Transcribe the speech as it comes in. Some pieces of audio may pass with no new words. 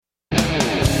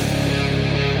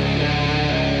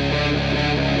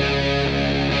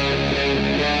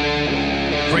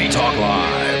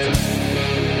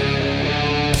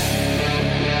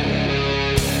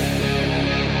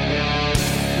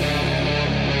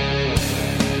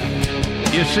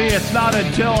You see, it's not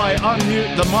until I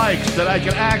unmute the mics that I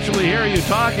can actually hear you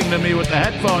talking to me with the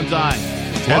headphones on.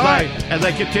 As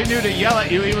I continue to yell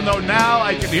at you, even though now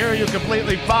I can hear you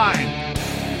completely fine.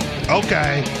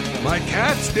 Okay. My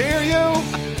cats dare you?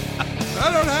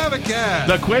 I don't have a cat.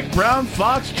 The quick brown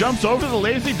fox jumps over the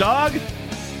lazy dog.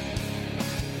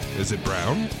 Is it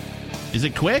brown? Is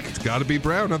it quick? It's got to be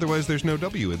brown, otherwise there's no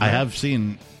W in there. I have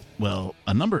seen,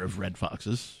 a number of red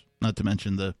foxes, not to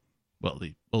mention the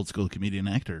old school comedian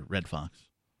actor, Red Fox.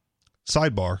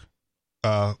 Sidebar.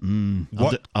 I'll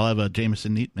have a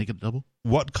Jameson Neat, make it a double.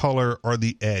 What color are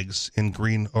the eggs in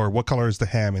green, or what color is the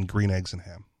ham in green eggs and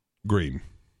ham? Green.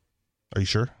 Are you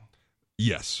sure?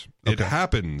 Yes. Okay. It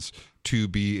happens to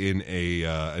be in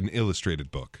an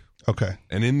illustrated book. Okay.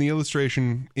 And in the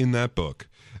illustration in that book,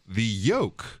 the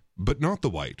yolk, but not the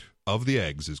white, of the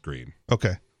eggs is green.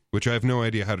 Okay. Which I have no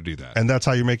idea how to do that. And that's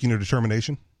how you're making your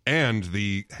determination? And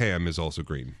the ham is also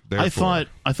green. Therefore,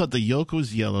 I thought the yolk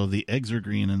was yellow, the eggs were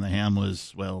green, and the ham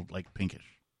was, pinkish.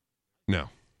 No.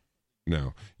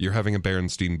 You're having a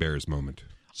Berenstein Bears moment.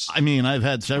 I mean, I've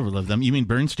had several of them. You mean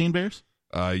Bernstein Bears?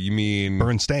 You mean...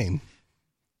 Bernstein.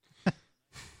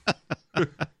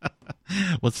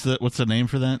 What's the name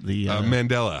for that? The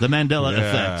Mandela. The Mandela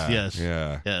effect. Yes.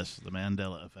 Yeah. Yes, the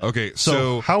Mandela effect. Okay,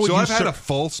 so I've had a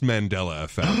false Mandela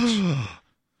effect.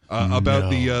 About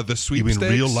the sweepstakes. You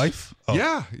mean real life? Oh.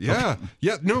 Yeah. Okay.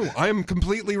 Yeah, no, I'm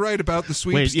completely right about the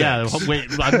sweepstakes.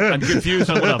 I'm confused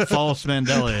on what a false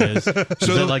Mandela is. Is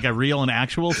it like a real and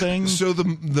actual thing? So the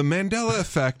Mandela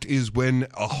effect is when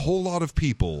a whole lot of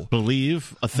people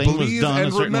believe a thing was done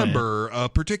and remember a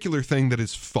particular thing that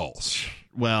is false.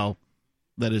 Well,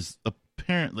 that is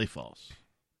apparently false.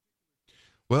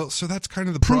 Well, so that's kind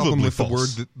of the problem with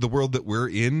the world that we're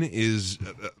in is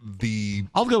the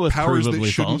I'll go with powers that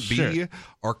shouldn't be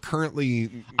are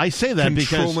currently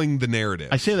controlling the narrative.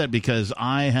 I say that because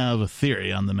I have a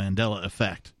theory on the Mandela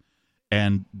effect,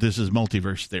 and this is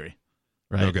multiverse theory,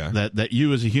 right? Okay. That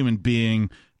you as a human being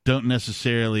don't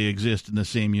necessarily exist in the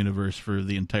same universe for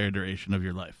the entire duration of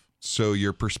your life. So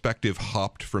your perspective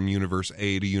hopped from universe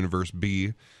A to universe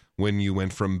B when you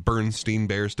went from Bernstein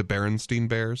Bears to Berenstein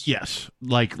Bears? Yes.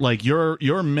 Like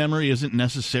your memory isn't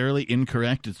necessarily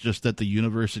incorrect. It's just that the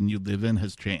universe you live in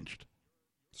has changed.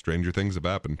 Stranger things have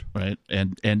happened. Right.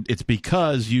 And it's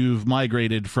because you've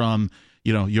migrated from,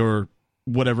 your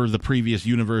whatever the previous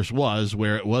universe was,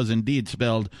 where it was indeed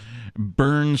spelled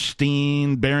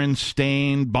Bernstein,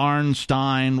 Berenstain,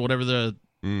 Barnstein, whatever the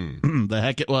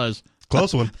heck it was.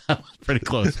 Close one. That was pretty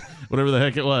close. Whatever the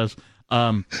heck it was.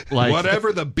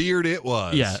 Whatever the beard it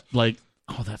was. Yeah,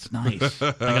 that's nice.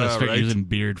 I gotta start using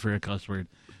beard for a cuss word.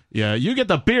 Yeah, you get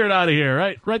the beard out of here,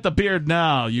 right? Write the beard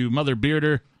now, you mother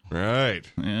bearder. Right.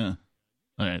 Yeah.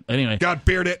 All right. Anyway, God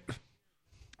beard it.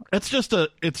 It's just a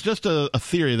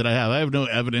theory that I have. I have no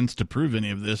evidence to prove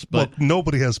any of this, but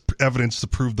nobody has evidence to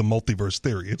prove the multiverse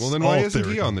theory. It's then why isn't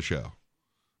he on the show?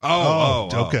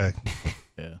 Okay.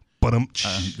 Yeah. But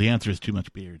the answer is too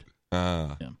much beard.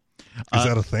 Yeah. Is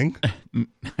that a thing?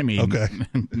 I mean, okay.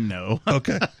 No.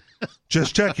 Okay.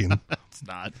 Just checking. It's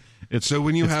not. So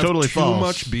when you have totally too false.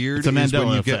 much beard it's a Mandela is when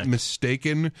you effect. get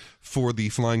mistaken for the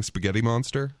flying spaghetti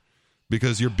monster?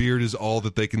 Because your beard is all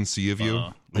that they can see of you?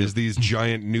 Is these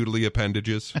giant noodly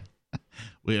appendages?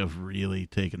 We have really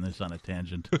taken this on a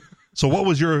tangent. So what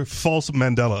was your false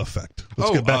Mandela effect?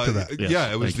 Let's get back to that.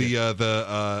 It was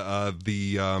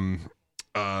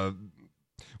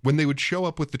when they would show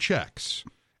up with the checks.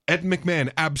 Ed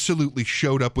McMahon absolutely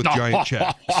showed up with giant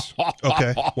checks.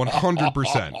 Okay.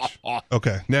 100%.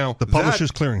 Okay. Now, the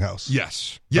Publishers Clearinghouse.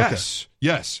 Yes.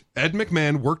 Ed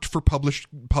McMahon worked for Publishers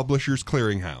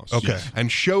Clearinghouse. Okay. And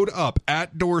showed up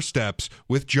at doorsteps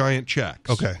with giant checks.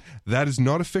 Okay. That is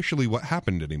not officially what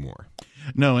happened anymore.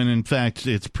 No, and in fact,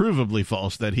 it's provably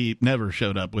false that he never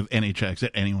showed up with any checks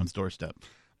at anyone's doorstep.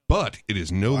 But it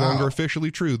is no longer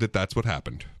officially true that that's what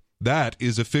happened. That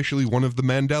is officially one of the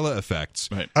Mandela effects.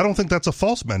 Right. I don't think that's a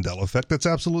false Mandela effect. That's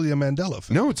absolutely a Mandela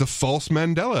effect. No, it's a false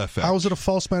Mandela effect. How is it a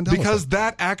false Mandela effect? Because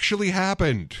that actually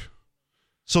happened.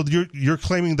 So you're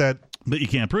claiming that... But you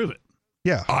can't prove it.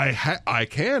 Yeah. I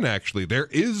can actually. There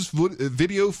is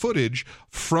video footage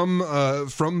from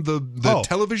the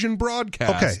television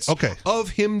broadcasts of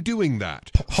him doing that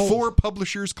for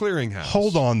Publishers Clearinghouse.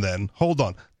 Hold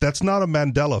on. That's not a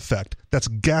Mandela effect. That's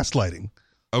gaslighting.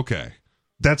 Okay.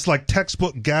 That's like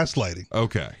textbook gaslighting.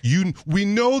 Okay. We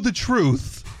know the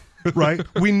truth, right?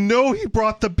 We know he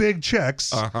brought the big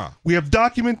checks. Uh-huh. We have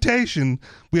documentation.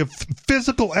 We have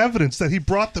physical evidence that he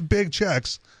brought the big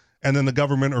checks. And then the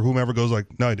government or whomever goes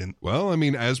like, no, I didn't. Well, I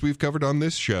mean, as we've covered on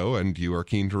this show, and you are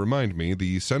keen to remind me,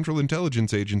 the Central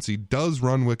Intelligence Agency does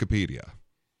run Wikipedia.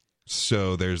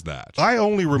 So there's that. I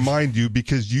only remind you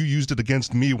because you used it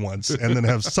against me once and then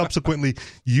have subsequently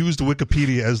used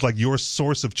Wikipedia as like your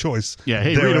source of choice. Yeah,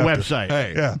 hey, thereafter. read a website.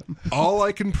 Hey, Yeah. all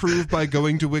I can prove by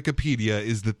going to Wikipedia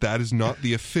is that is not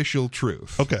the official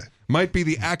truth. Okay. Might be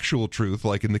the actual truth,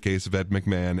 like in the case of Ed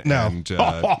McMahon Now. and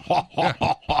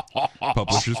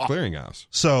Publishers Clearinghouse.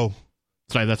 So,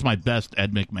 Sorry, that's my best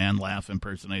Ed McMahon laugh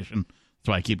impersonation.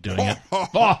 So I keep doing it.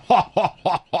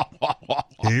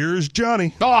 here's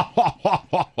Johnny.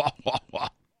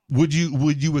 Would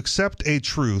you accept a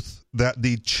truth that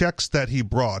the checks that he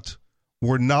brought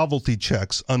were novelty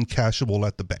checks uncashable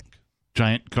at the bank?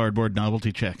 Giant cardboard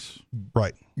novelty checks.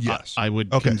 Right. Yes. I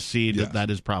would concede that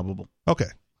is probable. Okay.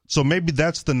 So maybe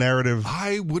that's the narrative.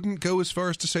 I wouldn't go as far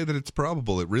as to say that it's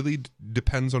probable. It really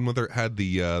depends on whether it had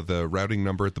the routing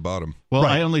number at the bottom. Well,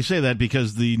 Right. I only say that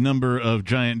because the number of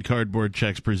giant cardboard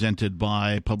checks presented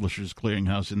by Publishers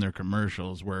Clearinghouse in their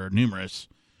commercials were numerous,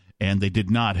 and they did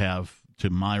not have, to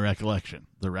my recollection,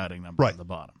 the routing number Right. at the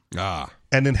bottom.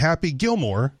 And in Happy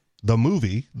Gilmore, the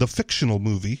movie, the fictional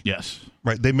movie, Yes.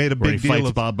 right? They made a Where big he deal fights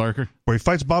of Bob Barker where he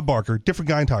fights Bob Barker, different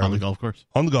guy entirely on the golf course.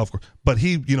 But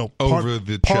he, Over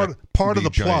the part check, of the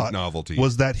giant plot novelty.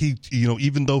 was that he,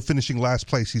 even though finishing last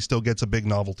place, he still gets a big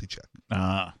novelty check.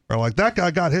 Or like that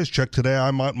guy got his check today, I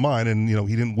want mine, and he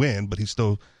didn't win, but he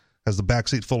still has the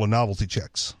backseat full of novelty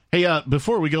checks. Hey,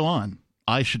 before we go on,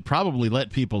 I should probably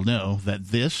let people know that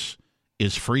this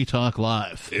is Free Talk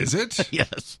Live. Is it?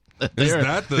 Yes. Is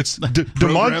that the It's program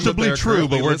demonstrably that they're true,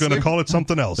 but currently we're going to listening? call it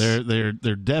something else. They're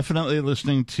definitely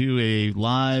listening to a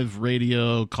live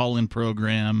radio call-in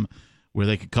program where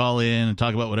they could call in and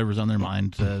talk about whatever's on their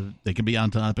mind. They can be on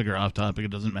topic or off topic.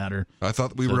 It doesn't matter. I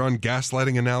thought we were on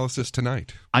gaslighting analysis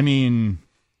tonight. I mean,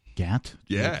 GAT?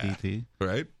 Yeah. GTT?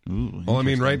 Right? Ooh, Well, I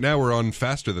mean, interesting. right now we're on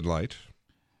Faster Than Light.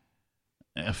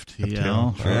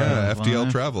 FTL. Yeah, FTL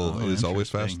Live. travel is always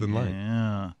interesting. faster than light.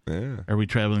 Yeah. Yeah. Are we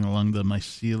traveling along the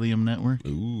mycelium network?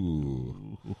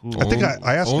 Ooh. I think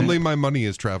I asked Only my money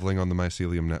is traveling on the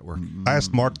mycelium network. I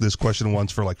asked Mark this question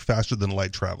once for like faster than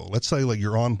light travel. Let's say like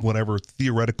you're on whatever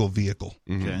theoretical vehicle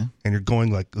Okay. and you're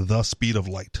going like the speed of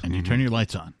light, And you turn your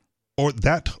lights on. or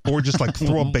just like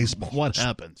throw a baseball. What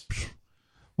happens?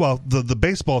 Well, the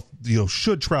baseball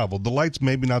should travel. The lights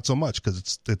maybe not so much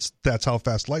because that's how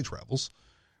fast light travels,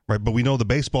 right? But we know the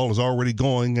baseball is already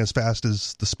going as fast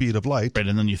as the speed of light. Right,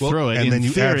 and then you throw it. and In then you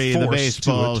add theory, the force to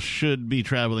baseball it. should be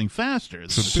traveling faster. than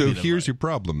the So speed of here's light. your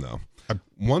problem, though.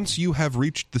 Once you have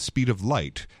reached the speed of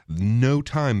light, no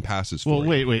time passes for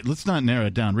Well, you. wait. Let's not narrow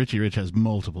it down. Richie Rich has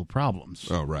multiple problems.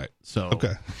 Oh, right. So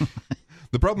Okay.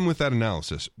 The problem with that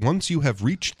analysis, once you have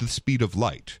reached the speed of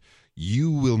light,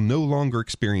 you will no longer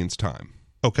experience time.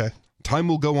 Okay. Time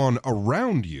will go on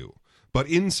around you, but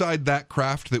inside that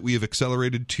craft that we have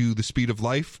accelerated to the speed of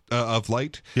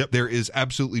light, Yep. there is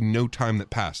absolutely no time that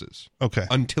passes Okay.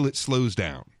 until it slows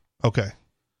down. Okay.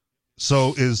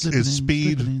 So is Slipping in,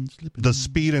 speed slipping in, slipping does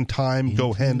speed and time go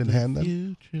into hand in the hand then?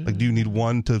 future. Like, do you need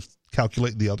one to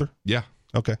calculate the other? Yeah,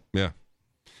 Okay. yeah.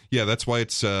 Yeah, that's why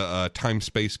it's a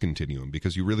time-space continuum,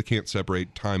 because you really can't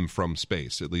separate time from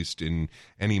space, at least in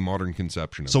any modern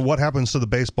conception of So it. what happens to the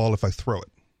baseball if I throw it?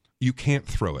 You can't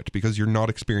throw it because you're not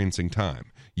experiencing time.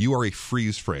 You are a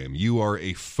freeze frame. You are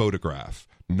a photograph,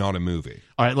 not a movie.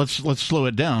 All right, let's slow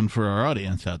it down for our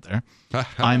audience out there.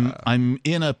 I'm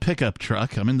in a pickup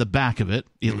truck. I'm in the back of it,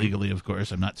 illegally, of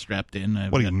course. I'm not strapped in.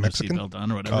 I've What are got you, no Mexican? seatbelt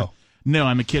on or whatever. Oh. No,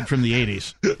 I'm a kid from the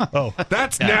 80s. Oh,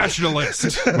 That's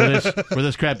nationalist. where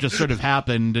this crap just sort of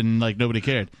happened and like nobody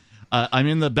cared. I'm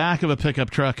in the back of a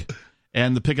pickup truck,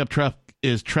 and the pickup truck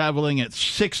is traveling at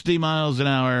 60 miles an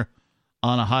hour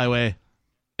on a highway,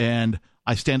 and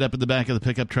I stand up at the back of the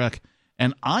pickup truck,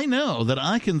 and I know that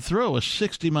I can throw a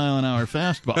 60-mile-an-hour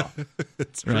fastball.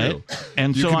 It's true. Right?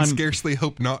 And You so can I'm scarcely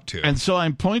hope not to. and so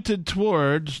I'm pointed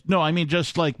towards. No, I mean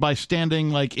just like by standing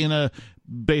like in a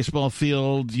baseball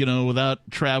field, without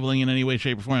traveling in any way,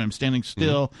 shape, or form. I'm standing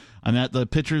still. Mm-hmm. I'm at the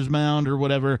pitcher's mound or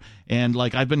whatever, and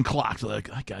like I've been clocked. Like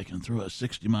that guy can throw a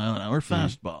 60-mile-an-hour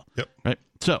fastball. Yep. Right.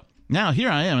 So now here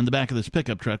I am in the back of this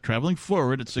pickup truck, traveling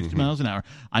forward at 60 miles an hour.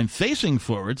 I'm facing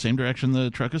forward, same direction the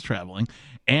truck is traveling,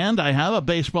 and I have a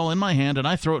baseball in my hand, and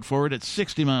I throw it forward at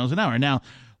 60 miles an hour. Now,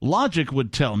 logic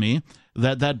would tell me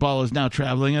that ball is now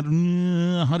traveling at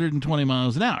 120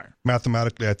 miles an hour.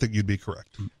 mathematically, I think you'd be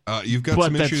correct. You've got But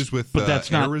some that's- issues with but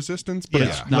that's air not- resistance, But but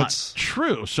it's yeah. not let's-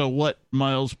 true. So what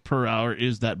miles per hour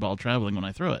is that ball traveling when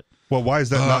I throw it? Well, why is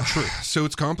that not true? So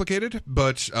it's complicated,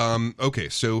 but okay.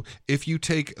 So if you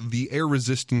take the air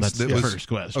resistance That's that the was first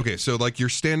question. okay, so like you're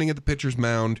standing at the pitcher's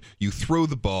mound, you throw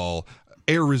the ball.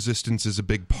 air resistance is a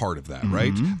big part of that,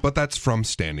 right? But that's from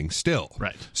standing still.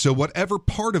 Right. So whatever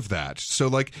part of that, so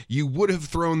like you would have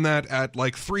thrown that at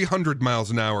like 300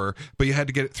 miles an hour, but you had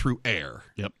to get it through air.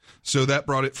 Yep. So that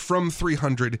brought it from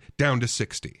 300 down to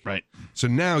 60. Right. So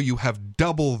now you have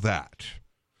double that.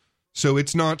 So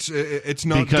it's not because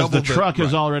double the truck is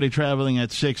right. already traveling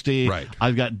at 60. Right.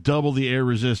 I've got double the air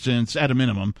resistance at a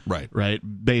minimum. Right.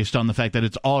 Based on the fact that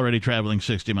it's already traveling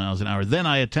 60 miles an hour. Then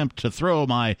I attempt to throw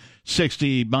my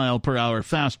 60 mile per hour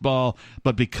fastball,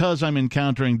 but because I'm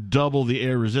encountering double the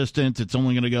air resistance, it's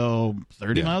only going to go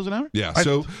 30 miles an hour. Yeah.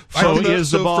 So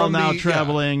is the ball now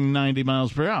traveling 90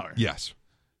 miles per hour? Yes.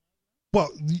 Well,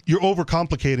 you're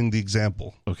overcomplicating the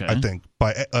example. Okay. I think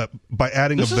by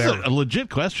adding a variable. This is a legit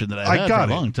question that I've had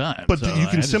for a long time. But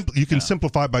you can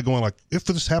simplify it by going like, if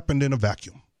this happened in a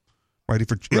vacuum, right? If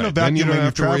you're in a vacuum, then you don't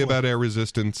have to worry traveling, about air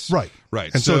resistance. Right.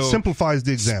 And so it simplifies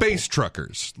the example. Space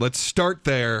truckers. Let's start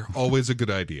there. Always a good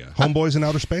idea. Homeboys in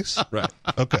outer space. Right.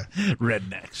 Okay.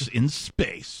 Rednecks in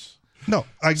space. No,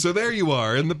 so there you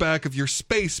are in the back of your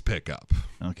space pickup.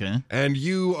 Okay. And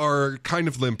you are kind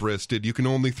of limp-wristed. You can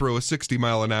only throw a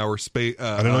 60-mile-an-hour space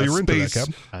I don't know you were into that, Cap.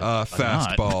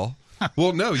 fastball.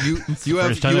 Well, no, you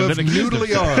have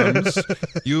noodly arms.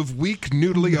 You have weak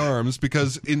noodly arms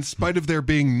because in spite of there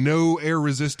being no air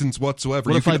resistance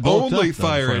whatsoever, you can only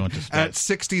fire it at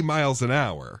 60 miles an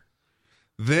hour.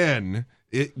 Then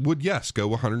it would, go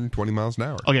 120 miles an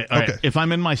hour. Okay, all right. If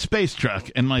I'm in my space truck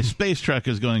and my space truck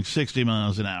is going 60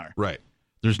 miles an hour. Right.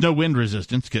 There's no wind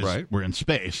resistance because we're in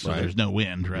space, so there's no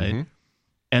wind, right? Mm-hmm.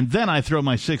 And then I throw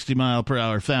my 60 mile per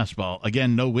hour fastball.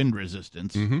 Again, no wind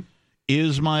resistance. Mm-hmm.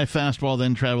 Is my fastball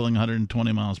then traveling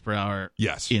 120 miles per hour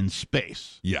in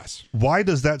space? Yes. Why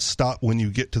does that stop when you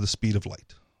get to the speed of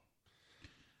light?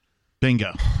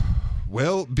 Bingo.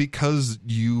 Well, because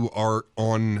you are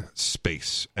on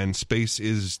space, and space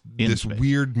is this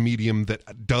weird medium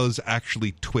that does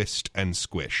actually twist and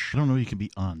squish. I don't know you can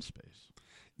be on space.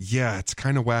 Yeah, it's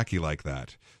kind of wacky like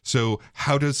that. So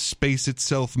how does space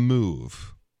itself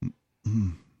move?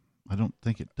 I don't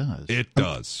think it does. It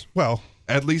does. Well,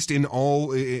 at least in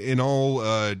all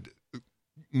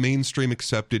mainstream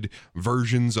accepted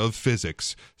versions of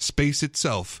physics, space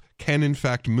itself can in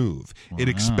fact move. Wow. It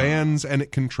expands and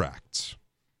it contracts.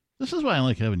 This is why I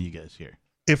like having you guys here.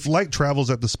 If light travels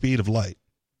at the speed of light,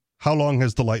 how long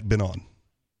has the light been on?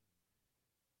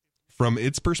 From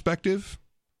its perspective,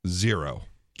 0.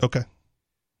 Okay.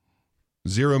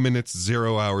 0 minutes,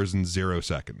 0 hours, and 0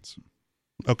 seconds.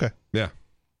 Okay. Yeah.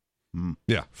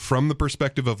 Yeah. From the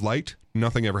perspective of light,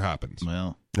 nothing ever happens.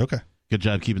 Well, okay. Good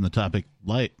job keeping the topic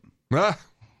light. Now,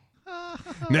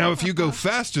 if you go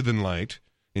faster than light,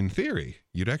 in theory,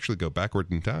 you'd actually go backward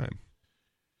in time.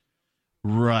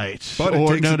 Right. But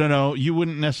no. You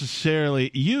wouldn't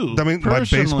necessarily. My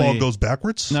baseball goes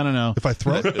backwards? No. If I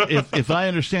throw it? if I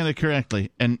understand it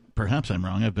correctly, and perhaps I'm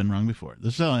wrong, I've been wrong before.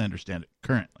 This is how I understand it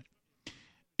currently.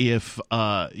 If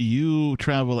you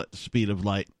travel at the speed of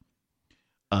light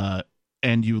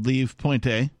and you leave point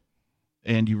A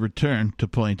and you return to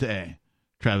point A,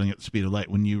 traveling at the speed of light,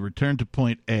 when you return to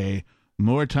point A,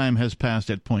 more time has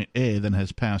passed at point A than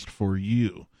has passed for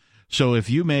you. So if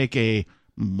you make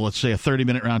let's say a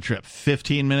 30-minute round trip,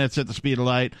 15 minutes at the speed of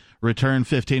light, return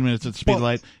 15 minutes at the speed of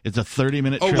light, it's a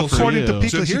 30-minute trip for according you. to Peakless,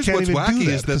 so here's you can't what's even wacky do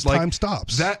that is that like, time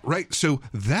stops. So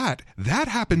that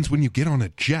happens when you get on a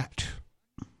jet.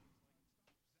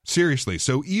 Seriously,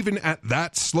 so even at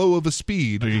that slow of a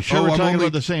speed... Are you sure we're talking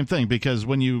about the same thing? Because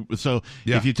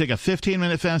if you take a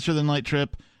 15-minute faster than light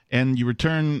trip and you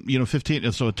return,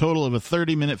 15, so a total of a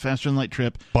 30-minute faster than light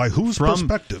trip. By whose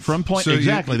perspective? From point,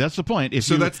 exactly, that's the point.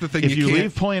 That's the thing. If you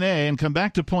leave point A and come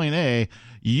back to point A,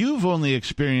 you've only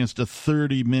experienced a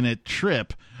 30-minute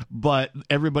trip, but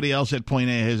everybody else at point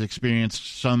A has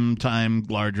experienced some time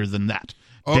larger than that.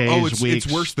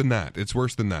 It's worse than that. It's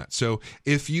worse than that. So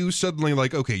if you suddenly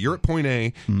you're at point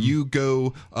A, you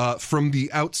go from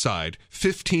the outside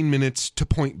 15 minutes to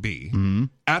point B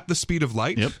at the speed of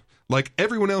light. Yep. Like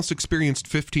everyone else experienced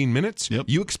 15 minutes,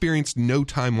 you experienced no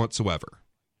time whatsoever.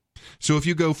 So if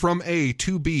you go from A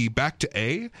to B back to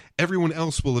A, everyone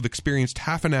else will have experienced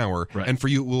half an hour, and for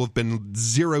you it will have been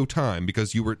 0 time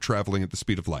because you were traveling at the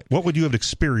speed of light. What would you have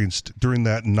experienced during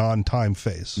that non-time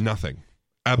phase? Nothing.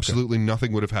 Absolutely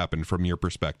nothing would have happened from your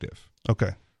perspective.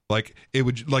 Okay. It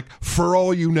would, for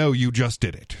all you know, you just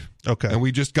did it. Okay. And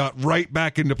we just got right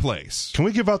back into place. Can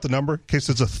we give out the number in case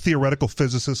there's a theoretical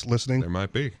physicist listening? There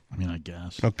might be. I mean, I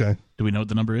guess. Okay. Do we know what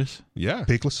the number is? Yeah.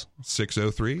 Peakless?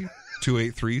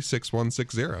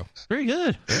 603-283-6160. Very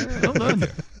good. Well done.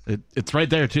 It's right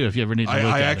there, too, if you ever need to look at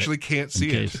it. I actually can't see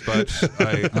it, but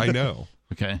I know.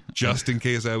 Okay. Just in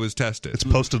case I was tested. It's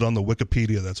posted on the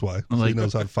Wikipedia, that's why. So he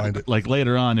knows how to find it. Like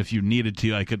later on, if you needed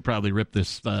to, I could probably rip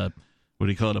this, what do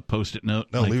you call it, a Post-it note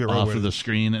leave it right off of the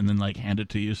screen and then hand it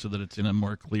to you so that it's in a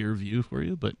more clear view for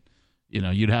you. But,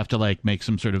 you'd have to make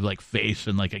some sort of face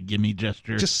and a gimme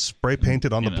gesture. Just spray paint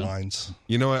it on the blinds.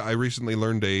 I recently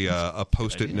learned a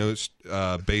Post-it note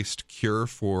based cure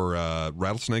for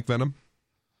rattlesnake venom.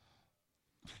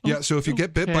 Yeah, so if you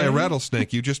get bit by a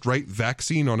rattlesnake, you just write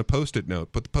vaccine on a Post-it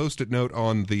note. Put the Post-it note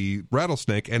on the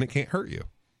rattlesnake, and it can't hurt you.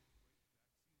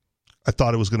 I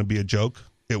thought it was going to be a joke.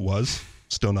 It was.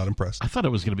 Still not impressed. I thought it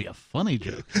was going to be a funny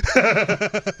joke.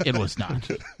 It was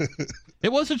not.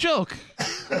 It was a joke.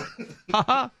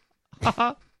 Ha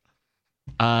ha.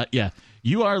 Yeah.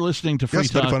 You are listening to Free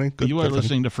Talk. Funny. Good,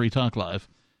 listening to Free Talk Live.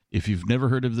 If you've never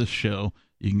heard of this show,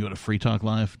 you can go to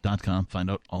freetalklive.com, find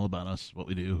out all about us, what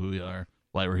we do, who we are,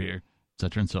 why we're here,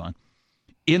 etc. and so on.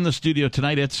 In the studio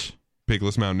tonight, it's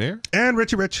Peakless Mountaineer and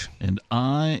Richie Rich. And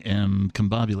I am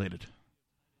combobulated,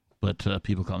 but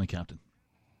people call me Captain.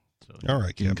 So all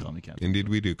right, you can call me Captain. Indeed,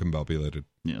 we do combobulated.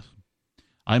 Yes.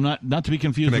 I'm not to be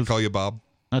confused. Can I call you Bob?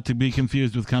 Not to be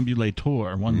confused with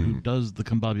combulator, one who does the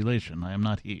combobulation. I am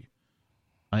not he.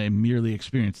 I merely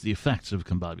experience the effects of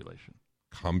combobulation.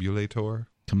 Combulator?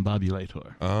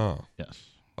 Combobulator. Oh. Yes.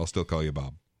 I'll still call you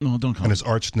Bob. No, don't call me. And his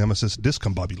arch nemesis,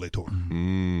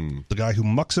 discombobulator. The guy who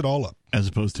mucks it all up. As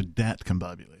opposed to dat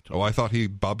combobulator. Oh, I thought he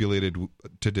bobulated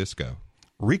to disco.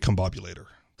 Recombobulator.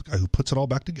 The guy who puts it all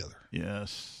back together.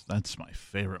 Yes, that's my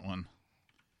favorite one.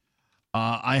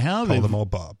 I have Call them all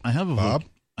Bob. I have a Bob.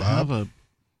 I have a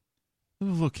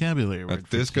vocabulary word. That's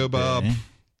disco today, Bob.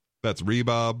 That's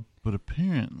rebob. But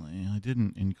apparently, I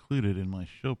didn't include it in my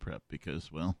show prep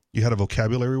because, well, you had a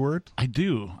vocabulary word. I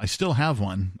do. I still have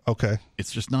one. Okay.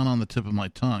 It's just not on the tip of my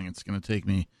tongue. It's going to take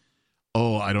me.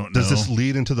 Oh, I don't know. Does this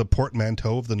lead into the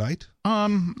portmanteau of the night?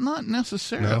 Not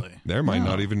necessarily. No. There might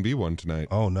not even be one tonight.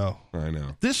 Oh, no. I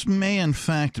know. This may, in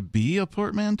fact, be a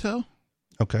portmanteau.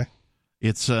 Okay.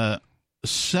 It's a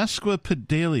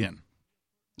Sesquipedalian.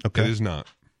 Okay. It is not.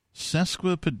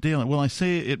 Sesquipedalian. Well, I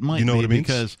say it might know be what it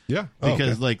means?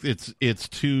 because it's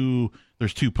two.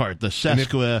 There's two parts: the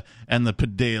sesqua and the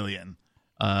pedalian.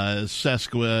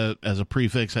 Sesqua as a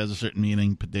prefix has a certain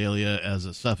meaning. Pedalia as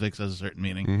a suffix has a certain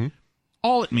meaning. Mm-hmm.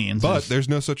 All it means, but there's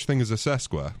no such thing as a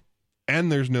sesqua,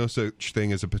 and there's no such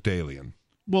thing as a pedalian.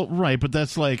 Well, right, but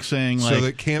that's like saying so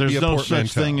it can't there's be a no portmanteau.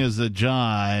 such thing as a gi,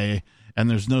 and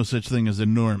there's no such thing as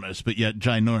enormous, but yet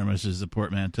ginormous is the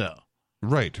portmanteau.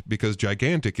 Right, because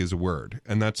gigantic is a word,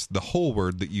 and that's the whole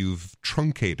word that you've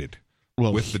truncated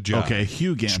with the gi. Okay,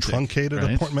 hugantic. Truncated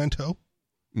right? a portmanteau?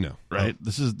 No. Right?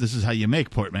 This is how you make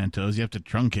portmanteaus. You have to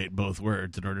truncate both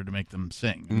words in order to make them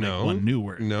sing. No. Make one new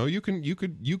word. No, you could.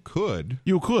 You could,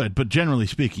 but generally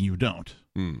speaking, you don't.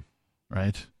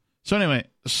 Right? So anyway,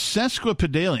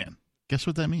 sesquipedalian. Guess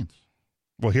what that means?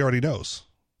 Well, he already knows.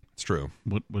 It's true.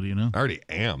 What do you know? I already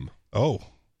am. Oh.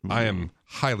 I am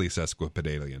highly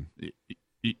sesquipedalian.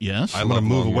 Yes. I want to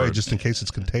move away just in case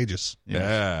it's contagious.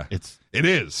 Yeah. It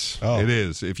is. Oh. It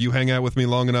is. If you hang out with me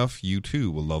long enough, you too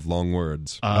will love long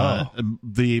words.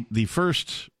 The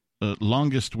first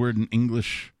longest word in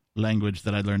English language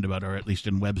that I learned about, or at least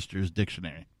in Webster's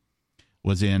dictionary,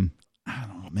 was in, I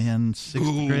don't know, man,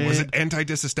 6th grade. Was it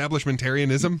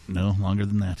anti-disestablishmentarianism? No, longer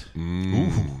than that.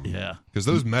 Ooh. Yeah. Because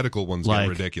those medical ones get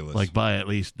ridiculous. Like by at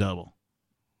least double.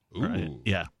 Ooh. Right?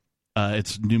 Yeah.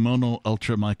 It's pneumonal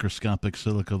ultramicroscopic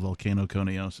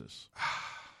silicovolcanoconiosis.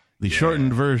 The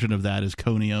shortened version of that is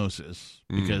coniosis,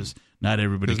 because not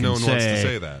everybody can no one say... wants to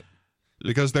say that.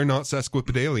 Because they're not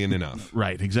sesquipedalian enough.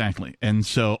 Right, exactly. And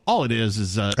so all it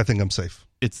is I think I'm safe.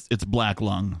 It's black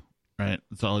lung, right?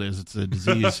 That's all it is. It's a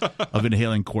disease of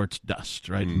inhaling quartz dust,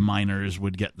 right? Miners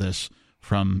would get this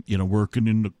from, working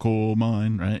in the coal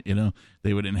mine, right?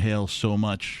 They would inhale so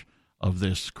much of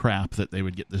this crap that they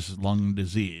would get this lung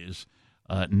disease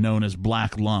known as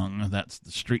black lung. That's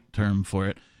the street term for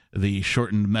it. The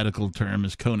shortened medical term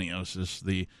is coniosis.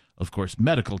 The, of course,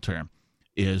 medical term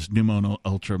is pneumono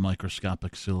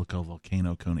ultramicroscopic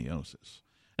silicovolcanoconiosis.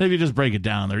 And if you just break it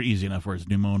down, they're easy enough words.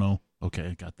 Pneumono,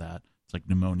 okay, got that. It's like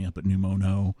pneumonia, but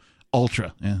pneumono.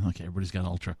 Ultra, yeah, okay, everybody's got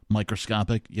ultra.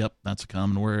 Microscopic, yep, that's a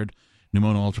common word.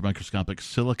 Pneumono ultramicroscopic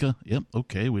silica, yep,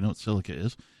 okay, we know what silica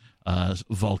is.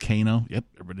 Volcano, yep,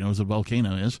 everybody knows what a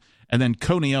volcano is. And then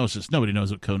coniosis, nobody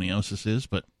knows what coniosis is,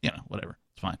 but, whatever.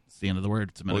 It's fine. It's the end of the word.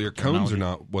 It's a medical your cones are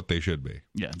not what they should be.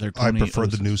 Yeah, they're I prefer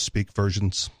the Newspeak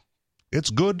versions. It's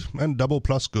good and double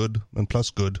plus good and plus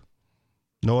good.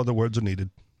 No other words are needed.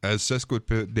 As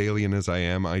sesquipedalian as I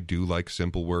am, I do like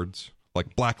simple words.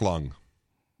 Like black lung.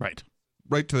 Right.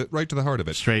 Right to the heart of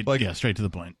it. Straight to the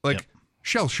point. Like,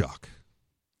 shell shock.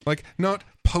 Like, not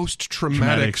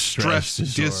post-traumatic stress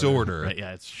disorder. Right,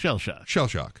 yeah, it's shell shock. Shell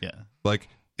shock. Yeah. Like,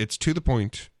 it's to the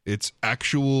point. It's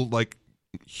actual, like,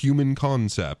 human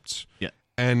concepts. Yeah.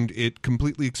 And it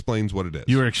completely explains what it is.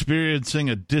 You are experiencing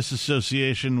a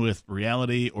disassociation with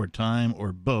reality or time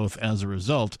or both as a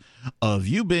result of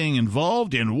you being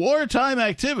involved in wartime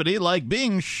activity like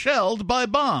being shelled by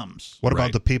bombs. What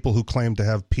about the people who claim to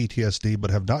have PTSD but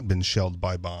have not been shelled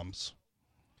by bombs?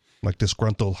 Like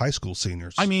disgruntled high school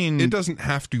seniors. I mean, it doesn't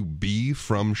have to be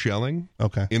from shelling.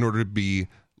 Okay. In order to be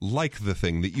like the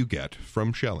thing that you get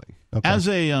from shelling. Okay. As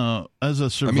a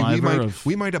survivor,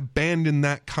 we might abandon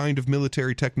that kind of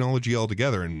military technology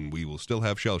altogether, and we will still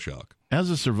have shell shock. As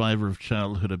a survivor of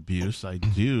childhood abuse, I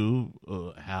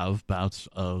do have bouts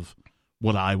of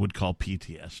what I would call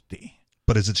PTSD.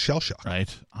 But is it shell shock?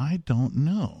 Right? I don't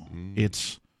know.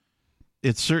 It's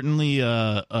certainly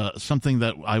something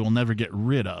that I will never get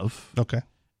rid of. Okay.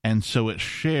 And so it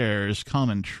shares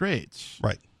common traits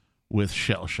with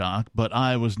shell shock, but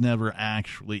I was never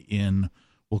actually in,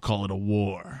 we'll call it a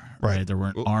war. Right? There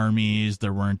weren't armies,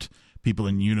 there weren't people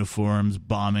in uniforms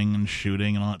bombing and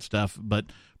shooting and all that stuff, but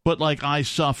like I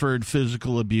suffered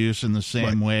physical abuse in the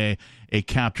same way a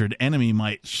captured enemy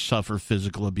might suffer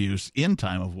physical abuse in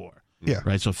time of war. Yeah.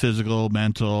 Right. So physical,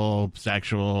 mental,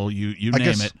 sexual, you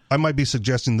name it. I might be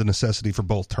suggesting the necessity for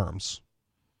both terms.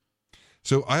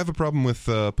 So I have a problem with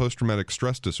post-traumatic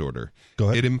stress disorder. Go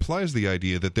ahead. It implies the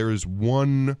idea that there is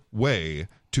one way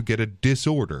to get a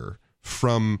disorder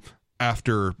from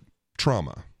after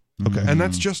trauma. Okay. And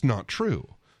that's just not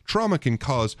true. Trauma can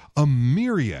cause a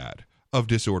myriad of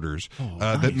disorders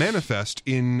that manifest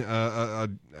in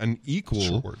an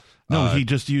equal... No, he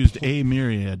just used a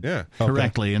myriad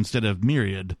correctly instead of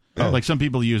myriad. Like some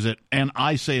people use it, and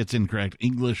I say it's incorrect.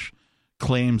 English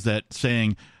claims that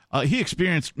saying he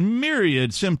experienced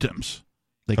myriad symptoms.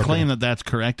 They claim that that's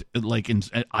correct. Like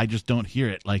I just don't hear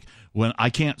it. Like when I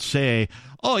can't say,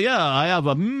 "Oh yeah,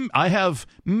 I have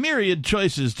myriad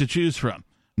choices to choose from."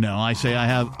 No, I say I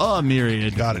have a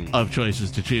myriad of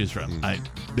choices to choose from.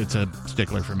 It's a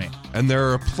stickler for me. And there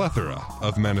are a plethora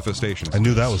of manifestations. I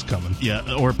knew that was coming.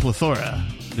 Yeah, or plethora,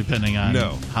 depending on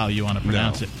how you want to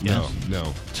pronounce it. Yes.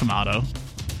 No. Tomato.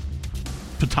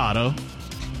 Potato.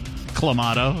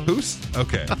 Clamato. Who's?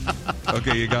 Okay.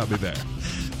 Okay, you got me there.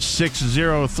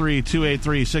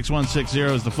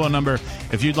 603-283-6160 is the phone number.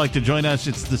 If you'd like to join us,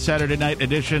 it's the Saturday night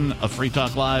edition of Free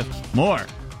Talk Live. More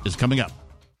is coming up.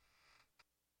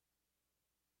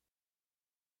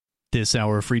 This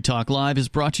hour of Free Talk Live is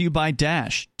brought to you by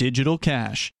Dash Digital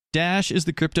Cash. Dash is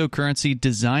the cryptocurrency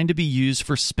designed to be used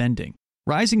for spending.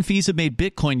 Rising fees have made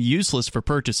Bitcoin useless for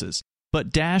purchases,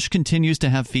 but Dash continues to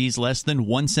have fees less than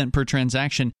 1 cent per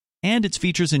transaction, and its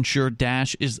features ensure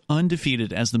Dash is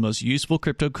undefeated as the most useful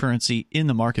cryptocurrency in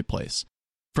the marketplace.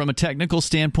 From a technical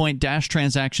standpoint, Dash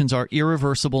transactions are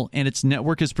irreversible, and its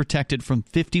network is protected from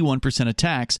 51%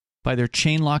 attacks by their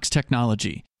Chainlocks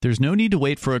technology. There's no need to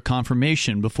wait for a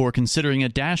confirmation before considering a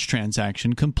Dash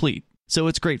transaction complete, so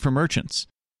it's great for merchants.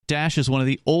 Dash is one of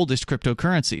the oldest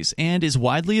cryptocurrencies and is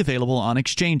widely available on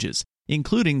exchanges,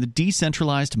 including the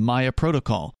decentralized Maya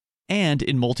protocol, and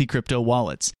in multi-crypto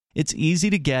wallets. It's easy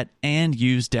to get and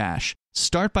use Dash.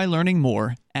 Start by learning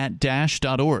more at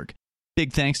Dash.org.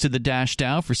 Big thanks to the Dash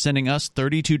DAO for sending us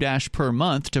 32 Dash per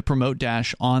month to promote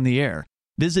Dash on the air.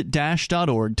 Visit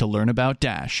Dash.org to learn about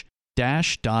Dash.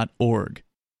 Dash.org.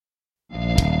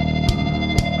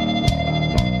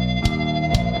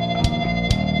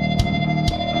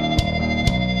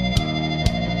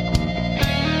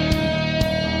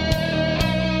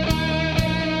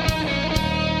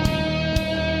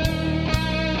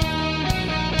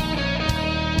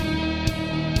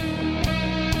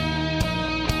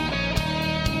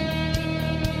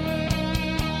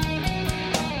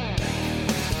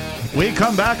 We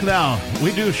come back now.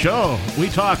 We do show. We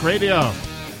talk radio.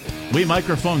 We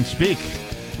microphone speak.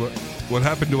 What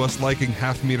happened to us liking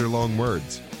half-meter-long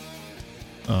words?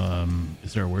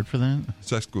 Is there a word for that?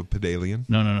 Sesquipedalian.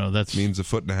 No. That means a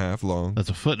foot and a half long. That's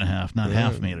a foot and a half, not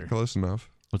half meter. Close enough.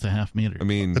 What's a half meter? I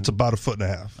mean, it's about a foot and a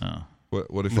half. Oh.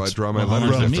 What if I draw my how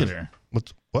letters? long is a meter?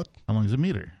 What? How long is a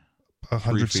meter?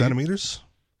 100 centimeters.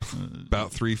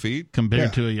 About 3 feet.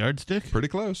 Compared to a yardstick? Pretty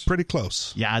close. Pretty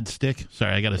close. Yardstick.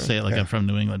 Sorry, I got to say it like I'm from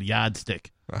New England.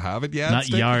 Yardstick. I have it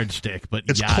yardstick. Not yardstick, but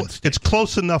it's yardstick. It's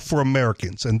close enough for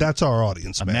Americans, and that's our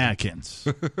audience, man. Americans.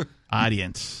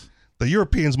 Audience. The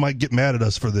Europeans might get mad at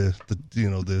us for the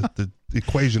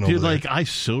equation over Dude, there. like I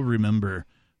so remember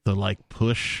the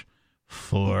push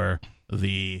for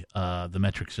the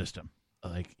metric system.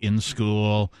 like in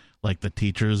school, like the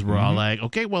teachers were all like,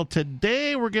 okay, well,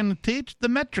 today we're going to teach the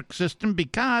metric system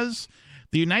because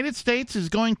the United States is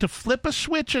going to flip a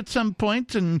switch at some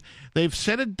point, and they've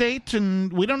set a date,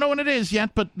 and we don't know when it is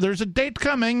yet, but there's a date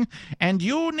coming, and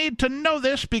you need to know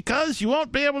this because you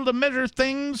won't be able to measure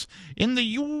things in the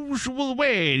usual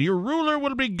way. Your ruler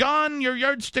will be gone, your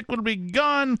yardstick will be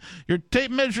gone, your tape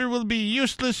measure will be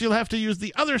useless, you'll have to use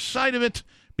the other side of it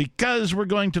because we're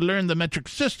going to learn the metric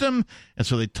system. And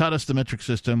so they taught us the metric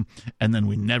system, and then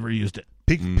we never used it.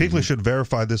 Peakless should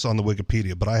verify this on the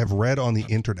Wikipedia, but I have read on the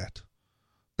internet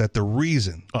that the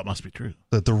reason it must be true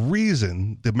that the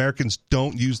reason the Americans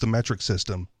don't use the metric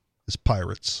system is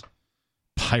pirates.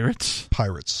 Pirates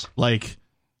like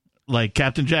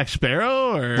Captain Jack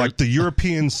Sparrow, or like the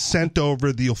Europeans sent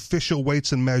over the official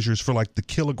weights and measures for like the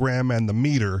kilogram and the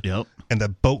meter. Yep. And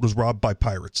that boat was robbed by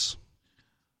pirates.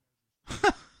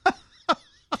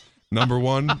 Number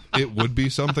one, it would be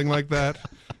something like that.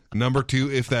 Number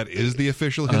two, if that is the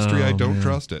official history, I don't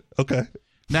trust it. Okay.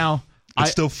 Now,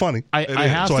 it's still funny. I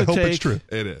have so to I hope take, it's true.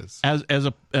 It is. As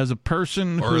a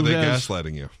person or who are they has,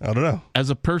 gaslighting you? I don't know. As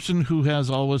a person who has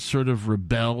always sort of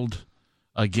rebelled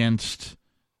against,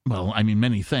 well, I mean,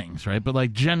 many things, right? But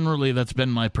like generally that's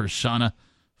been my persona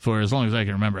for as long as I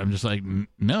can remember. I'm just like,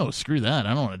 no, screw that.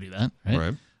 I don't want to do that.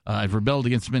 Right. I've rebelled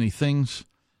against many things.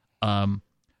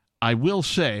 I will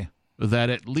say that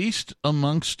at least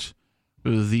amongst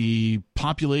the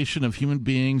population of human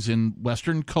beings in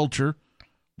Western culture,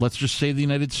 let's just say the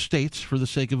United States for the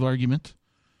sake of argument,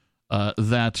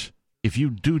 that if you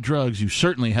do drugs, you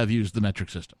certainly have used the metric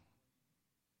system.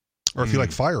 Or if you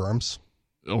like firearms.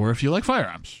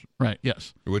 Right,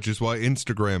 yes. Which is why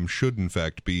Instagram should, in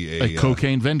fact, be a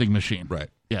cocaine vending machine. Right.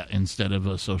 Yeah, instead of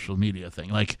a social media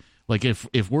thing. Like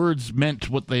if words meant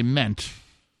what they meant,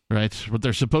 right, what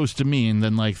they're supposed to mean,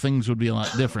 then like things would be a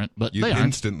lot different. But you'd they aren't.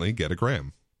 instantly get a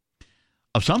gram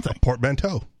of something. A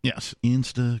portmanteau. Yes,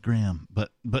 Instagram.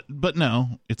 But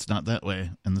no, it's not that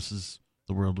way. And this is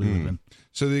the world we live in.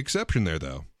 So the exception there,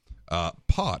 though,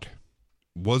 pot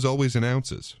was always in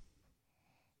ounces.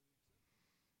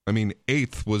 I mean,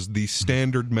 eighth was the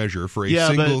standard measure for a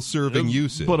single serving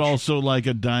usage. But also, like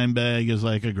a dime bag is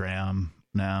like a gram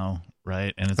now,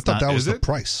 right? And it's I thought that was the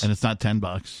price, and it's not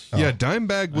 $10. Oh. Yeah, dime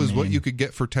bag was what you could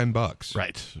get for $10,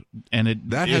 right? And it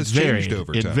has changed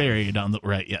over time. It varied on the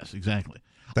right. Yes, exactly.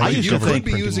 You could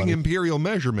be using imperial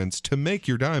measurements to make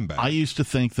your dime bag. I used to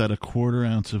think that a quarter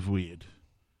ounce of weed,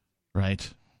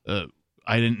 right?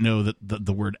 I didn't know that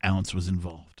the word ounce was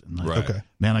involved. And like, right. Okay.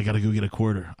 Man, I got to go get a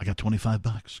quarter. I got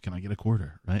 $25. Can I get a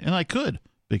quarter? Right? And I could,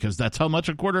 because that's how much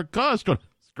a quarter cost when I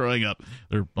was growing up.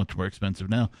 They're much more expensive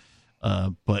now.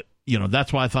 But,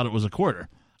 that's why I thought it was a quarter,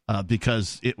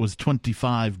 because it was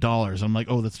 $25. I'm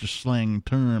like, oh, that's just slang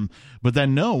term. But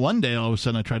then, no, one day all of a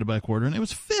sudden I tried to buy a quarter and it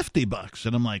was $50.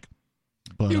 And I'm like,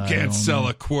 but you can't sell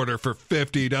a quarter for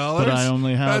 $50. But I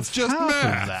only have that's just half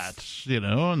math. of that,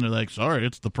 and they're like, sorry,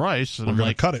 it's the price. And We're I'm going to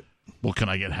like, cut it. Well, can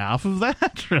I get half of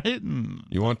that? Right? And,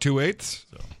 you want 2/8?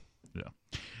 So, yeah.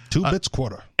 2 bits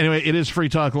quarter. Anyway, it is Free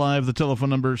Talk Live. The telephone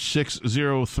number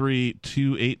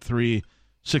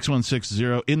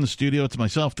 603-283-6160. In the studio, it's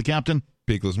myself, the Captain.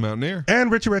 Peakless Mountaineer.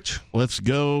 And Richie Rich. Let's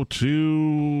go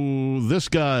to this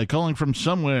guy calling from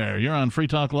somewhere. You're on Free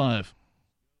Talk Live.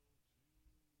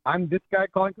 I'm this guy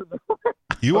calling from the...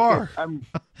 You are. I'm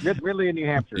Ridley in New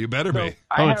Hampshire. You better be.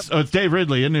 It's Dave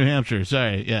Ridley in New Hampshire.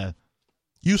 Sorry, yeah.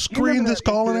 You screened this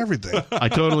call and everything. I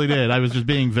totally did. I was just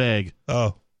being vague.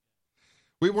 Oh.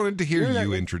 We wanted to hear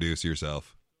you introduce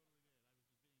yourself.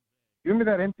 You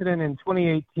remember that incident in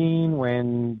 2018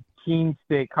 when Keene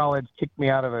State College kicked me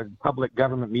out of a public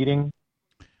government meeting?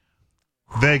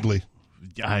 Vaguely.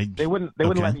 They wouldn't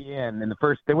let me in the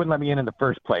first. They wouldn't let me in the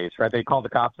first place, right? They called the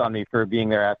cops on me for being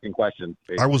there asking questions.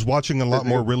 I was watching a lot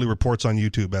more Ridley reports on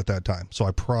YouTube at that time, so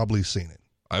I probably seen it.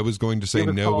 I was going to say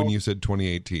no when you said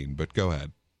 2018, but go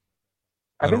ahead.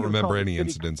 I don't remember any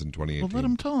incidents in 2018. Well, let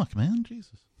him talk, man.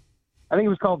 Jesus. I think it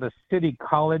was called the City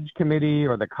College Committee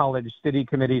or the College City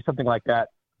Committee, something like that.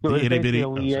 So it was basically a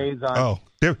liaison.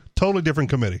 They're totally different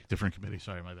committee. Different committee.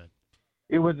 Sorry, my bad.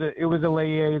 It was a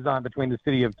liaison between the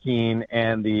city of Keene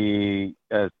and the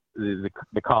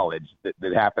college that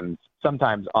happens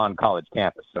sometimes on college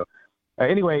campus. So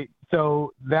anyway,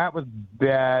 so that was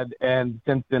bad, and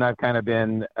since then I've kind of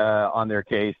been on their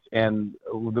case. And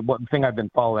the one thing I've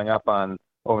been following up on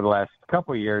over the last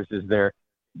couple of years is the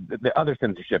other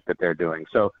censorship that they're doing.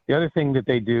 So the other thing that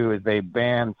they do is they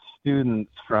ban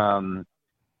students from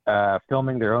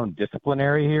filming their own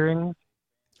disciplinary hearings.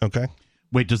 Okay.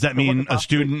 Wait, does that mean a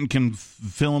student can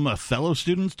film a fellow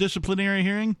student's disciplinary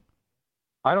hearing?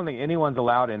 I don't think anyone's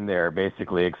allowed in there,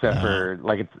 basically, except for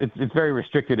like it's very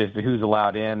restricted as to who's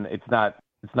allowed in. It's not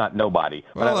nobody.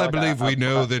 Well, I believe we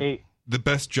know that the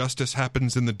best justice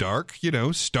happens in the dark.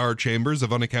 Star chambers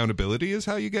of unaccountability is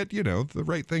how you get the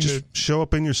right thing. Just show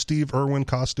up in your Steve Irwin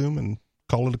costume and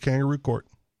call it a kangaroo court.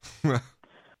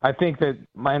 I think that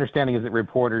my understanding is that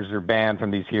reporters are banned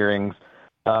from these hearings,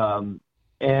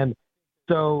 and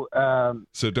so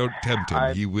don't tempt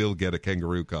him. He will get a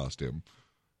kangaroo costume.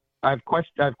 I've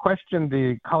questioned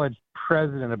the college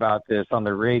president about this on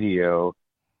the radio,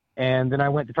 and then I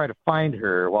went to try to find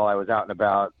her while I was out and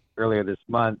about earlier this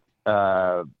month.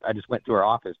 I just went to her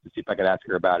office to see if I could ask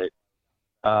her about it,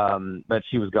 but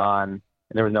she was gone, and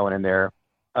there was no one in there.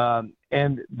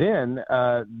 And then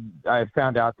I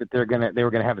found out that they were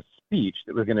gonna have a speech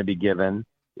that was gonna be given.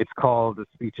 The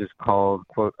speech is called,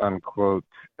 quote unquote,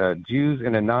 Jews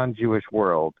in a non-Jewish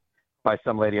world, by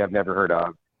some lady I've never heard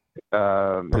of.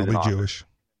 Probably Jewish.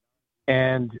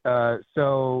 And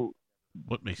so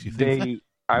what makes you think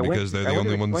that? Because they're the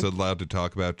only ones allowed to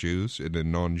talk about Jews in a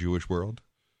non-Jewish world?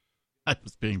 I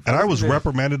was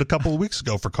reprimanded a couple of weeks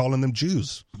ago for calling them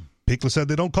Jews. Peakless said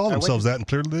they don't call themselves that, and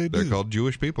clearly they do. They're called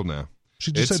Jewish people now.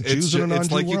 She just said Jews in a non-Jew world.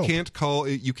 It's like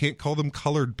you can't call them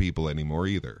colored people anymore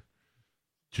either.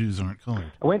 Jews aren't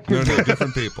colored. No,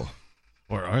 different people.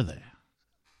 Or are they?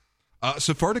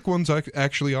 Sephardic ones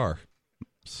actually are.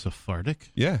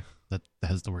 Sephardic? Yeah. That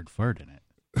has the word fart in it.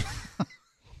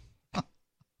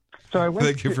 So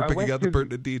Thank you for picking out the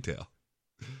pertinent detail.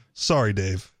 Sorry,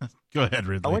 Dave. Go ahead,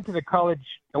 Ridley. I went to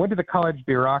the college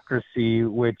bureaucracy,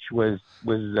 which was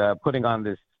putting on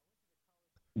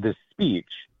this speech,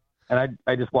 and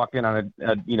I just walked in on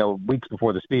weeks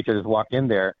before the speech. I just walked in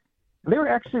there. They were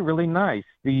actually really nice.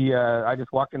 I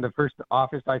just walked in the first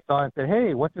office I saw and said,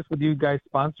 "Hey, what's this with you guys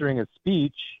sponsoring a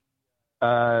speech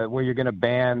where you're going to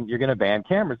ban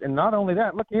cameras? And not only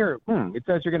that, look here, it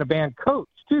says you're going to ban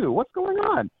coats too. What's going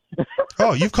on?"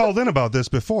 Oh, you've called in about this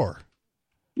before.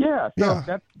 Yeah.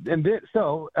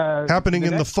 Happening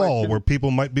in the fall where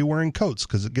people might be wearing coats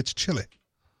because it gets chilly.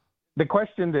 The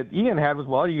question that Ian had was,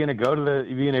 "Well, are you going to go to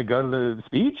the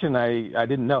speech?" And I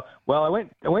didn't know. Well, I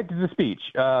went to the speech,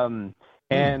 and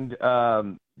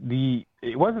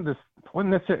it wasn't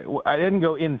necessarily. I didn't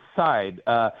go inside.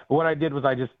 What I did was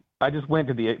I just went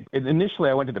to initially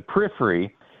I went to the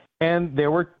periphery, and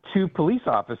there were two police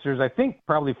officers. I think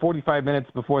probably 45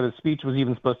 minutes before the speech was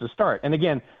even supposed to start. And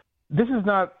again, this is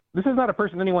not a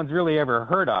person anyone's really ever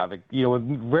heard of. With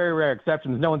very rare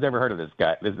exceptions, no one's ever heard of this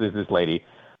guy, this lady.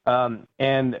 So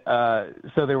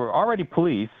there were already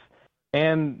police,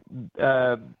 and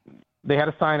they had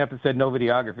a sign up that said no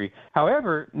videography.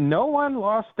 However, no one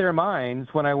lost their minds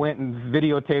when I went and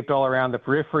videotaped all around the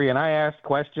periphery, and I asked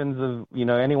questions of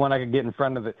anyone I could get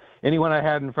anyone I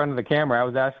had in front of the camera. I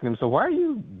was asking them, "So why are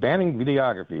you banning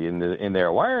videography in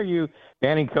there? Why are you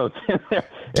banning coats in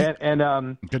there?"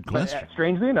 And good question.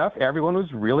 Strangely enough, everyone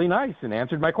was really nice and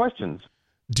answered my questions.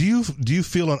 Do you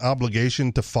feel an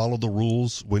obligation to follow the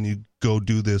rules when you go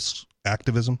do this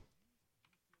activism?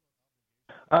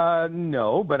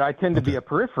 No, but I tend to be a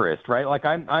peripherist, right? Like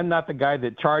I'm not the guy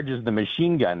that charges the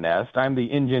machine gun nest. I'm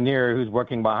the engineer who's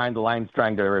working behind the lines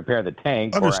trying to repair the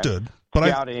tank. Understood. Or I'm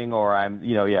scouting, or I'm,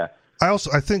 yeah. I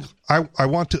think I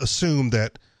want to assume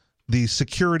that the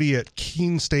security at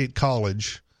Keene State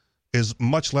College is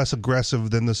much less aggressive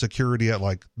than the security at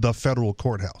like the federal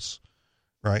courthouse,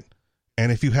 right?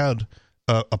 And if you had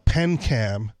a pen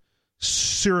cam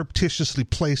surreptitiously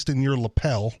placed in your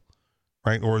lapel,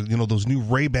 right, or those new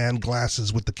Ray-Ban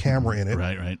glasses with the camera in it,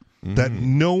 right, that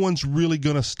no one's really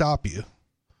going to stop you,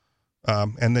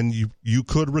 and then you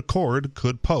could record,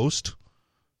 could post,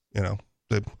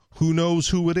 who knows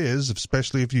who it is,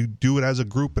 especially if you do it as a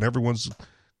group and everyone's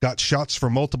got shots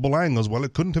from multiple angles. Well,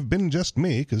 it couldn't have been just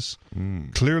me because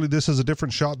clearly this is a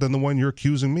different shot than the one you're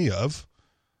accusing me of.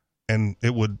 And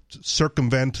it would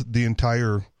circumvent the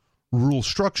entire rule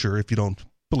structure if you don't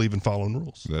believe in following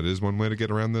rules. That is one way to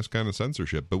get around this kind of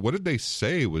censorship. But what did they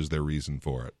say was their reason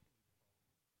for it?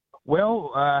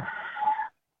 Well,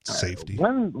 safety.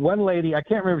 One lady, I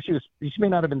can't remember. She may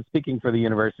not have been speaking for the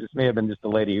university. This may have been just a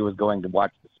lady who was going to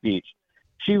watch the speech.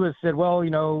 She said, well,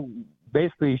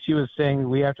 basically she was saying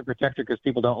we have to protect her because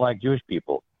people don't like Jewish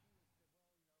people.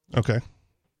 Okay.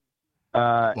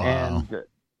 Wow. And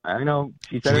I know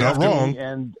she said not wrong.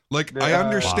 And I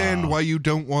understand why you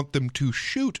don't want them to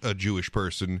shoot a Jewish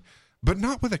person, but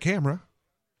not with a camera.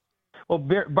 Well,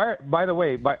 by the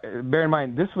way, bear in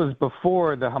mind this was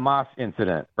before the Hamas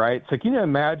incident, right? So can you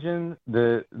imagine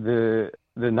the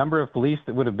number of police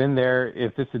that would have been there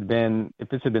if this had been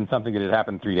something that had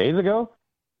happened 3 days ago?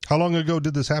 How long ago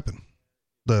did this happen?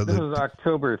 This was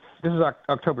October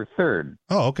 3rd.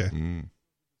 Oh, okay.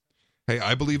 Hey,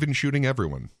 I believe in shooting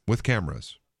everyone with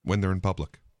cameras when they're in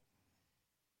public.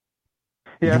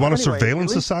 Yeah, you want a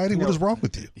surveillance society? What is wrong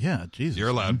with you? Yeah, Jesus. You're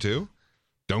allowed to.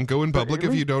 Don't go in public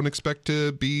if you don't expect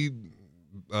to be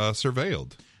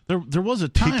surveilled. There was a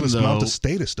time, Peakless though. Mount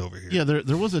statist over here. Yeah,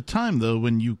 there was a time, though,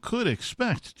 when you could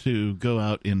expect to go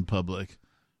out in public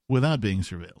without being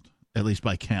surveilled, at least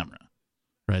by camera.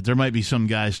 Right? There might be some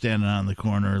guy standing on the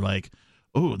corner like,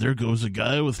 oh, there goes a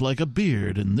guy with like a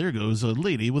beard, and there goes a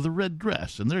lady with a red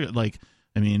dress. And they're like,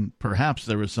 I mean, perhaps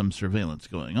there was some surveillance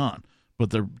going on, but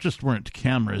there just weren't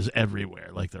cameras everywhere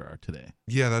like there are today.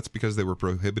 Yeah, that's because they were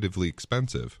prohibitively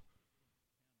expensive.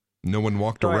 No one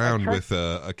walked around with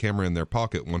a camera in their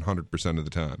pocket 100% of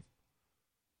the time.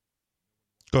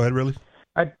 Go ahead, really.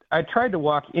 I tried to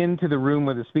walk into the room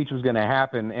where the speech was going to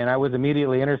happen, and I was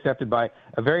immediately intercepted by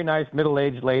a very nice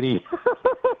middle-aged lady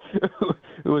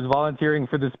who was volunteering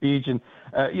for the speech. And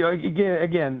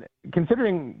again,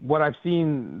 considering what I've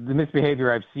seen, the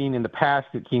misbehavior I've seen in the past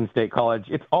at Keene State College,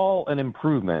 it's all an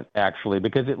improvement, actually,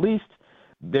 because at least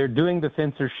they're doing the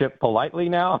censorship politely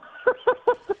now.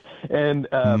 And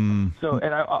I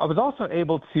was also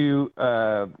able to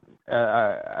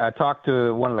talk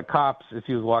to one of the cops as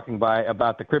he was walking by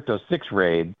about the Crypto 6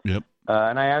 raid. Yep.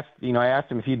 And I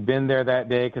asked him if he'd been there that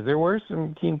day, because there were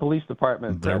some Keene Police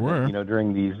Department. There were.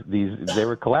 During these they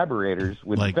were collaborators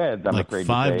with the feds. I'm afraid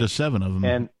 5 to to 7 of them.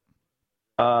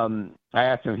 And I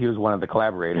asked him if he was one of the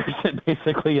collaborators,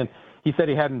 basically, and he said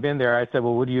he hadn't been there. I said,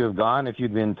 well, would you have gone if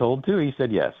you'd been told to? He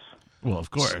said yes. Well,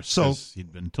 of course, so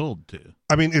he'd been told to.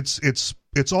 I mean, it's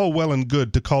all well and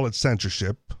good to call it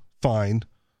censorship, fine,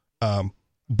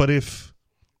 but if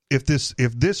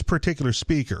this particular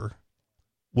speaker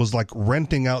was like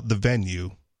renting out the venue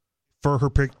for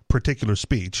her particular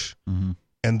speech,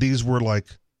 and these were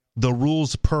like the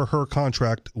rules per her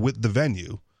contract with the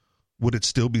venue, would it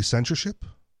still be censorship?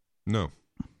 No.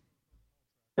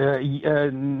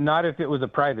 Not if it was a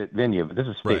private venue, but this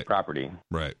is state property.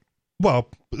 Right. Well,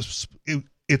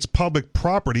 it's public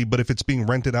property, but if it's being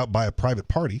rented out by a private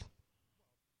party.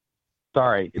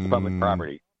 Sorry, it's public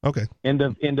property. Okay. End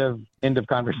of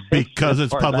conversation. Because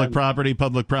it's public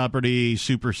property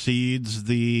supersedes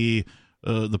the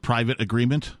private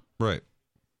agreement. Right.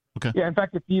 Okay. Yeah, in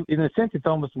fact, in a sense, it's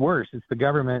almost worse. It's the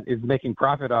government is making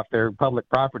profit off their public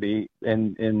property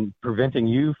and preventing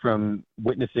you from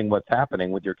witnessing what's happening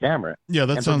with your camera. Yeah,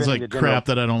 that sounds like crap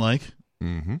that I don't like.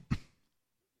 Mm-hmm.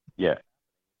 Yeah.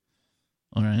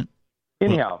 All right.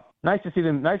 Anyhow, nice to see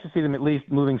them at least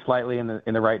moving slightly in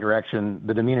the right direction.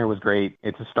 The demeanor was great.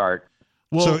 It's a start.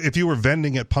 Well, so if you were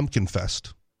vending at Pumpkin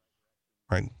Fest,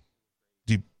 right?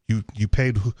 You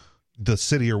paid the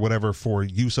city or whatever for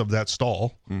use of that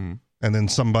stall, and then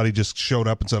somebody just showed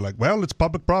up and said like, "Well, it's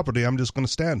public property. I'm just going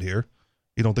to stand here."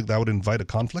 You don't think that would invite a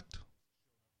conflict?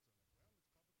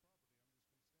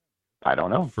 I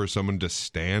don't know. For someone to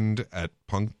stand at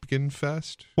Pumpkin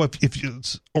Fest? Well, if you,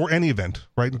 or any event,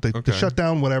 right? They shut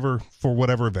down whatever for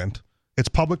whatever event. It's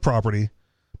public property,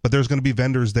 but there's going to be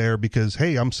vendors there because,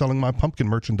 hey, I'm selling my pumpkin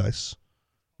merchandise,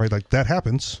 right? Like that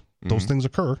happens. Those things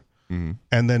occur.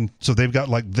 And then, so they've got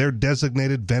like their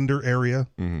designated vendor area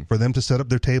for them to set up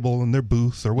their table and their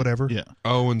booth or whatever. Yeah.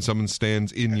 Oh, and someone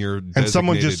stands in your designated and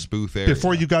someone just, booth area.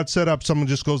 Before you got set up, someone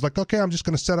just goes like, okay, I'm just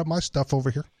going to set up my stuff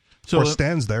over here. So or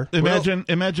stands there.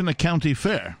 Imagine a county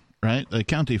fair, right? The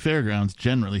county fairgrounds,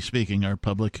 generally speaking, are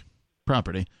public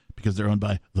property because they're owned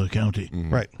by the county,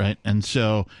 right? And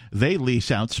so they lease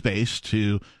out space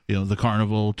to the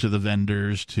carnival, to the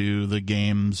vendors, to the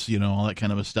games, all that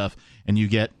kind of a stuff, and you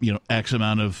get X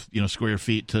amount of square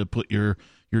feet to put your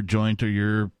joint or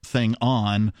your thing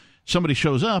on. Somebody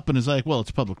shows up and is like, well,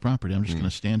 it's public property. I'm just going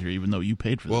to stand here even though you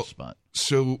paid for this spot.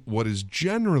 So what is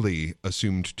generally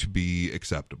assumed to be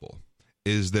acceptable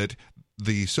is that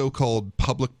the so-called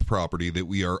public property that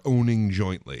we are owning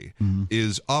jointly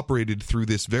is operated through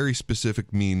this very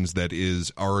specific means that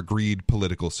is our agreed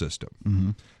political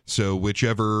system. So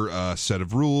whichever set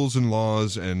of rules and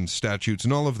laws and statutes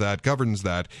and all of that governs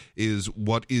that is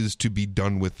what is to be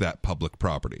done with that public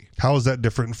property. How is that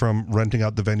different from renting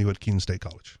out the venue at Keene State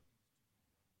College?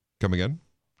 Come again?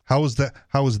 How is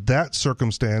that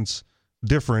circumstance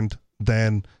different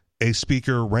than a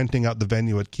speaker renting out the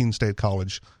venue at Keene State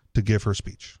College to give her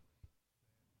speech?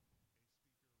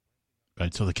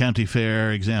 Right. So the county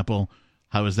fair example,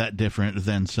 how is that different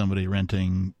than somebody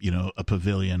renting, a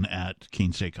pavilion at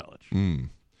Keene State College?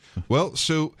 Well,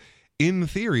 so in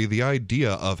theory, the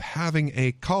idea of having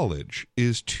a college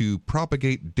is to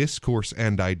propagate discourse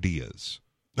and ideas.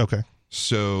 Okay.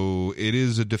 So it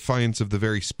is a defiance of the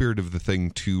very spirit of the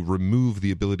thing to remove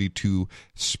the ability to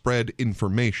spread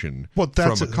information from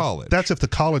a college. That's if the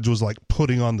college was like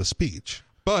putting on the speech.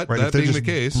 But right? That being the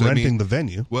case, renting the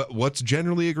venue. What's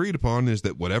generally agreed upon is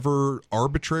that whatever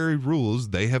arbitrary rules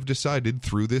they have decided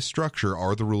through this structure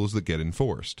are the rules that get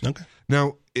enforced. Okay.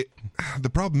 Now, the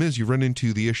problem is you run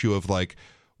into the issue of like,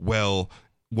 well,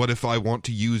 what if I want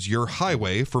to use your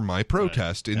highway for my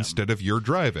protest instead of your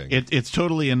driving? It's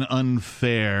totally an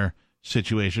unfair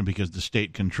situation because the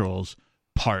state controls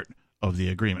part of the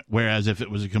agreement. Whereas if it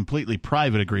was a completely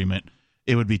private agreement,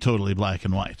 it would be totally black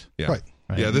and white. Yeah. Right.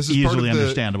 Yeah, this is easily part of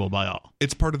understandable by all.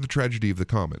 It's part of the tragedy of the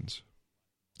commons.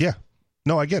 Yeah.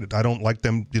 No, I get it. I don't like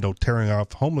them, tearing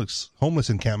off homeless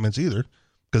encampments either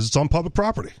because it's on public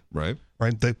property. Right.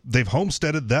 Right. They've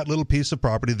homesteaded that little piece of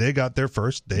property. They got there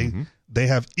first. They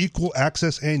have equal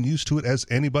access and use to it as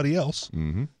anybody else.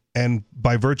 Mm-hmm. And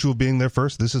by virtue of being there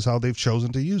first, this is how they've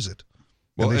chosen to use it.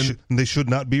 Well, and they should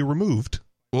not be removed.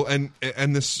 Well,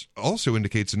 and this also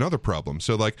indicates another problem.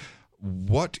 So, like,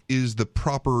 what is the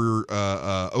proper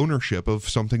ownership of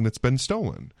something that's been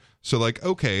stolen? So, like,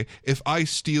 okay, if I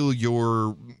steal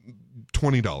your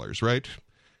 $20, right,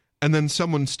 and then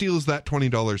someone steals that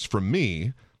 $20 from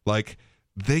me, like,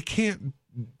 they can't,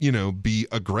 be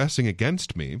aggressing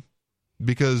against me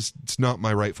because it's not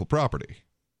my rightful property.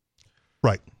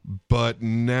 Right. But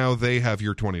now they have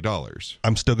your $20.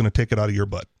 I'm still going to take it out of your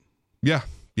butt. Yeah.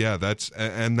 Yeah, that's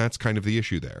kind of the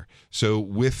issue there. So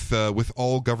with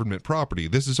all government property,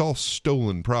 this is all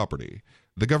stolen property.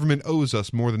 The government owes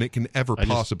us more than it can ever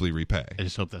possibly repay. I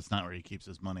just hope that's not where he keeps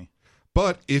his money.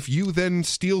 But if you then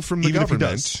steal from the Even government, if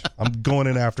he does, I'm going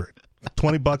in after it.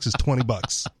 $20 is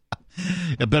 $20.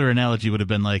 A better analogy would have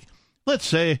been like, let's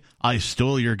say I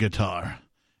stole your guitar,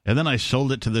 and then I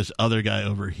sold it to this other guy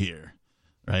over here,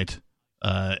 right?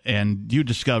 And you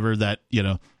discover that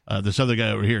this other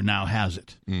guy over here now has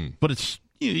it, but it's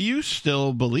you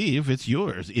still believe it's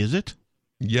yours, is it?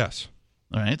 Yes.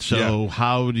 All right. So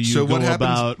how do you go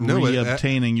about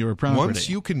reobtaining your property?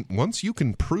 Once you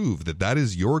can prove that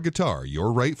is your guitar,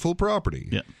 your rightful property.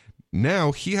 Yeah.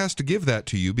 Now he has to give that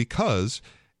to you because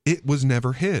it was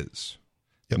never his.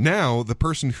 Yep. Now the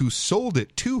person who sold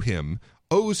it to him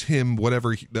owes him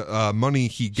whatever money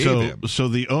he gave him. So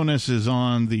the onus is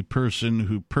on the person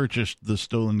who purchased the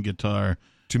stolen guitar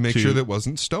to make sure that it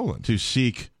wasn't stolen. To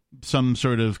seek some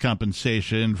sort of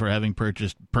compensation for having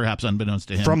purchased, perhaps unbeknownst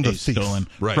to him, from the thief. Stolen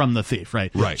from the thief,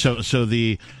 right? Right. So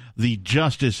the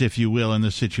justice, if you will, in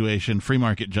this situation, free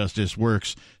market justice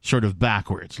works sort of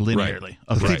backwards, linearly.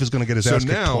 Right. The thief is going to get his ass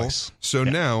kicked twice. So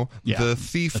now the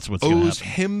thief owes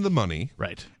him the money,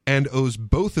 right, and owes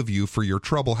both of you for your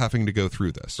trouble having to go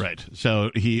through this, right.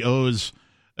 So he owes.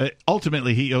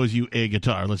 Ultimately, he owes you a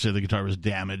guitar. Let's say the guitar was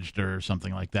damaged or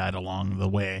something like that along the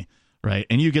way, right?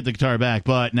 And you get the guitar back,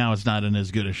 but now it's not in as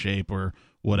good a shape or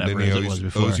whatever as it was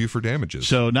before. Owes you for damages.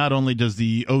 So not only does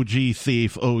the OG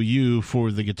thief owe you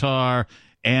for the guitar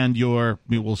and your,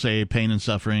 we'll say, pain and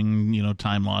suffering,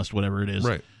 time lost, whatever it is,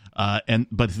 right?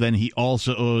 But then he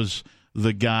also owes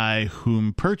the guy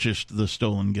whom purchased the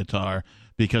stolen guitar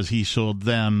because he sold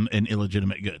them an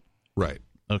illegitimate good. Right.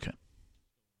 Okay.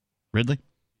 Ridley?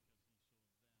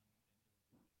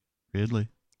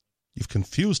 You've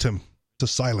confused him to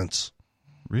silence.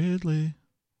 Ridley.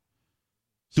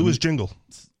 Do his jingle.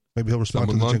 Maybe he'll respond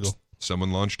to the jingle.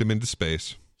 Someone launched him into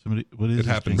space. What is it?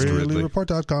 Happens to Ridley.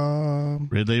 RidleyReport.com.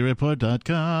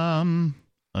 RidleyReport.com.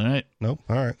 All right. Nope.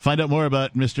 All right. Find out more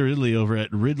about Mr. Ridley over at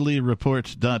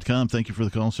RidleyReport.com. Thank you for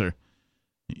the call, sir.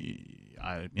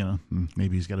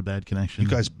 Maybe he's got a bad connection. You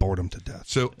guys bored him to death.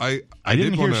 So I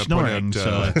didn't hear snoring,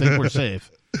 so I think we're safe.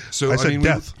 So I said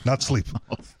death, not sleep.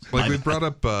 Like we brought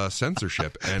up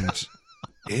censorship, and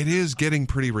it is getting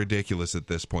pretty ridiculous at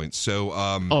this point. So,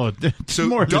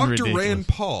 more Dr. than Rand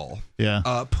Paul,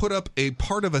 put up a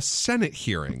part of a Senate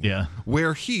hearing,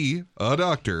 where he, a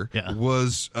doctor,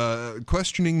 was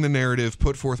questioning the narrative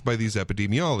put forth by these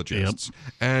epidemiologists,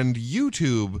 and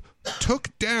YouTube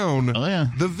took down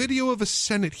the video of a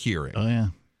Senate hearing. Oh yeah,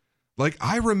 like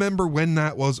I remember when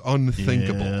that was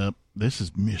unthinkable. Yep. This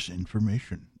is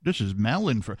misinformation. This is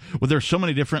malinformation. Well, there's so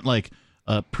many different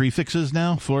prefixes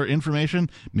now for information: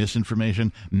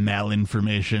 misinformation,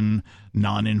 malinformation,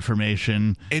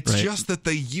 non-information. It's just that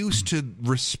they used to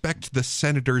respect the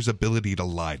senator's ability to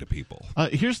lie to people.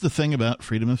 Here's the thing about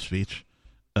freedom of speech: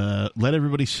 let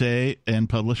everybody say and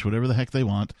publish whatever the heck they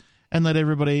want, and let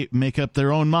everybody make up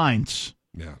their own minds.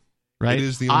 Yeah, right. It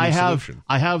is the only solution.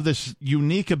 I have this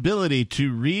unique ability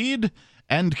to read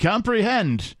and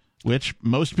comprehend, which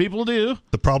most people do.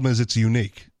 The problem is it's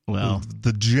unique. Well,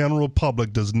 the general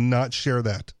public does not share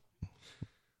that.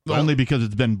 Only because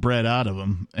it's been bred out of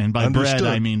them. And by bred,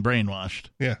 I mean brainwashed.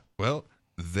 Yeah. Well,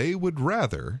 they would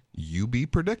rather you be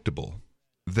predictable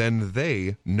than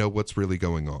they know what's really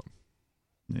going on.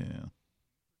 Yeah.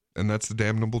 And that's the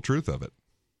damnable truth of it.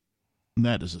 And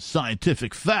that is a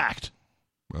scientific fact.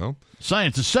 Well,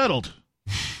 science is settled.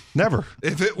 Never.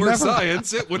 If it were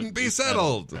science, it wouldn't be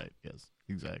settled. Right, yes,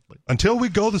 exactly. Until we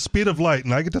go the speed of light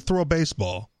and I get to throw a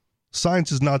baseball,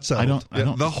 science is not settled. I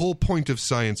don't. The whole point of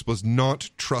science was not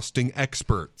trusting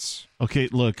experts. Okay,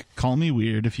 look, call me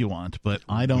weird if you want, but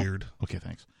I don't. Weird. Okay,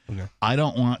 thanks. Okay. I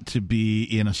don't want to be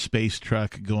in a space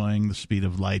truck going the speed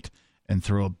of light and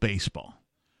throw a baseball.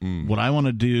 What I want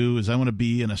to do is I want to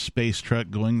be in a space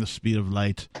truck going the speed of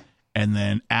light and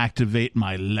then activate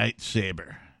my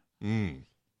lightsaber.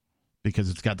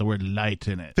 Because it's got the word light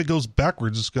in it. If it goes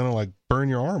backwards, it's going to like burn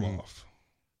your arm off.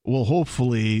 Well,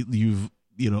 hopefully you've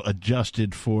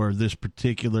adjusted for this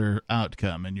particular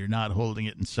outcome and you're not holding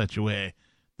it in such a way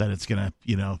that it's going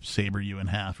to, saber you in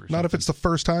half or something. Not if it's the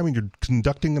first time and you're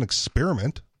conducting an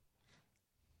experiment.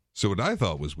 So what I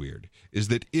thought was weird is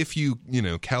that if you,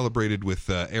 calibrated with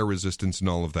air resistance and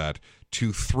all of that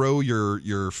to throw your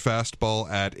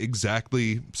fastball at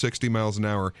exactly 60 miles an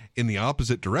hour in the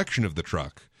opposite direction of the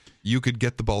truck, you could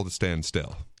get the ball to stand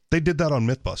still. They did that on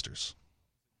Mythbusters.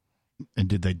 And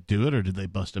did they do it or did they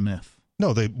bust a myth?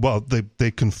 No, they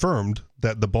confirmed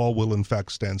that the ball will in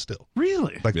fact stand still.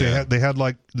 Really? Like they had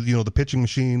like the pitching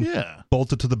machine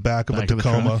bolted to the back of a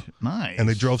Tacoma. Nice. And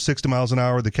they drove 60 miles an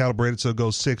hour. They calibrated so it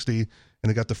goes 60, and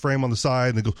they got the frame on the side,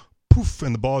 and they go poof,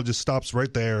 and the ball just stops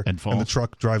right there, and falls. And the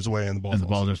truck drives away, and the ball falls. The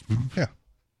ball just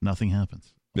nothing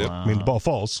happens. Yep. Wow. I mean, the ball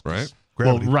falls, right?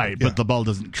 Gravity, but the ball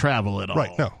doesn't travel at all.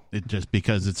 Right? No, it just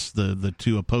because it's the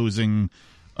two opposing.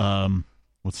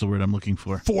 What's the word I'm looking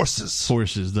for? Forces.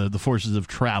 The forces of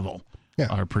travel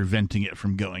are preventing it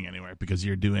from going anywhere because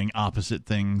you're doing opposite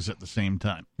things at the same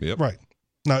time. Yep. Right.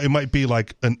 Now, it might be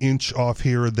like an inch off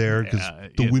here or there because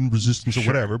the wind resistance or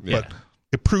whatever, but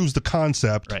it proves the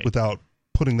concept without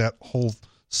putting that whole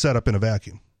setup in a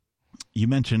vacuum. You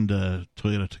mentioned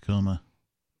Toyota Tacoma.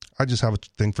 I just have a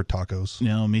thing for tacos.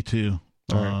 No, me too.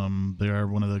 Right. They are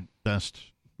one of the best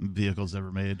vehicles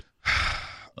ever made.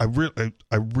 I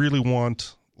really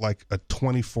want like a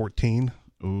 2014.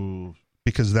 Ooh.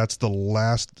 Because that's the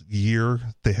last year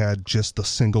they had just the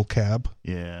single cab.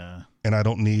 Yeah. And I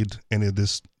don't need any of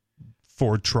this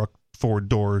Ford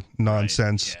door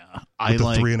nonsense. Right. Yeah.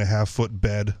 With the 3.5 foot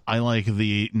bed. I like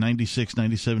the 96,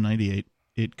 97, 98.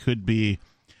 It could be,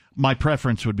 my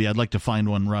preference would be I'd like to find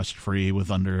one rust free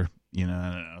with under,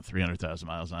 300,000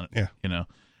 miles on it. Yeah.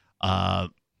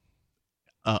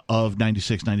 Of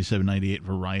 96, 97, 98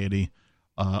 variety.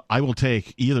 I will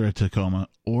take either a Tacoma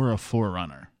or a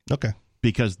 4Runner. Okay.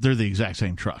 Because they're the exact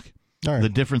same truck. All right. The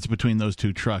difference between those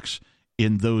two trucks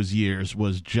in those years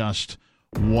was just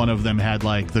one of them had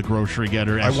like the grocery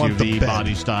getter SUV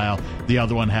body style. The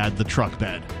other one had the truck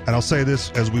bed. And I'll say this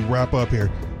as we wrap up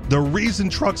here. The reason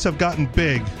trucks have gotten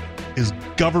big is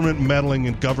government meddling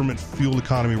and government fuel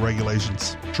economy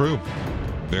regulations. True.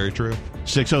 Very true.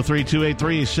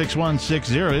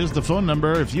 603-283-6160 is the phone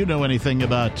number. If you know anything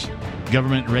about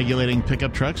government regulating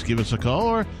pickup trucks, give us a call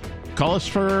or call us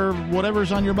for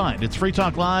whatever's on your mind. It's Free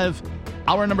Talk Live.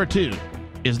 Hour number 2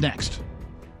 is next.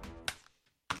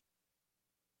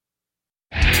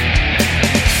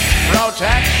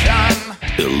 Protection.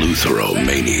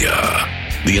 Eleutheromania.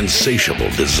 The insatiable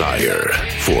desire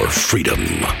for freedom.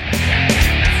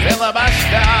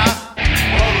 Filibuster.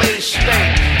 Police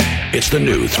state. It's the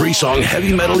new 3-song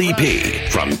heavy metal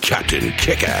EP from Captain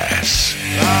Kickass.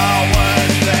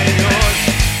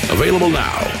 Available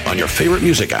now on your favorite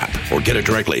music app or get it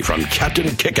directly from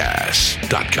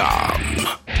CaptainKickass.com.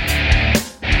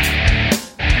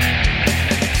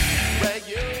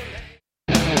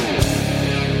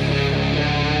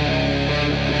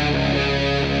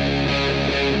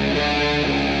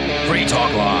 Free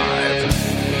Talk Live.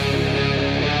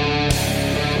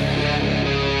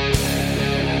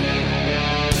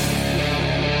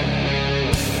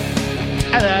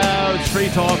 Hello, it's Free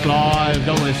Talk Live.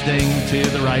 You're listening to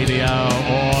the radio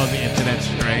or the internet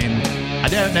stream. I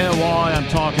don't know why I'm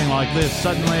talking like this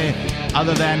suddenly,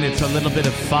 other than it's a little bit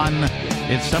of fun.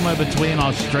 It's somewhere between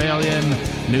Australian,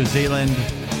 New Zealand,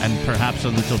 and perhaps a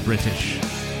little British.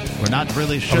 We're not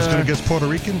really sure. I was going to guess Puerto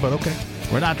Rican, but okay.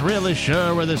 We're not really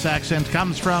sure where this accent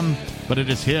comes from, but it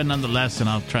is here nonetheless, and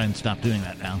I'll try and stop doing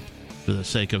that now for the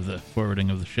sake of the forwarding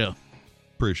of the show.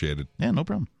 Appreciated. Yeah, no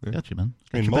problem. Yeah. Got you, man.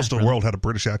 I mean, most of the world had a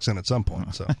British accent at some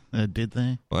point. So did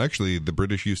they? Well, actually, the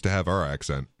British used to have our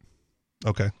accent.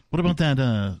 Okay. What about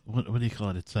that? What do you call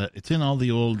it? It's in all the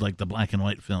old, like the black and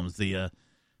white films.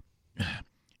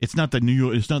 It's not the New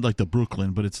York. It's not like the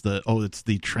Brooklyn, but it's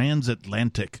the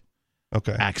transatlantic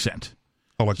accent.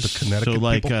 Oh, like the Connecticut so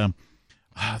like people?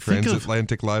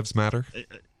 Transatlantic lives matter.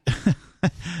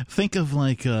 Think of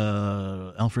like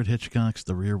Alfred Hitchcock's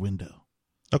The Rear Window.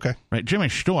 Okay. Right. Jimmy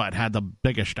Stewart had the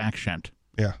biggest accent.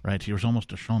 Yeah. Right. He was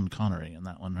almost a Sean Connery in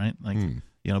that one, right? Like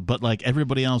but like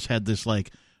everybody else had this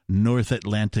like North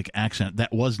Atlantic accent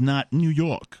that was not New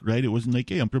York, right? It wasn't like,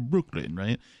 hey, I'm from Brooklyn,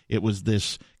 right? It was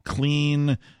this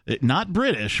clean, not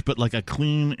British, but like a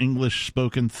clean English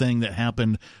spoken thing that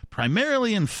happened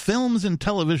primarily in films and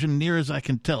television, near as I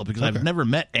can tell, because I've never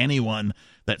met anyone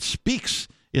that speaks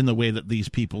in the way that these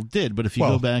people did. But if you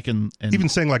go back and even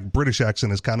saying like British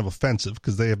accent is kind of offensive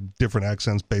because they have different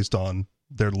accents based on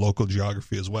their local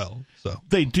geography as well. So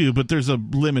they do, but there's a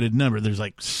limited number. There's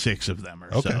like 6 of them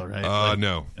or so, right?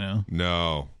 No. You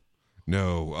know?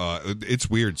 No. It's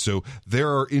weird. So there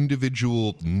are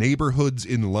individual neighborhoods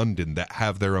in London that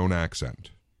have their own accent.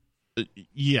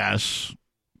 Yes.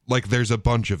 Like there's a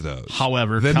bunch of those.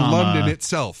 However, then London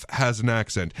itself has an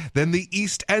accent. Then the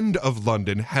East End of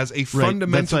London has a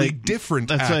fundamentally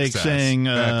different accent. That's like saying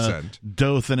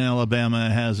Dothan, Alabama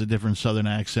has a different Southern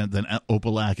accent than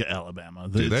Opelika, Alabama.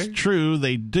 Do it's they? True,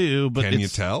 they do. But can you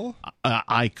tell?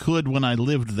 I could when I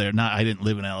lived there. I didn't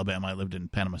live in Alabama. I lived in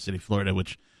Panama City, Florida,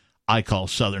 which I call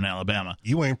Southern Alabama.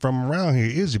 You ain't from around here,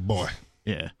 is you, boy?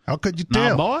 Yeah. How could you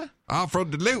tell? Nah, boy? I'm from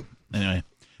Duluth. Anyway,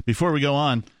 before we go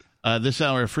on, this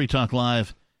hour of Free Talk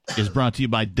Live is brought to you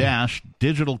by Dash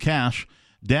Digital Cash.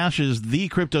 Dash is the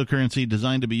cryptocurrency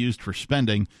designed to be used for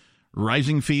spending.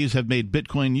 Rising fees have made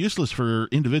Bitcoin useless for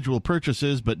individual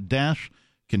purchases, but Dash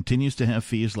continues to have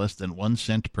fees less than 1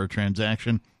 cent per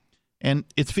transaction. And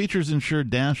its features ensure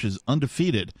Dash is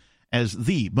undefeated as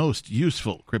the most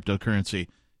useful cryptocurrency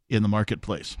in the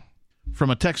marketplace.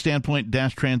 From a tech standpoint,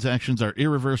 Dash transactions are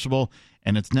irreversible,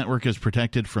 and its network is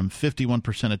protected from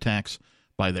 51% attacks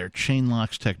by their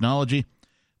Chainlocks technology.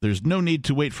 There's no need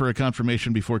to wait for a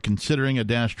confirmation before considering a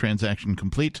Dash transaction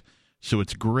complete, so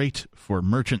it's great for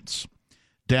merchants.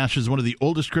 Dash is one of the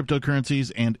oldest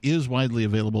cryptocurrencies and is widely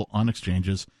available on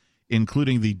exchanges,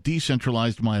 including the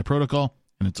decentralized Maya protocol,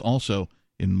 and it's also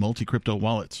in multi-crypto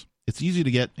wallets. It's easy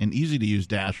to get and easy to use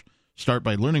Dash. Start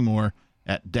by learning more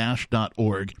at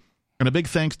dash.org. And a big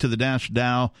thanks to the Dash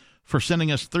DAO for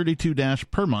sending us 32 Dash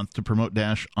per month to promote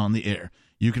Dash on the air.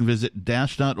 You can visit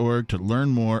dash.org to learn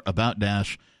more about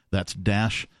Dash. That's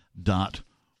dash.org.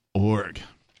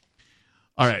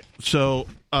 All right, so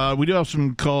we do have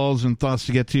some calls and thoughts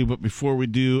to get to, but before we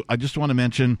do, I just want to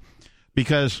mention,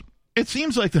 because it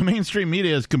seems like the mainstream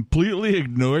media has completely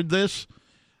ignored this,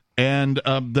 and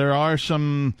there are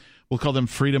some, we'll call them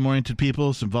freedom-oriented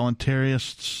people, some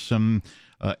voluntarists, some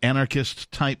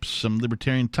anarchist types, some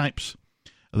libertarian types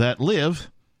that live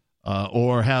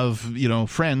or have,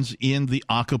 friends in the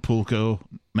Acapulco,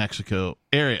 Mexico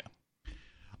area.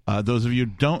 Those of you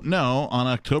who don't know, on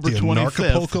October 25th...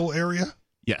 Acapulco area?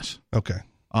 Yes. Okay.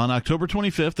 On October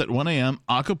 25th at 1 a.m.,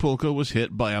 Acapulco was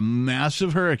hit by a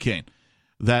massive hurricane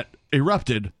that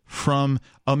erupted from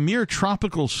a mere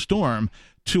tropical storm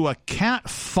to a Cat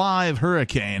 5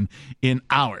 hurricane in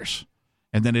hours.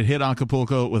 And then it hit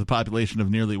Acapulco with a population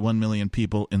of nearly 1 million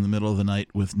people in the middle of the night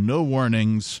with no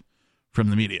warnings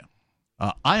from the media.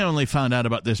 I only found out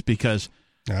about this because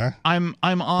I'm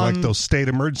on... Like those state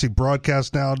emergency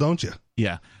broadcasts now, don't you?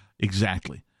 Yeah,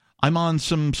 exactly. I'm on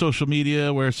some social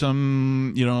media where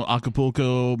some,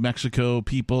 Acapulco, Mexico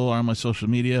people are on my social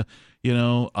media,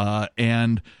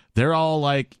 and they're all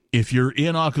like, if you're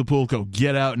in Acapulco,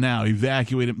 get out now,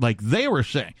 evacuate it. Like they were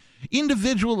saying.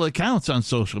 Individual accounts on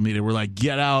social media were like,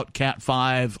 get out, Cat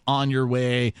 5, on your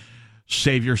way,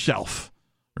 save yourself,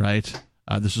 right?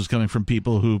 This is coming from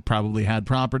people who probably had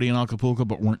property in Acapulco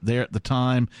but weren't there at the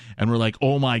time and were like,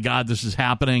 oh, my God, this is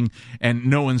happening, and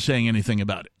no one's saying anything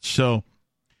about it. So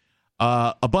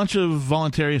a bunch of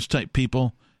voluntarist-type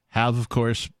people have, of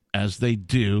course, as they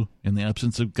do in the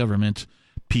absence of government,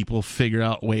 people figure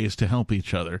out ways to help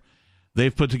each other.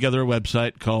 They've put together a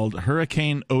website called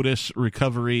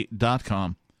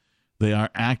HurricaneOtisRecovery.com. They are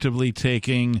actively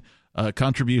taking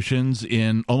contributions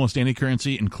in almost any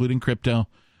currency, including crypto,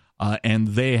 and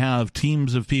they have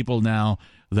teams of people now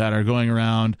that are going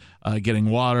around getting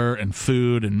water and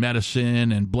food and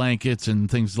medicine and blankets and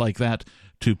things like that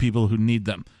to people who need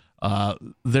them.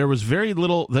 There was very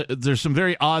little. There's some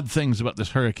very odd things about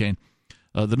this hurricane.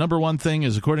 The number one thing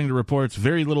is, according to reports,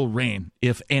 very little rain,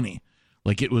 if any.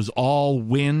 Like it was all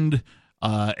wind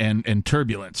and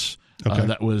turbulence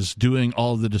that was doing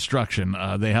all the destruction.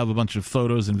 They have a bunch of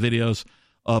photos and videos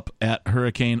up at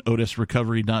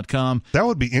HurricaneOtisRecovery.com. That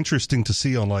would be interesting to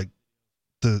see on like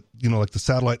the like the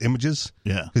satellite images.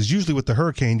 Yeah. Because usually with the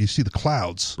hurricane, you see the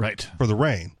clouds. Right. For the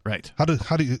rain. Right. How do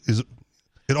you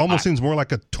it almost seems more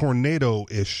like a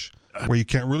tornado-ish where you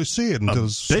can't really see it until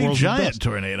it's big giant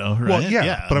tornado, right? Well,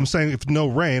 yeah, but I'm saying if no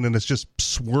rain and it's just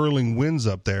swirling winds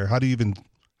up there, how do you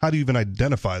even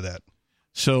identify that?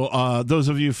 So those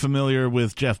of you familiar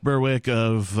with Jeff Berwick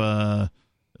of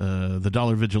the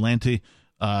Dollar Vigilante,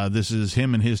 this is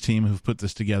him and his team who've put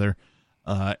this together,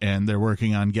 and they're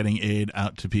working on getting aid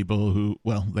out to people who,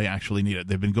 well, they actually need it.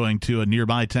 They've been going to a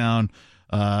nearby town,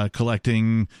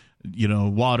 collecting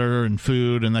water and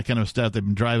food and that kind of stuff. They've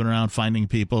been driving around finding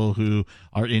people who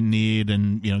are in need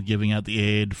and, giving out the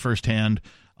aid firsthand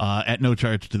at no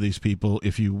charge to these people.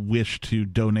 If you wish to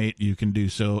donate, you can do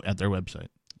so at their website.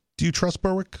 Do you trust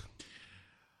Berwick?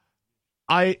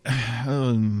 As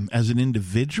an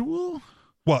individual?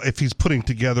 Well, if he's putting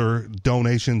together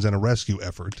donations and a rescue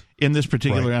effort. In this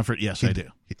particular effort, yes, I do.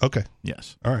 Okay.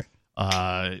 Yes. All right.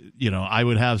 I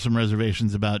would have some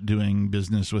reservations about doing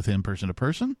business with him person to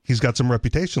person. He's got some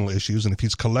reputational issues, and if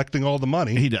he's collecting all the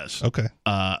money... He does. Okay.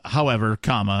 However,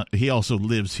 he also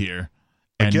lives here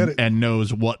and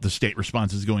knows what the state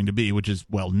response is going to be, which is,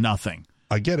 well, nothing.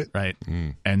 I get it. Right.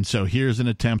 And so here's an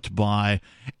attempt by,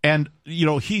 and,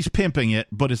 he's pimping it,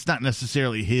 but it's not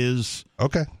necessarily his.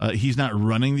 Okay. He's not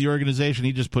running the organization.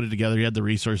 He just put it together. He had the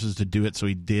resources to do it, so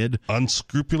he did.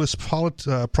 Unscrupulous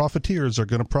profiteers are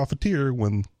going to profiteer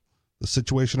when the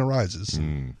situation arises.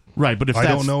 Right, but if I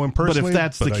don't know him personally, but if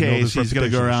that's the case, he's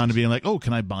going to go around and being like, "Oh,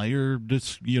 can I buy your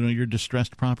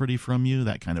distressed property from you?"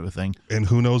 That kind of a thing. And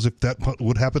who knows if that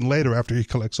would happen later after he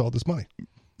collects all this money.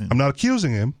 I'm not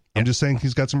accusing him. I'm just saying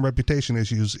he's got some reputation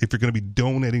issues if you're going to be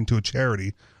donating to a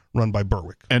charity run by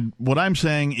Berwick. And what I'm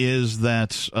saying is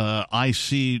that I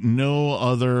see no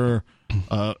other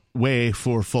way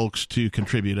for folks to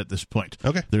contribute at this point.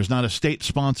 Okay. There's not a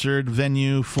state-sponsored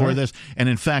venue for this. And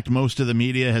in fact, most of the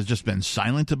media has just been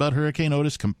silent about Hurricane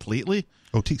Otis completely.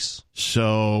 Otis.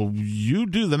 So you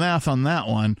do the math on that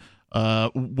one.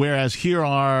 Whereas here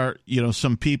are,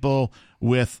 some people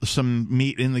with some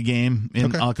meat in the game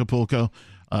in Acapulco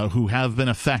who have been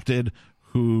affected,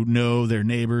 who know their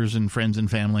neighbors and friends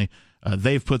and family.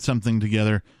 They've put something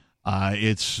together.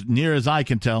 It's near as I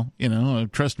can tell,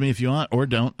 trust me if you want or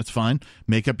don't. It's fine.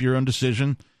 Make up your own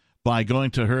decision by going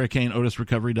to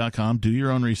hurricaneotisrecovery.com. Do your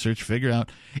own research. Figure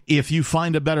out. If you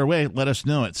find a better way, let us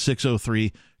know at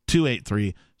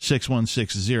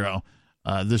 603-283-6160.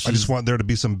 I just want there to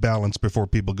be some balance before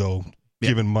people go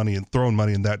giving money and throwing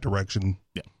money in that direction.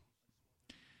 Yeah.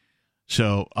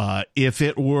 So if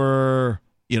it were,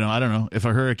 I don't know, if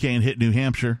a hurricane hit New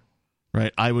Hampshire,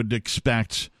 right, I would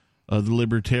expect the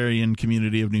libertarian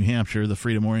community of New Hampshire, the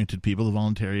freedom-oriented people, the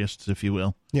voluntarists, if you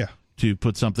will, to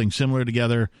put something similar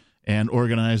together and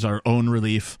organize our own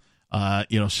relief,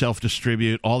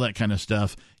 self-distribute, all that kind of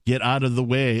stuff, get out of the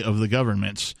way of the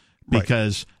governments,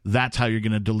 because that's how you're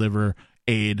going to deliver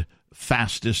aid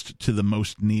fastest to the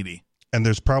most needy. And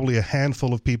there's probably a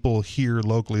handful of people here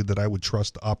locally that I would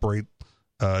trust to operate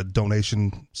a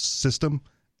donation system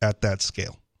at that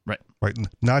scale. Right.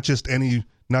 Not just any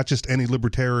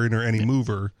libertarian or any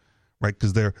mover, right?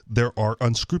 Because there are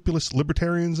unscrupulous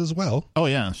libertarians as well. Oh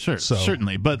yeah, sure,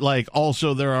 certainly. But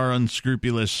also there are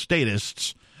unscrupulous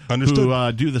statists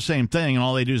who do the same thing, and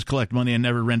all they do is collect money and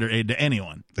never render aid to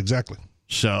anyone. Exactly.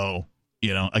 So,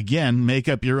 again, make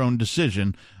up your own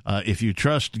decision. If you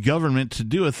trust government to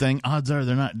do a thing, odds are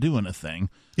they're not doing a thing.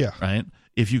 Yeah. Right?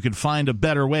 If you could find a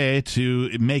better way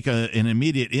to make an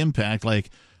immediate impact, I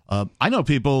know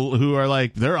people who are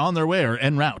they're on their way or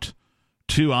en route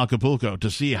to Acapulco to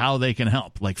see how they can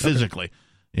help, physically,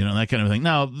 that kind of thing.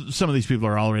 Now, some of these people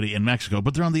are already in Mexico,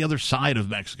 but they're on the other side of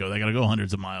Mexico. They got to go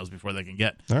hundreds of miles before they can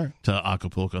get to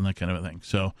Acapulco and that kind of a thing.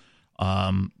 So,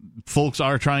 folks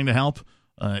are trying to help.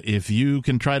 If you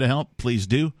can try to help, please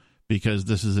do, because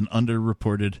this is an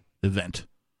underreported event,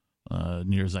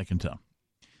 near as I can tell.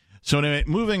 So anyway,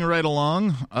 moving right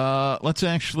along, let's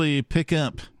actually pick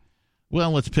up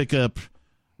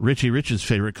Richie Rich's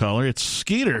favorite caller. It's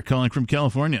Skeeter calling from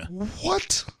California.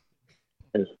 What?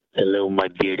 Hello, my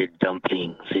bearded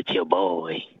dumplings. It's your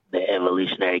boy, the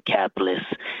evolutionary capitalist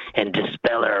and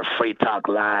dispeller of free talk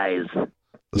lies,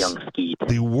 young Skeet.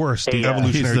 The worst, the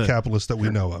evolutionary capitalist that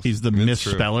we know of. He's the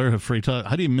misspeller of free talk.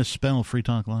 How do you misspell free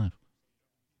talk live?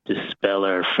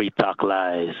 Dispeller, free talk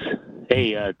lies.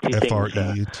 Hey, two things.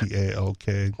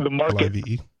 FRETALK.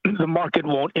 The market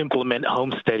won't implement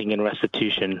homesteading and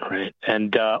restitution, right?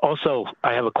 And also,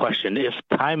 I have a question. If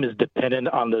time is dependent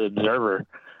on the observer,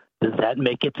 does that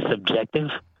make it subjective?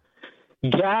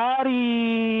 Got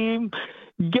him.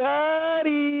 Got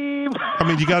him. I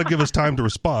mean, you got to give us time to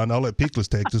respond. I'll let Peakless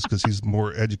take this because he's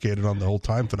more educated on the whole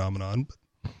time phenomenon.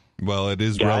 Well, it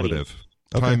is relative.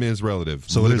 Okay. Time is relative.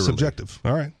 So literally. It is subjective.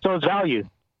 All right. So it's value.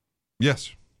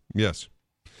 Yes. Yeah.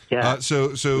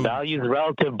 So value is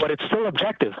relative, but it's still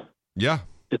objective. Yeah.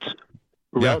 It's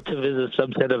relative is a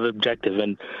subset of objective,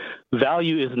 and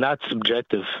value is not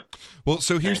subjective. Well,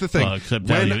 so here's the thing. Well, except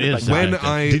value is when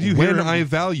subjective. I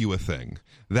value a thing,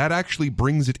 that actually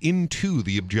brings it into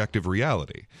the objective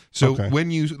reality. So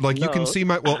when you you can see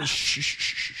my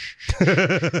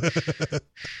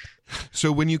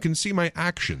So when you can see my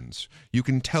actions, you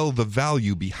can tell the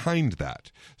value behind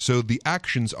that. So the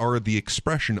actions are the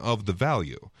expression of the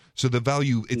value. So the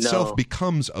value itself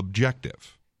becomes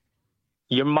objective.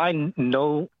 Your mind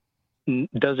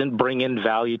doesn't bring in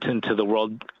value into the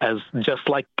world as just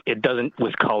like it doesn't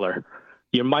with color.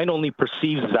 Your mind only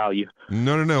perceives value.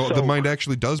 No. So, the mind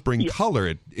actually does bring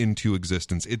color into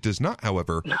existence. It does not,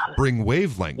 however, bring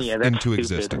wavelength into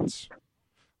existence.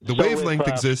 The wavelength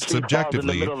exists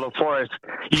subjectively. In the middle of the forest,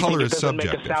 color is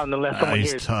subjective.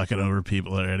 He's talking over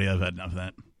people already. I've had enough of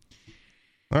that.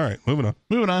 All right, moving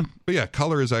on. But yeah,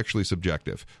 color is actually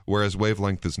subjective, whereas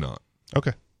wavelength is not.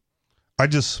 Okay. I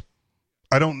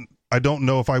don't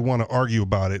know if I want to argue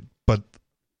about it, but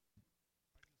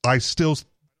I still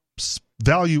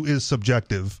value is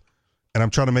subjective, and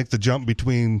I'm trying to make the jump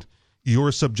between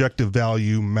your subjective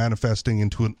value manifesting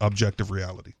into an objective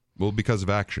reality. Well, because of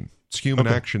action. It's human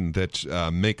action that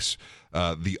makes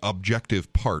the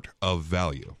objective part of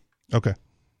value. Okay.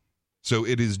 So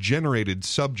it is generated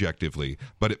subjectively,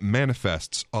 but it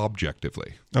manifests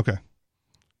objectively. Okay.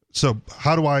 So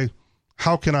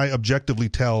how can I objectively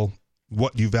tell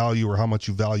what you value or how much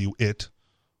you value it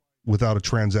without a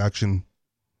transaction?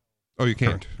 Oh, you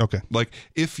can't. Okay. Like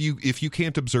if you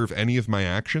can't observe any of my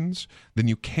actions, then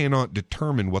you cannot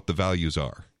determine what the values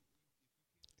are.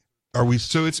 Are we?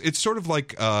 So it's sort of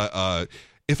like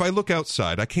if I look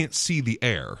outside, I can't see the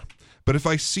air, but if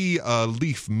I see a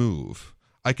leaf move,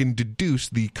 I can deduce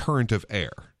the current of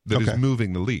air that is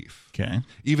moving the leaf. Okay.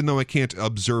 Even though I can't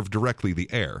observe directly the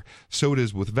air. So it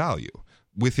is with value.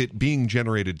 With it being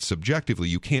generated subjectively,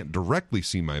 you can't directly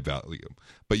see my value,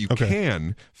 but you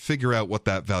can figure out what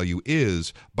that value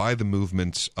is by the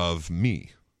movements of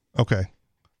me. Okay.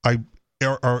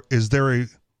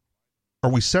 Are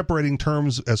we separating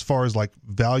terms as far as like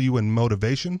value and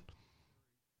motivation?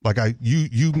 Like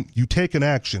you take an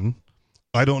action.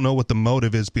 I don't know what the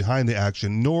motive is behind the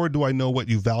action, nor do I know what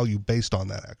you value based on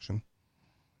that action.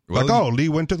 Well, Lee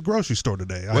went to the grocery store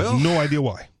today. I have no idea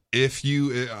why. If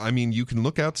you can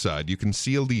look outside, you can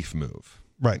see a leaf move.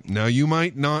 Right. Now you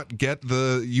might not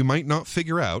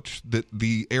figure out that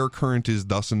the air current is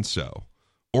thus and so,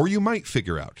 or you might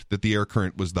figure out that the air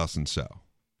current was thus and so.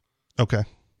 Okay.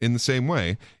 In the same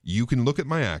way, you can look at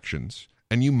my actions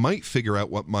and you might figure out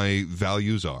what my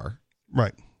values are.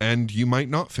 Right. And you might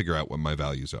not figure out what my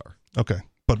values are. Okay.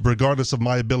 But regardless of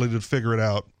my ability to figure it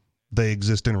out, they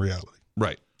exist in reality.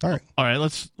 Right. All right.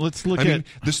 Let's look I at mean,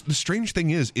 the strange thing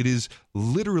is it is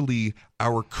literally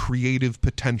our creative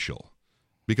potential,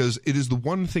 because it is the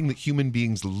one thing that human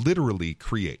beings literally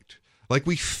create. Like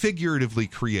we figuratively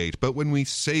create, but when we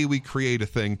say we create a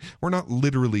thing, we're not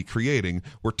literally creating.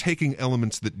 We're taking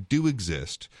elements that do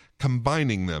exist,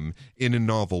 combining them in a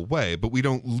novel way, but we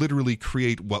don't literally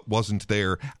create what wasn't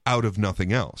there out of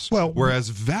nothing else. Well, whereas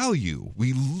value,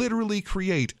 we literally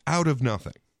create out of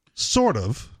nothing. Sort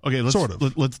of. Okay,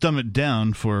 let's dumb it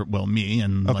down for, me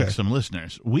and like some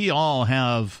listeners. We all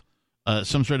have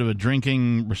some sort of a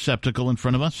drinking receptacle in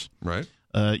front of us. Right.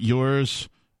 Yours,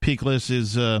 Peakless,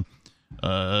 is...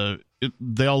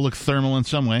 they all look thermal in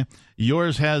some way.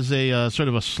 Yours has a sort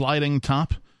of a sliding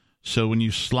top, so when you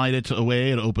slide it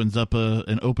away, it opens up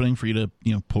an opening for you to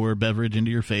pour a beverage into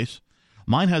your face.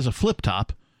 Mine has a flip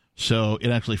top, so it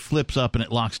actually flips up and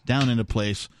it locks down into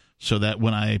place, so that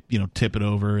when I tip it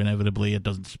over, inevitably it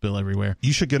doesn't spill everywhere.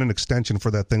 You should get an extension for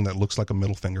that thing that looks like a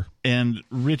middle finger. And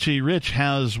Richie Rich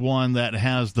has one that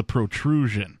has the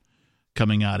protrusion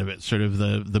coming out of it, sort of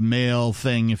the male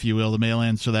thing, if you will, the male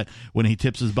end, so that when he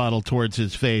tips his bottle towards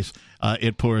his face,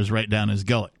 it pours right down his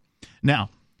gullet. Now,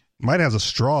 mine has a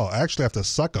straw. I actually have to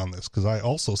suck on this because I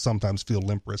also sometimes feel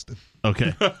limp-wristed.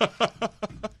 Okay.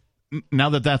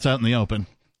 Now that that's out in the open,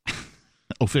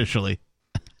 officially,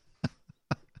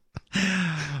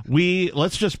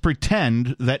 let's just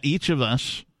pretend that each of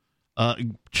us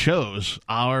chose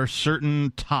our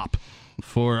certain top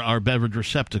for our beverage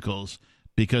receptacles,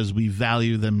 because we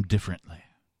value them differently.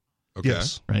 Okay.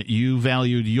 Yes. Right? You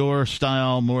valued your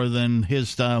style more than his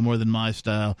style, more than my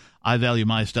style. I value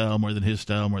my style more than his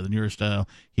style, more than your style.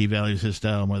 He values his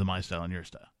style more than my style and your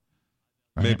style.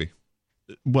 Right? Maybe.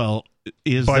 Well,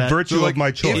 is By that, virtue so, like, of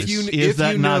my choice. is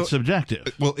that not subjective?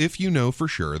 Well, if you know for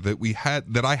sure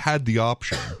that I had the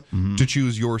option to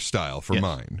choose your style for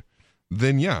mine,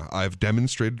 then yeah, I've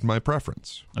demonstrated my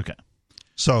preference. Okay.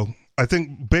 So I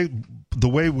think the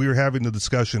way we're having the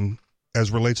discussion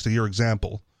as relates to your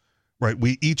example, right?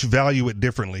 We each value it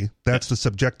differently. That's the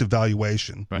subjective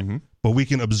valuation. Right. Mm-hmm. But we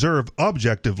can observe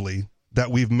objectively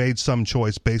that we've made some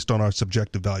choice based on our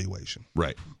subjective valuation.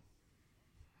 Right.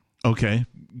 Okay.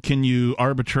 Can you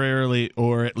arbitrarily,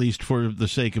 or at least for the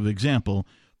sake of example,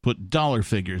 put dollar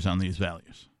figures on these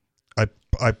values?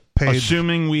 I paid.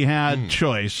 Assuming we had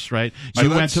choice, right? So You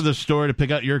went to the store to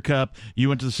pick out your cup. You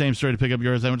went to the same store to pick up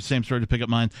yours. I went to the same store to pick up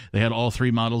mine. They had all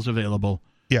three models available.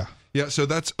 Yeah. Yeah, so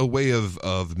that's a way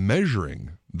of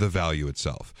measuring the value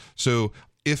itself. So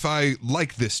if I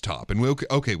like this top, and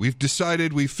we've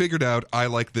decided, we've figured out I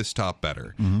like this top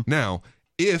better. Mm-hmm. Now,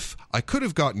 if I could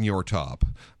have gotten your top,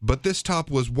 but this top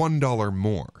was $1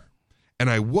 more, and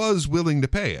I was willing to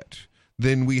pay it,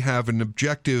 then we have an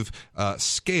objective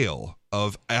scale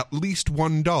of at least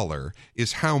 $1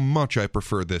 is how much I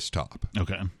prefer this top.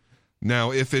 Okay.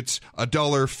 Now, if it's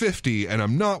 $1.50 and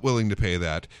I'm not willing to pay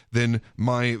that, then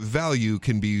my value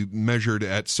can be measured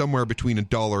at somewhere between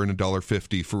 $1 and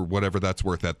 $1.50 for whatever that's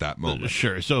worth at that moment.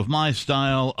 Sure. So if my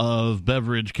style of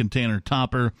beverage container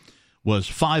topper was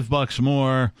 $5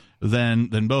 more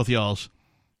than both y'all's,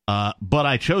 but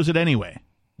I chose it anyway.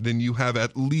 Then you have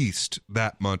at least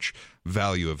that much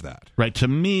value of that. Right. To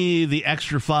me, the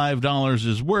extra $5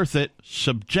 is worth it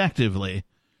subjectively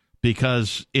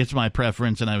because it's my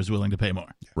preference and I was willing to pay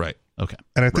more. Right. Okay.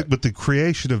 And I think with the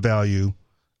creation of value,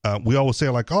 we always say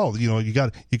like, oh, you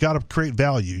got to create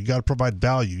value. You got to provide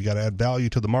value. You got to add value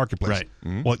to the marketplace. Right.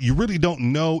 Mm-hmm. Well, you really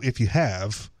don't know if you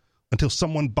have until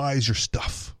someone buys your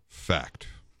stuff. Fact.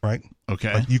 Right.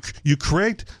 Okay. Like you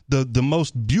create the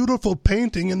most beautiful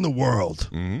painting in the world,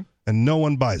 Mm-hmm. and no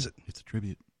one buys it. It's a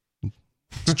tribute.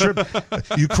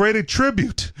 You create a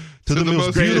tribute to the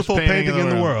most beautiful painting in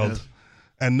the world, yes.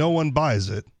 and no one buys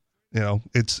it. You know,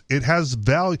 it has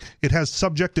value. It has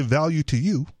subjective value to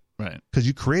you, Right. because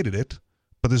you created it,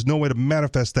 but there's no way to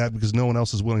manifest that because no one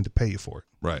else is willing to pay you for it.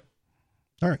 Right.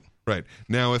 All right. Right.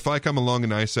 Now, if I come along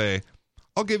and I say,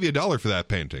 I'll give you $1 for that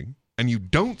painting, and you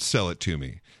don't sell it to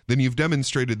me, then you've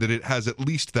demonstrated that it has at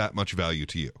least that much value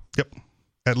to you. Yep.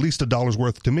 At least $1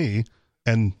 worth to me,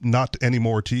 and not any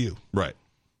more to you. Right.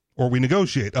 Or we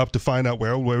negotiate up to find out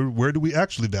where do we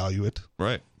actually value it.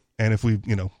 Right. And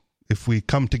if we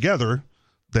come together,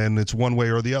 then it's one way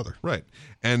or the other. Right.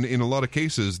 And in a lot of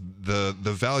cases, the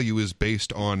value is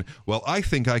based on, well, I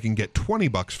think I can get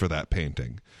 $20 for that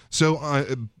painting.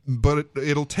 But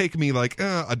it'll take me like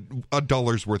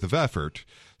 $1 worth of effort.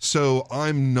 So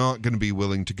I'm not going to be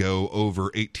willing to go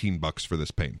over $18 for this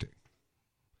painting.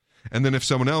 And then if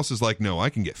someone else is like, no,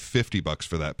 I can get $50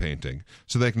 for that painting,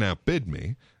 so they can outbid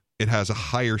me, it has a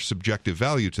higher subjective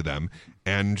value to them,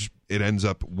 and it ends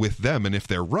up with them. And if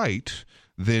they're right,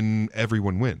 then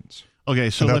everyone wins. Okay,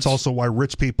 so and that's also why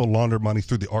rich people launder money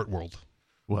through the art world.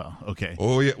 Well, okay.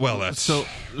 Oh yeah. Well, that's So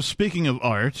speaking of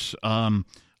arts,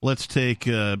 let's take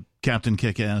Captain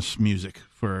Kickass music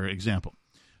for example.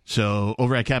 So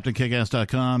over at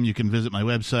CaptainKickass.com, you can visit my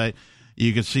website.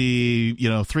 You can see,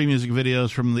 3 music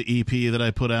videos from the EP that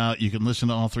I put out. You can listen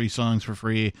to all 3 songs for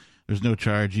free. There's no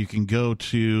charge. You can go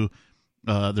to,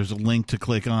 there's a link to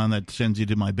click on that sends you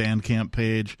to my Bandcamp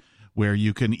page where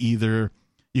you can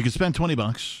spend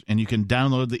 $20 and you can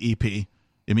download the EP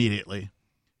immediately.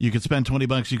 You can spend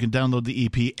 $20, you can download the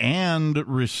EP and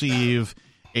receive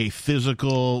a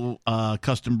physical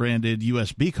custom branded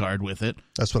USB card with it.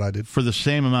 That's what I did. For the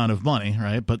same amount of money,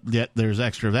 right? But yet there's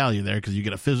extra value there because you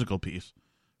get a physical piece,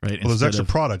 right? Well, there's extra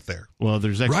product there. Well,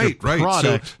 there's extra right.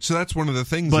 product. So that's one of the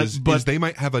things is they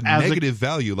might have a negative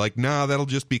value. Like, that'll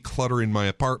just be clutter in my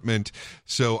apartment,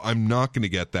 so I'm not going to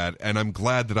get that. And I'm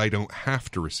glad that I don't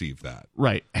have to receive that.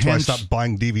 Right. That's why I stopped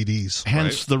buying DVDs.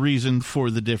 Hence the reason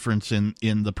for the difference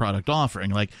in the product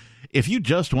offering. Like, if you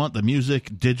just want the music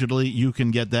digitally, you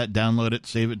can get that, download it,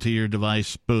 save it to your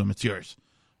device, boom, it's yours,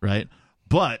 right?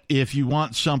 But if you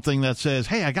want something that says,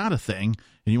 hey, I got a thing,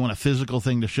 and you want a physical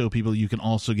thing to show people, you can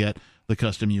also get the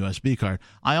custom USB card.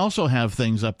 I also have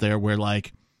things up there where,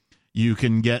 like, you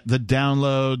can get the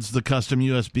downloads, the custom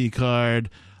USB card,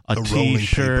 a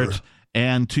T-shirt,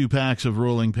 and 2 packs of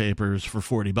rolling papers for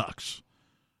 $40,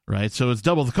 right? So it's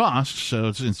double the cost. So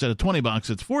it's instead of $20,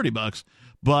 it's $40,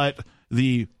 but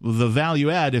the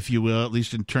value add, if you will, at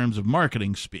least in terms of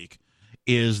marketing speak,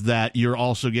 is that you're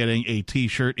also getting a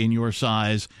T-shirt in your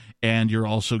size, and you're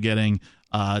also getting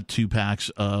 2 packs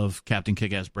of Captain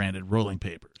Kickass branded rolling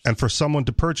papers. And for someone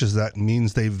to purchase that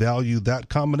means they value that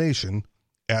combination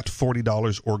at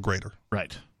 $40 or greater.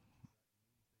 Right.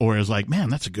 Or is like, man,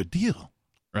 that's a good deal.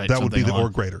 Right. That would be the or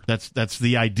greater. That's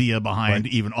the idea behind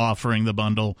even offering the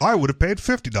bundle. I would have paid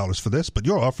 $50 for this, but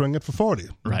you're offering it for $40.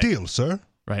 Right. Deal, sir.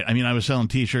 Right. I mean, I was selling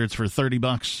T-shirts for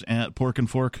 $30 at Pork and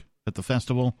Fork at the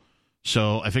festival.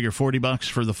 So I figure $40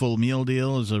 for the full meal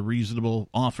deal is a reasonable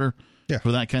offer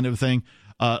for that kind of thing.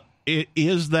 It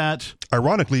is that.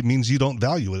 Ironically, it means you don't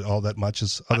value it all that much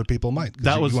as other people might.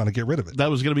 You want to get rid of it. That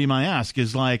was going to be my ask,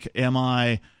 is like, am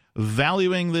I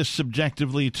valuing this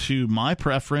subjectively to my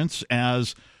preference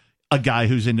as a guy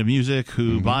who's into music,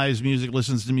 who buys music,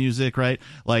 listens to music, right?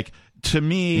 Like, to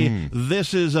me,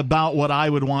 this is about what I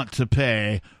would want to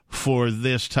pay for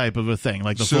this type of a thing,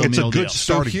 like the full it's meal a good deal.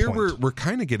 starting So here point. we're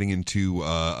kind of getting into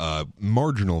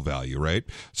marginal value, right?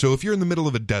 So if you're in the middle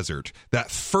of a desert, that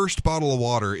first bottle of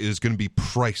water is going to be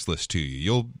priceless to you.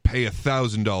 You'll pay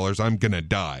 $1,000. I'm going to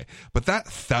die. But that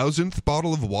 1,000th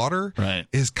bottle of water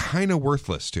is kind of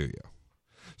worthless to you.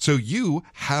 So you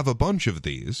have a bunch of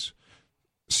these.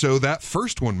 So that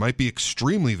first one might be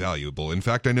extremely valuable. In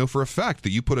fact, I know for a fact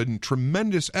that you put in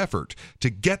tremendous effort to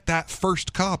get that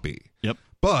first copy. Yep.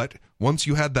 But once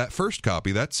you had that first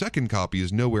copy, that second copy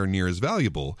is nowhere near as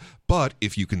valuable. But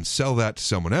if you can sell that to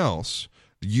someone else,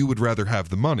 you would rather have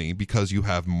the money because you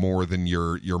have more than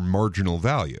your marginal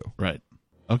value. Right.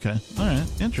 Okay. All right.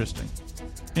 Interesting.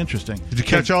 Did you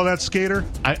catch all that, Skater?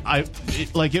 I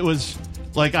like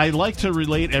to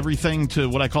relate everything to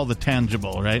what I call the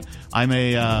tangible, right? I'm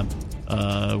a,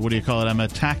 I'm a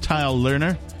tactile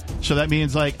learner. So that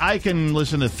means, like, I can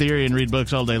listen to theory and read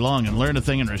books all day long and learn a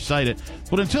thing and recite it.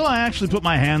 But until I actually put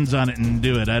my hands on it and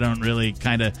do it, I don't really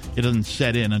it doesn't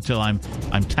set in until I'm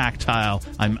tactile.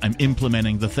 I'm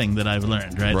implementing the thing that I've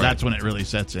learned, right? That's when it really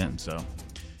sets in. So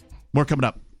more coming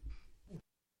up.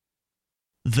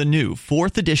 The new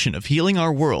 4th edition of Healing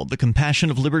Our World, The Compassion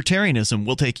of Libertarianism,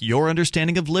 will take your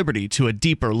understanding of liberty to a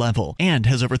deeper level and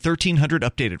has over 1,300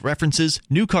 updated references,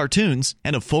 new cartoons,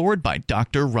 and a foreword by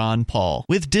Dr. Ron Paul.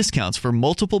 With discounts for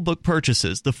multiple book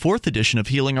purchases, the 4th edition of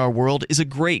Healing Our World is a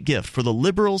great gift for the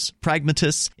liberals,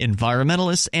 pragmatists,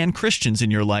 environmentalists, and Christians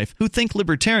in your life who think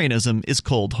libertarianism is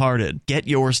cold-hearted. Get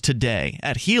yours today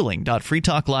at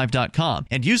healing.freetalklive.com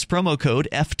and use promo code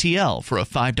FTL for a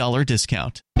 $5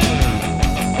 discount.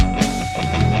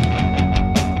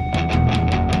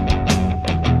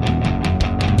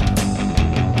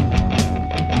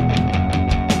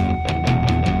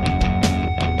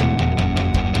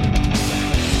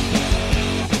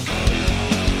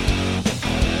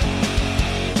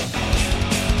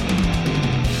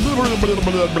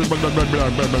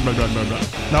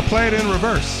 Now play it in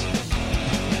reverse.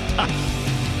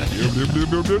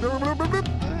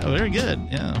 Very good.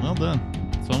 Yeah, well done.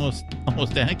 It's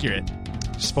almost accurate.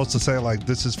 You're supposed to say, like,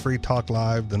 this is Free Talk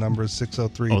Live. The number is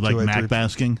 603. Oh, like Mac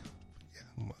basking?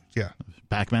 Yeah.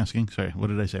 Backmasking? Sorry, what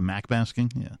did I say? Mac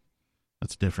basking? Yeah.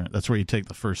 That's different. That's where you take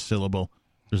the first syllable.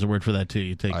 There's a word for that,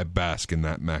 too. I bask in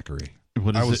that mackery.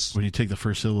 What is it? When you take the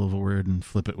first syllable of a word and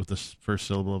flip it with the first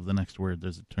syllable of the next word,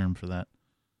 there's a term for that.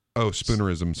 Oh,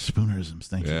 spoonerisms. Spoonerisms.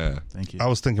 Thank you. Thank you. I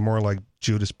was thinking more like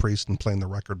Judas Priest and playing the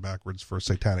record backwards for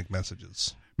satanic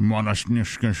messages.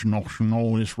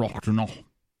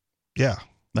 Yeah.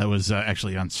 That was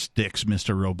actually on Styx,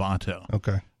 Mr. Roboto.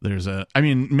 Okay.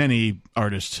 Many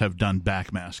artists have done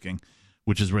backmasking,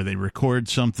 which is where they record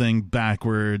something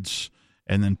backwards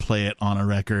and then play it on a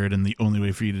record, and the only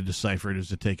way for you to decipher it is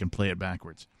to take and play it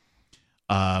backwards.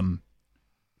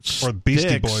 Or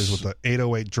Beastie Boys with the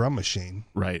 808 drum machine.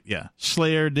 Right, yeah.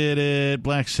 Slayer did it,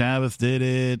 Black Sabbath did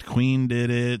it, Queen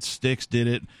did it, Styx did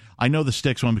it. I know the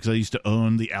Styx one because I used to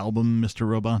own the album Mr.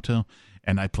 Roboto,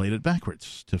 and I played it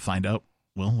backwards to find out,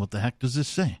 well, what the heck does this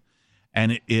say?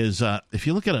 And it is, if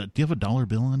you look at do you have a dollar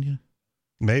bill on you?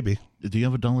 Maybe. Do you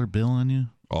have a dollar bill on you?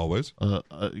 Always.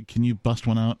 Can you bust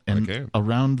one out? And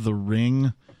around the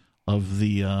ring of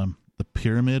the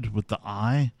pyramid with the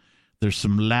eye, there's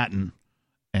some Latin.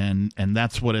 And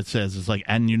that's what it says. It's like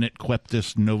Anunit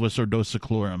Queptis Novus Ordo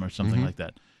Seclorum or something like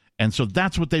that. And so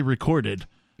that's what they recorded.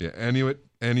 Yeah, Annuit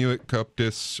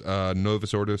Queptis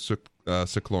Novus Ordo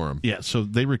Seclorum. Yeah, so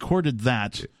they recorded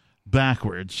that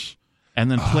backwards and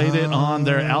then played it on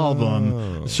their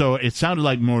album. So it sounded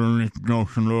like...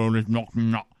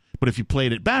 But if you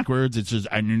played it backwards, it says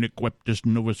Anunit Queptis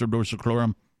Novus Ordo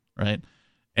Seclorum, right?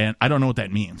 And I don't know what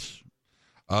that means.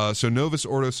 So Novus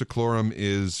Ordo Seclorum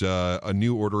is a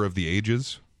new order of the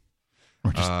ages.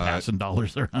 We're just passing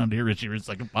dollars around here. Richie was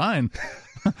like, fine.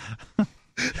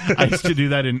 I used to do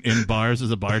that in bars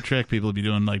as a bar trick. People would be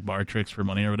doing like bar tricks for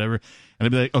money or whatever. And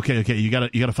I'd be like, okay, you got a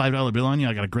 $5 bill on you?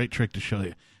 I got a great trick to show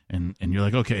you. And you're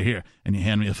like, okay, here. And you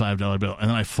hand me a $5 bill. And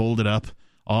then I fold it up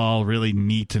all really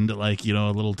neat into like, a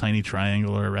little tiny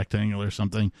triangle or a rectangle or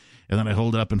something. And then I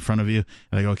hold it up in front of you.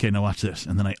 And I go, okay, now watch this.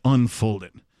 And then I unfold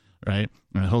it, right?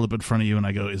 And I hold it up in front of you and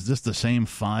I go, is this the same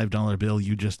 $5 bill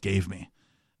you just gave me?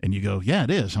 And you go, yeah,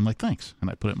 it is. I'm like, thanks. And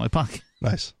I put it in my pocket.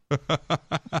 Nice.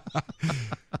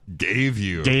 Gave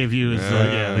you. Gave you is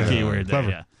the key word there.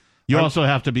 Yeah. You also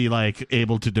have to be like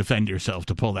able to defend yourself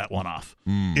to pull that one off.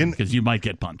 Because you might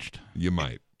get punched. You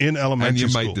might. In elementary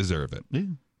school. And you might deserve it. Yeah.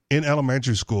 In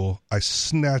elementary school, I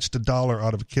snatched $1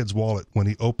 out of a kid's wallet when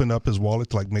he opened up his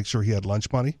wallet to like make sure he had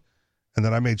lunch money. And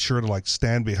then I made sure to like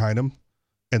stand behind him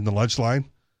in the lunch line.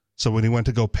 So when he went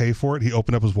to go pay for it, he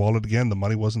opened up his wallet again. The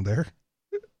money wasn't there.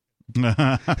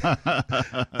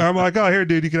 I'm like, oh, here,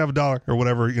 dude, you can have $1 or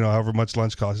whatever, however much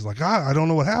lunch costs. He's like, I don't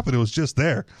know what happened. It was just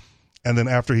there. And then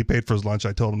after he paid for his lunch,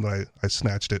 I told him that I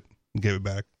snatched it and gave it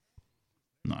back.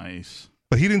 Nice.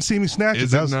 But he didn't see me snatch it.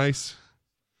 Is it nice?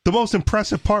 The most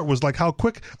impressive part was like how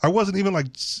quick. I wasn't even like,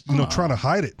 trying to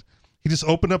hide it. He just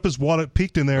opened up his wallet,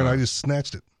 peeked in there, and I just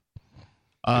snatched it.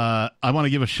 I want to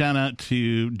give a shout out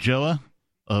to Joa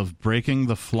of Breaking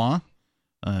the Flaw.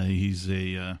 He's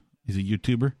a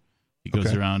YouTuber. He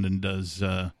goes around and does,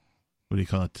 what do you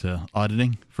call it,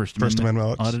 auditing, First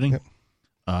Amendment auditing.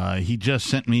 Yep. He just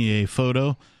sent me a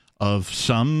photo of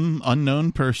some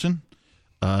unknown person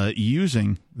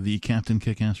using the Captain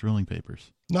Kickass rolling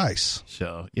papers. Nice.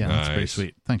 So, yeah, that's pretty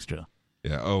sweet. Thanks, Joe.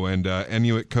 Yeah. Oh, and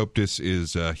Inuit Coptis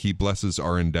is he blesses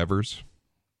our endeavors.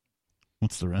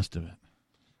 What's the rest of it?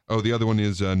 Oh, the other one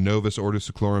is Novus Ordo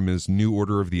Seclorum is New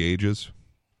Order of the Ages.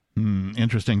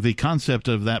 Interesting. The concept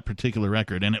of that particular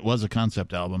record, and it was a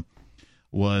concept album,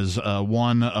 was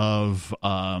one of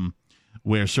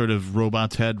where sort of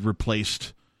robots had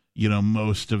replaced,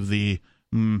 most of the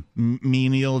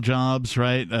menial jobs,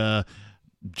 right?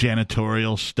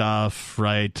 Janitorial stuff,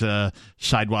 right?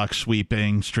 Sidewalk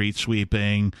sweeping, street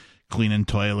sweeping, cleaning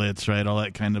toilets, right? All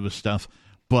that kind of a stuff.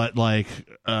 But like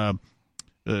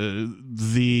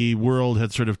the world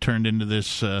had sort of turned into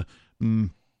this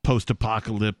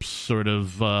post-apocalypse sort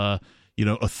of,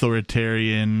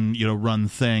 authoritarian, run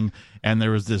thing. And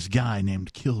there was this guy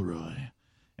named Kilroy,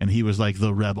 and he was like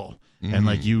the rebel. And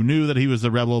like you knew that he was the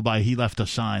rebel by he left a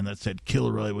sign that said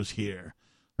Kilroy was here,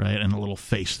 right? And a little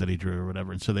face that he drew or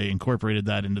whatever. And so they incorporated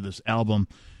that into this album.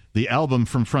 The album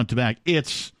from front to back, it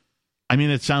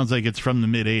sounds like it's from the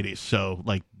mid-'80s. So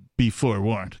like be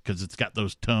forewarned, because it's got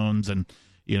those tones and,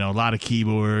 a lot of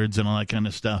keyboards and all that kind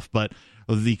of stuff. But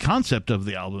the concept of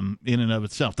the album in and of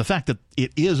itself, the fact that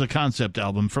it is a concept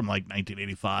album from like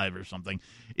 1985 or something,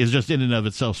 is just in and of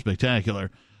itself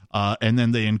spectacular. And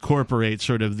then they incorporate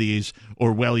sort of these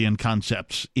Orwellian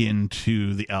concepts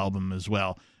into the album as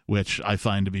well, which I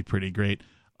find to be pretty great.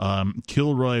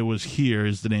 Kilroy Was Here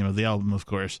is the name of the album, of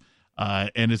course.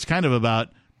 And it's kind of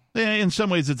about, in some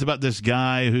ways, it's about this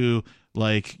guy who,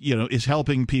 is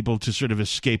helping people to sort of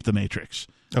escape the Matrix,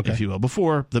 if you will,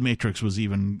 before the Matrix was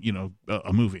even,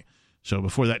 a movie. So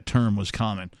before that term was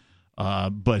common.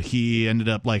 But he ended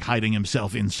up hiding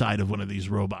himself inside of one of these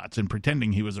robots and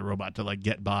pretending he was a robot to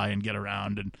get by and get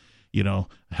around and,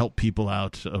 help people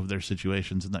out of their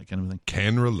situations and that kind of thing.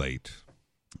 Can relate.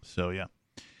 So, yeah.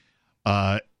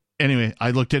 Anyway,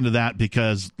 I looked into that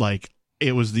because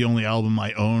it was the only album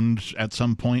I owned at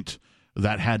some point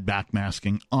that had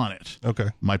backmasking on it. Okay.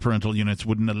 My parental units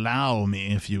wouldn't allow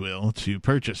me, if you will, to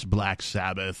purchase Black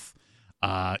Sabbath,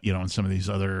 and some of these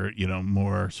other,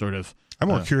 more sort of... I'm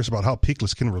more curious about how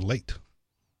Peakless can relate.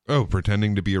 Oh,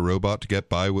 pretending to be a robot to get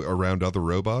by around other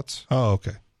robots? Oh,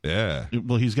 okay. Yeah.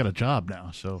 Well, he's got a job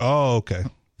now, so... Oh, okay.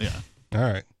 Yeah. All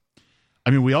right.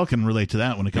 We all can relate to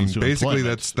that when it comes to basically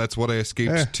employment. that's what I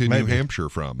escaped to maybe. New Hampshire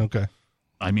from. Okay.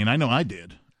 I know I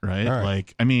did, right? All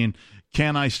right.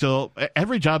 Can I still...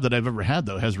 Every job that I've ever had,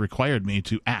 though, has required me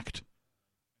to act,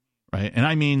 right?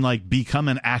 And become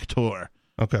an actor.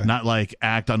 Okay. Not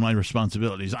act on my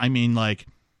responsibilities.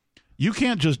 You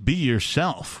can't just be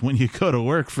yourself when you go to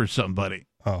work for somebody.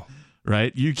 Oh.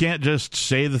 Right? You can't just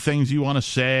say the things you want to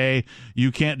say.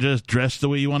 You can't just dress the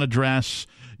way you want to dress.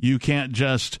 You can't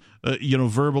just,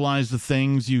 verbalize the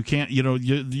things. You can't, you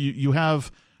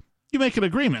make an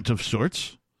agreement of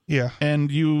sorts. Yeah. And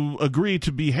you agree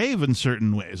to behave in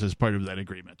certain ways as part of that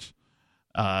agreement.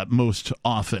 Most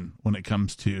often when it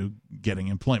comes to getting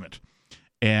employment.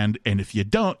 And if you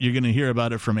don't, you're going to hear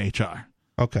about it from HR.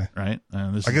 Okay. Right?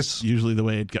 This I is guess usually the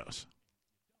way it goes.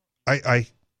 I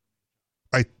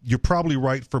you're probably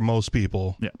right for most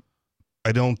people. Yeah.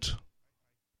 I don't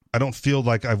feel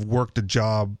like I've worked a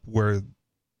job where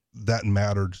that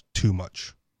mattered too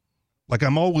much. Like,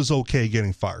 I'm always okay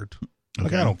getting fired.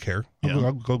 Like, I don't care.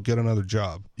 I'll go get another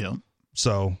job. Yeah.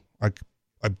 So I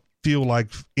feel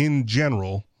like, in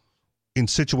general, in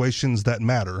situations that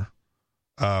matter,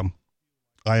 I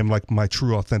am like my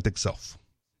true, authentic self.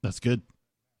 That's good.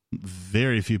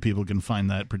 Very few people can find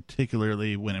that,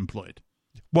 particularly when employed.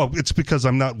 Well, it's because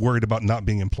I'm not worried about not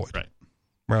being employed. Right.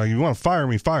 Right. You want to fire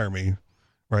me.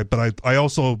 Right. But I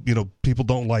also, people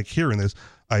don't like hearing this.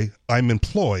 I'm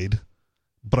employed,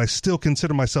 but I still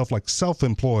consider myself like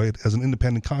self-employed as an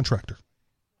independent contractor.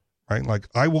 Right. Like,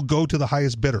 I will go to the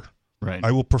highest bidder. Right.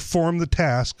 I will perform the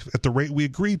task at the rate we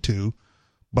agreed to,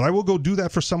 but I will go do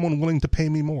that for someone willing to pay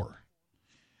me more.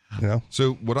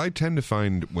 So what I tend to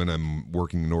find when I'm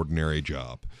working an ordinary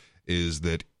job is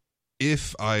that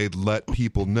if I let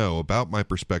people know about my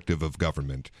perspective of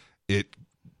government, it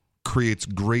creates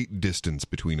great distance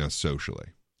between us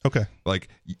socially. Okay. Like,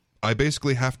 I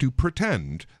basically have to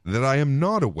pretend that I am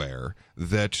not aware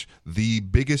that the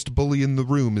biggest bully in the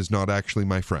room is not actually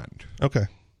my friend. Okay.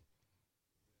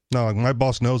 No, like, my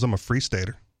boss knows I'm a free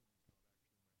stater.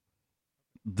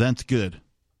 That's good.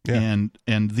 Yeah.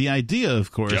 And the idea,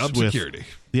 of course, Job security.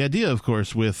 The idea, of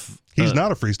course, with he's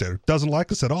not a free stater. Doesn't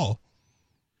like us at all.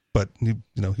 But he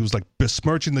was like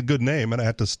besmirching the good name, and I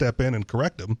had to step in and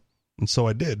correct him, and so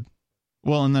I did.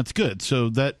 Well, and that's good. So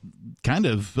that kind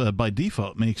of by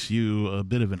default makes you a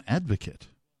bit of an advocate,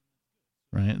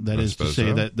 right? That is to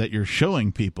say that you're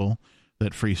showing people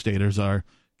that free staters are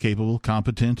capable,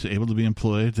 competent, able to be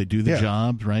employed. They do the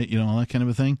job, right? All that kind of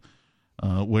a thing.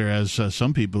 Whereas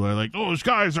some people are like, those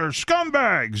guys are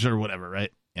scumbags or whatever,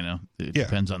 right? It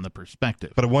depends on the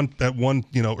perspective. But at one,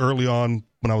 early on,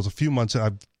 when I was a few months,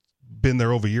 I've been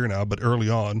there over a year now, but early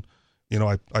on,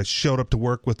 I showed up to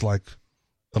work with like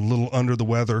a little under the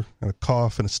weather and a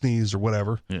cough and a sneeze or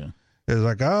whatever. Yeah. It was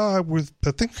like, I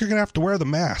think you're going to have to wear the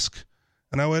mask.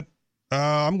 And I went,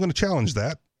 I'm going to challenge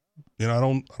that. I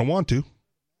don't want to.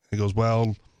 He goes,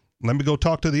 well, let me go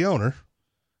talk to the owner.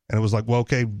 And it was like, well,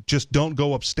 okay, just don't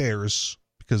go upstairs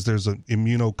because there's an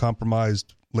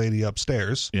immunocompromised lady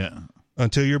upstairs. Yeah.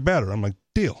 Until you're better. I'm like,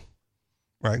 deal.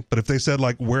 Right. But if they said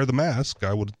like, wear the mask,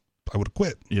 I would have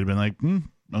quit. You'd have been like,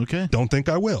 okay. Don't think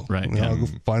I will. Right. I'll go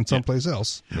find someplace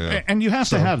else. Yeah. And you have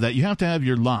to have that. You have to have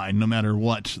your line no matter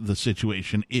what the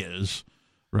situation is.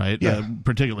 Right. Yeah.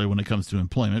 Particularly when it comes to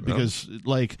employment, because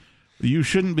you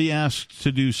shouldn't be asked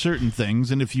to do certain things.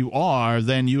 And if you are,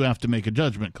 then you have to make a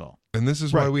judgment call. And this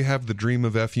is why we have the dream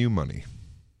of FU money.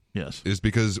 Yes. Is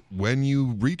because when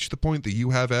you reach the point that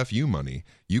you have FU money,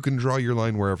 you can draw your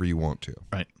line wherever you want to.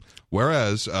 Right.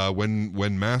 Whereas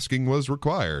when masking was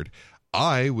required,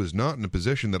 I was not in a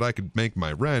position that I could make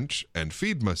my rent and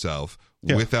feed myself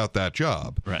without that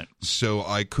job. Right. So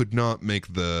I could not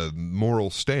make the moral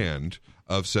stand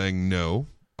of saying, no,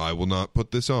 I will not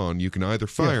put this on. You can either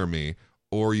fire me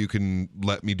or you can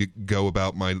let me go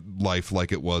about my life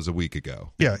like it was a week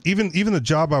ago. Yeah, even the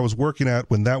job I was working at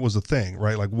when that was a thing,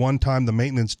 right? Like, one time the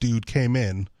maintenance dude came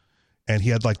in and he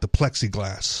had like the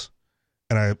plexiglass,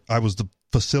 and I was the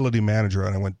facility manager,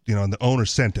 and I went, and the owner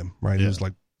sent him, right? He was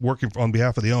like working on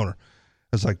behalf of the owner.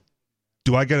 I was like,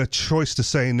 do I get a choice to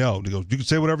say no? And he goes, you can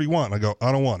say whatever you want. And I go,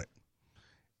 I don't want it.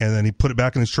 And then he put it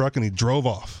back in his truck and he drove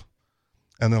off.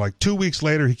 And then like 2 weeks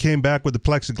later, he came back with the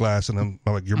plexiglass, and I'm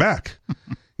like, you're back.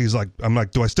 I'm like,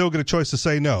 do I still get a choice to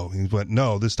say no? He went,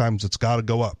 no, this time it's got to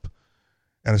go up.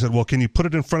 And I said, well, can you put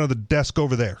it in front of the desk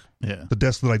over there? Yeah. The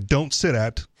desk that I don't sit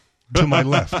at to my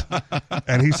left.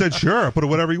 And he said, sure, I'll put it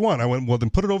whatever you want. I went, well, then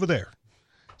put it over there.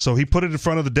 So he put it in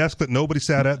front of the desk that nobody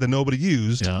sat at, that nobody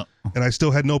used. Yeah. And I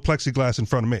still had no plexiglass in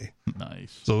front of me.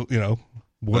 Nice. So, what do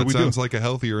we do? That sounds like a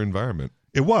healthier environment.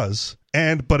 It was.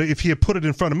 But if he had put it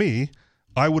in front of me,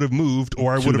 I would have moved,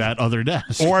 or I would have that other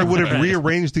desk, or I would have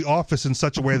rearranged the office in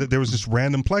such a way that there was just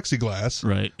random plexiglass,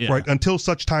 right, until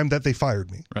such time that they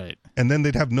fired me, right, and then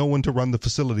they'd have no one to run the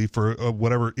facility for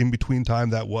whatever in between time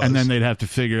that was, and then they'd have to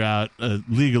figure out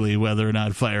legally whether or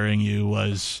not firing you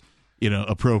was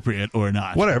appropriate or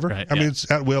not. Whatever. Right, I mean, it's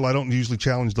at will. I don't usually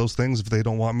challenge those things. If they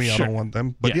don't want me, I don't want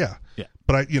them. But yeah.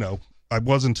 But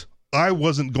I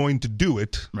wasn't going to do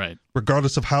it, right,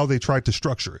 regardless of how they tried to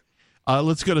structure it.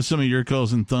 Let's go to some of your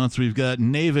calls and thoughts. We've got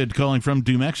David calling from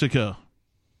New Mexico.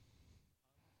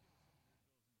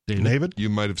 David? You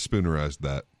might have spoonerized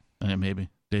that. Maybe.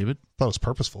 David? Thought it was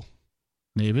purposeful.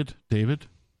 David?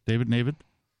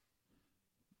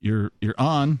 You're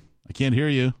on. I can't hear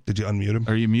you. Did you unmute him?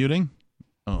 Are you muting?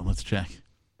 Oh, let's check.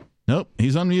 Nope,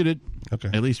 he's unmuted. Okay.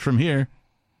 At least from here.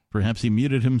 Perhaps he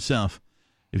muted himself.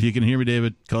 If you can hear me,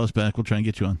 David, call us back. We'll try and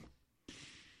get you on.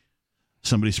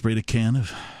 Somebody sprayed a can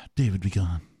of David Be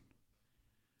Gone.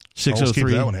 603,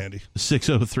 keep that one handy.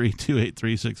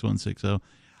 603-283-6160.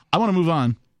 I want to move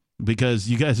on because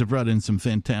you guys have brought in some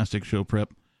fantastic show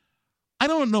prep. I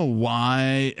don't know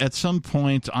why at some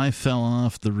point I fell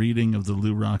off the reading of the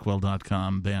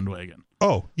LouRockwell.com bandwagon.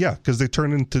 Oh, yeah, because they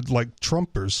turn into like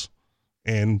Trumpers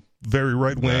and very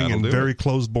right-wing and very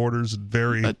closed borders.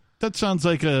 That sounds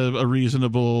like a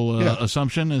reasonable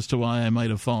assumption as to why I might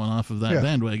have fallen off of that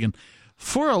bandwagon.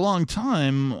 For a long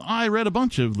time, I read a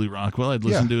bunch of Lou Rockwell. I'd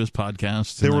listened to his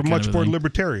podcasts. They were much more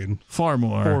libertarian. Far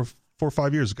more. 4 or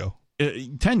 5 years ago.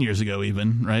 10 years ago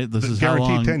even, right? This is guaranteed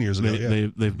how long 10 years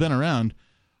ago, they've been around.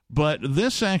 But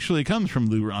this actually comes from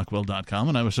LouRockwell.com,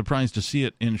 and I was surprised to see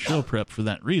it in show prep for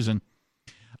that reason.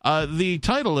 The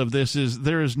title of this is,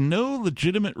 There is No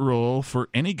Legitimate Role for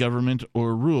Any Government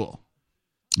or Rule.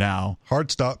 Now,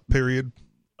 hard stop, period.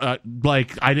 I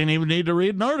didn't even need to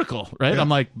read an article, right? Yeah. I'm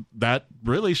like, that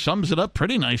really sums it up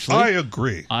pretty nicely. I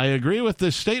agree. I agree with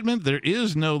this statement. There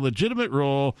is no legitimate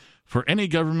role for any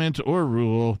government or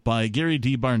rule, by Gary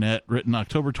D. Barnett, written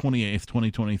October 28th,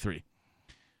 2023.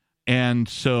 And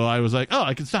so I was like, oh,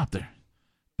 I can stop there.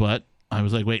 But I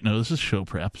was like, wait, no, this is show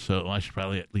prep, so I should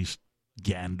probably at least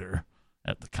gander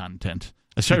at the content.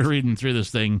 I started reading through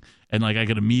this thing, and I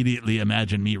could immediately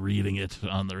imagine me reading it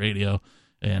on the radio.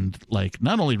 And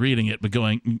not only reading it, but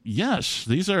going, yes,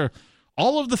 these are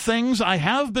all of the things I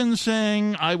have been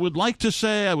saying, I would like to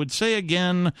say, I would say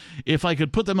again, if I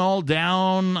could put them all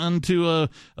down onto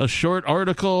a short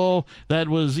article that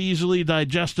was easily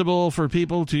digestible for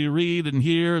people to read and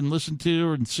hear and listen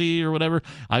to and see or whatever,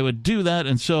 I would do that.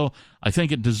 And so I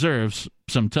think it deserves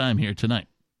some time here tonight.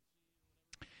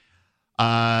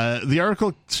 The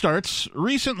article starts,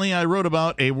 recently I wrote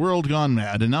about a world gone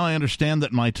mad, and now I understand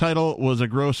that my title was a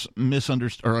gross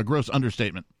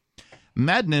understatement.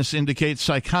 Madness indicates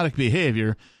psychotic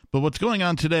behavior, but what's going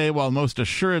on today, while most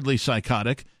assuredly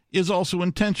psychotic, is also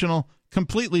intentional,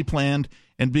 completely planned,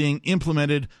 and being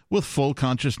implemented with full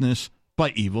consciousness by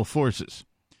evil forces.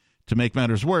 To make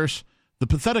matters worse, the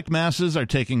pathetic masses are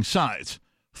taking sides,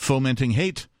 fomenting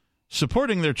hate,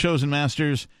 supporting their chosen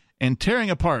masters, and tearing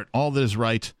apart all that is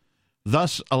right,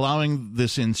 thus allowing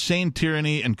this insane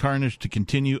tyranny and carnage to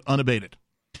continue unabated.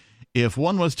 If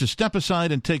one was to step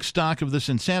aside and take stock of this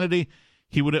insanity,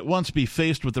 he would at once be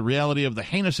faced with the reality of the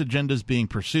heinous agendas being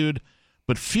pursued,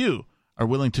 but few are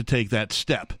willing to take that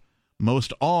step.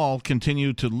 Most all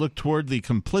continue to look toward the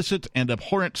complicit and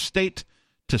abhorrent state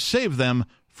to save them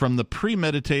from the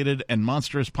premeditated and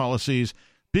monstrous policies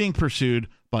being pursued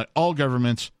by all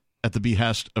governments at the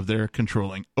behest of their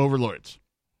controlling overlords.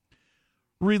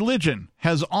 Religion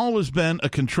has always been a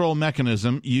control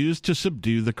mechanism used to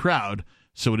subdue the crowd,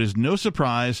 so it is no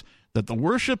surprise that the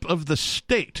worship of the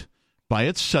state by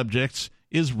its subjects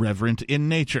is reverent in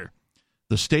nature.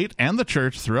 The state and the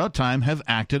church throughout time have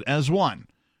acted as one,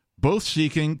 both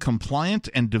seeking compliant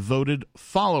and devoted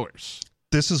followers.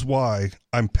 This is why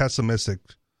I'm pessimistic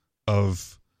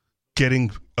of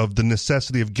the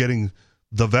necessity of getting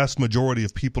the vast majority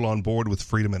of people on board with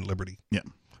freedom and liberty. Yeah.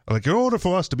 In order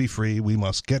for us to be free, we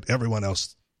must get everyone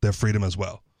else their freedom as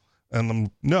well.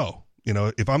 And no,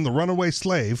 if I'm the runaway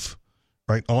slave,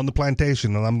 right, on the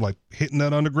plantation, and I'm hitting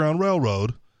that Underground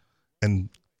Railroad, and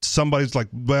somebody's like,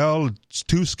 well, it's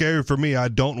too scary for me, I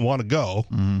don't want to go,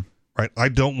 right? I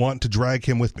don't want to drag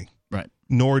him with me. Right.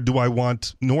 Nor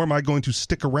am I going to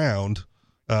stick around,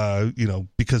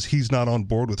 because he's not on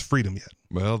board with freedom yet.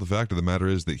 Well, the fact of the matter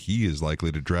is that he is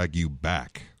likely to drag you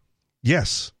back.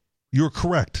 Yes, you're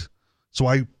correct.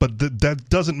 But that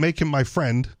doesn't make him my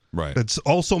friend. Right. That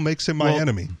also makes him my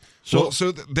enemy. So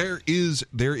there is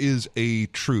a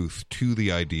truth to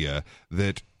the idea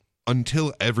that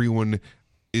until everyone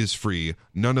is free,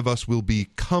 none of us will be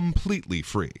completely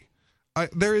free.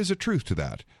 There is a truth to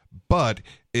that, but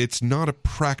it's not a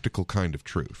practical kind of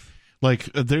truth.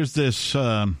 There's this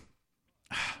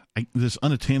this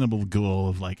unattainable goal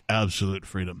of absolute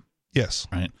freedom. Yes.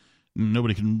 Right.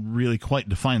 Nobody can really quite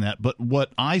define that. But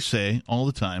what I say all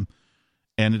the time,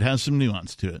 and it has some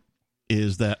nuance to it,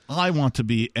 is that I want to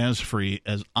be as free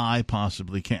as I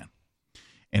possibly can.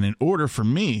 And in order for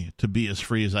me to be as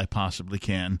free as I possibly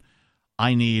can,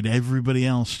 I need everybody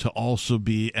else to also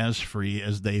be as free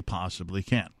as they possibly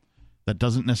can. That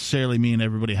doesn't necessarily mean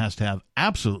everybody has to have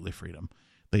absolutely freedom.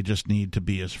 They just need to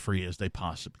be as free as they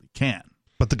possibly can.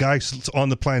 But the guy on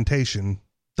the plantation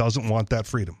doesn't want that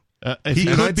freedom. He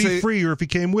could be freer if he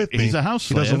came with me. He's a house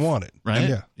slave. He doesn't want it. Right?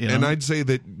 Yeah. You know? And I'd say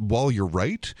that while you're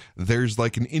right, there's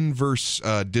like an inverse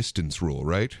distance rule,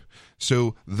 right?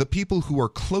 So the people who are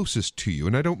closest to you,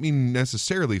 and I don't mean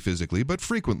necessarily physically, but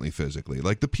frequently physically,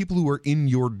 like the people who are in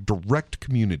your direct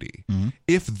community,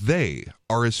 if they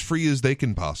are as free as they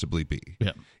can possibly be,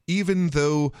 even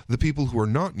though the people who are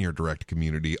not in your direct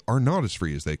community are not as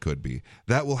free as they could be,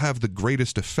 that will have the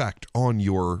greatest effect on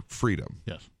your freedom.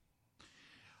 Yes.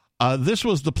 This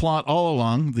was the plot all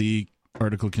along, the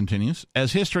article continues,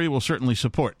 as history will certainly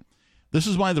support. This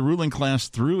is why the ruling class,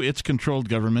 through its controlled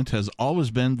government, has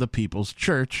always been the people's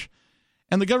church,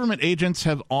 and the government agents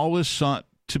have always sought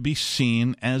to be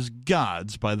seen as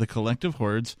gods by the collective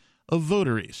hordes of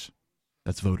votaries.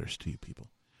 That's voters to you people.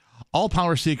 All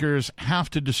power seekers have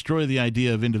to destroy the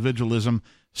idea of individualism,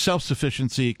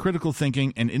 self-sufficiency, critical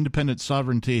thinking, and independent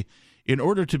sovereignty in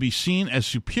order to be seen as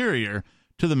superior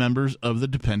to the members of the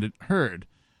dependent herd.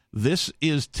 This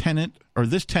tenet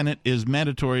is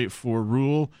mandatory for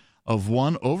rule of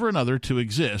one over another to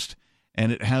exist,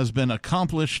 and it has been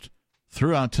accomplished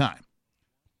throughout time.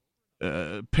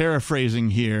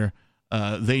 Paraphrasing here,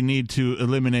 they need to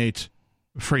eliminate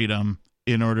freedom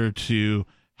in order to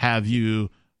have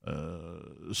you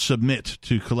submit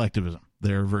to collectivism,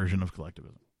 their version of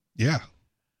collectivism. Yeah.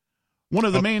 One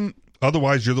of the main...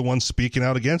 Otherwise, you're the one speaking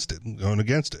out against it, going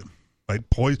against it. Right?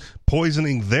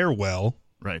 Poisoning their well,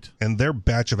 right, and their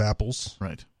batch of apples.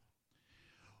 Right.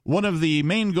 One of the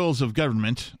main goals of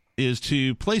government is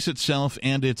to place itself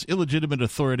and its illegitimate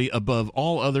authority above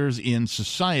all others in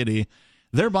society,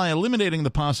 thereby eliminating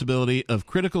the possibility of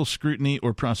critical scrutiny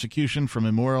or prosecution from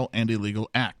immoral and illegal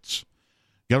acts.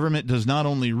 Government does not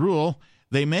only rule,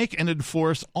 they make and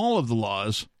enforce all of the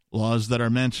laws that are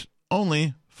meant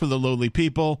only for the lowly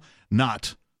people,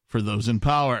 not for those in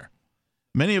power.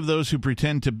 Many of those who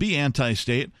pretend to be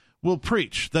anti-state will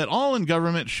preach that all in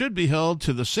government should be held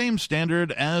to the same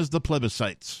standard as the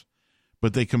plebiscites,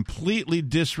 but they completely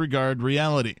disregard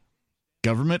reality.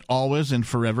 Government always and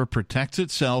forever protects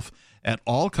itself at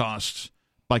all costs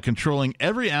by controlling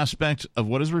every aspect of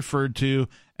what is referred to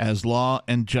as law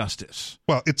and justice.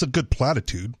 Well, it's a good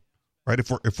platitude, right?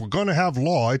 If we're going to have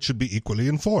law, it should be equally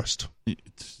enforced.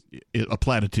 It's a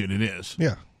platitude, it is.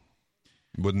 Yeah.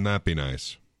 Wouldn't that be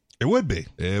nice? It would be.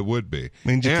 It would be.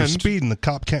 Means you can speed and the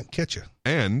cop can't catch you.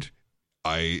 And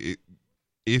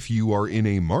if you are in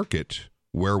a market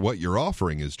where what you're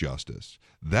offering is justice,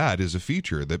 that is a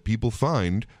feature that people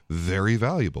find very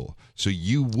valuable. So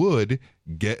you would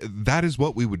that is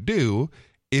what we would do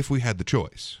if we had the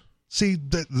choice. See,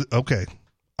 okay,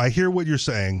 I hear what you're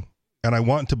saying, and I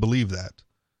want to believe that.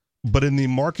 But in the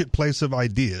marketplace of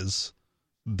ideas,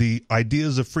 the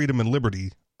ideas of freedom and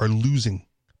liberty are losing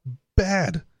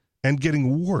bad and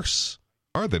getting worse.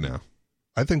 Are they now?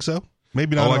 I think so.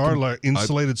 Maybe not in our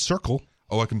insulated circle.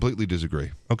 I completely disagree.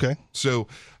 Okay. So,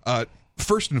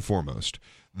 first and foremost,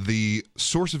 the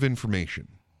source of information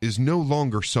is no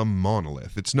longer some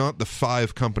monolith. It's not the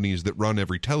 5 companies that run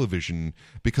every television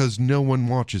because no one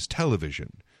watches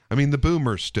television. I mean, the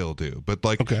boomers still do, but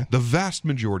the vast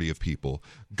majority of people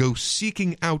go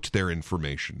seeking out their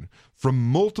information from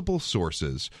multiple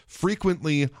sources,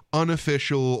 frequently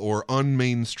unofficial or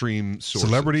unmainstream sources.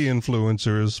 Celebrity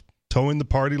influencers towing the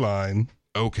party line.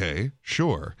 Okay,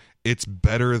 sure. It's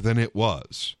better than it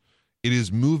was. It is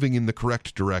moving in the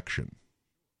correct direction.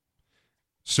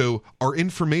 So our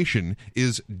information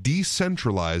is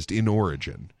decentralized in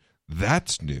origin.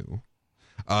 That's new.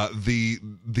 The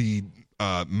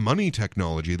money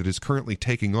technology that is currently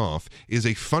taking off is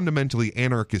a fundamentally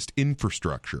anarchist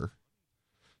infrastructure.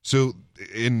 So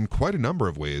in quite a number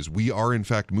of ways, we are in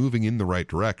fact moving in the right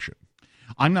direction.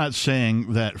 I'm not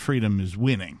saying that freedom is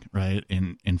winning, right?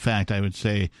 In fact, I would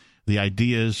say the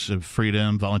ideas of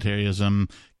freedom, voluntarism,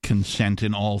 consent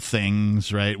in all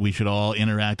things, right? We should all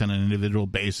interact on an individual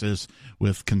basis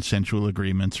with consensual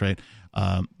agreements, right?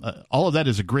 All of that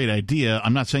is a great idea.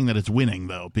 I'm not saying that it's winning,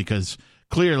 though, because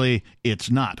clearly it's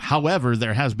not. However,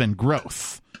 there has been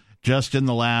growth just in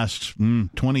the last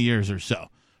 20 years or so,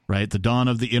 right? The dawn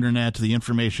of the internet, the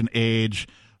information age,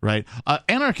 right?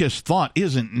 Anarchist thought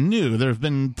isn't new. There have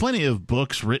been plenty of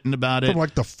books written about it from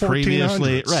like the 1400s.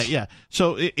 Previously. Right, yeah.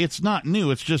 So it's not new.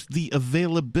 It's just the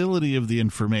availability of the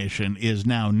information is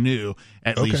now new,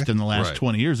 at least in the last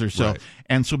 20 years or so. Right.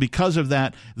 And so because of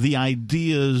that, the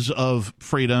ideas of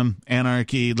freedom,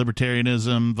 anarchy,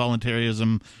 libertarianism,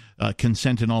 voluntarism,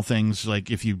 consent in all things, like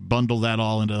if you bundle that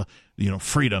all into,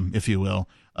 freedom, if you will,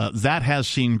 that has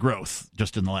seen growth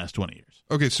just in the last 20 years.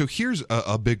 Okay, so here's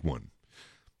a big one.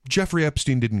 Jeffrey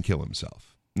Epstein didn't kill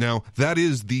himself. Now, that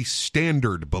is the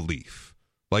standard belief.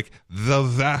 Like, the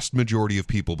vast majority of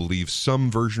people believe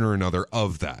some version or another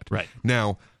of that. Right.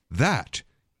 Now, that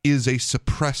is a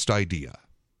suppressed idea.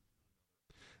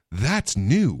 That's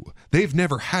new. They've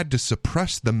never had to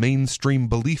suppress the mainstream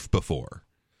belief before.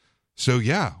 So,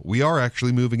 yeah, we are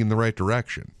actually moving in the right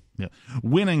direction. Yeah.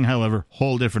 Winning, however,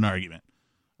 whole different argument,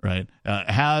 right?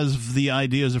 Has the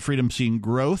ideas of freedom seen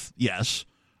growth? Yes.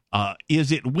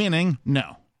 Is it winning?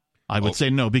 No. I would say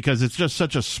no, because it's just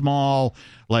such a small,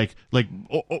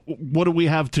 what do we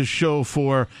have to show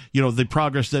for, the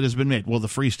progress that has been made? Well, the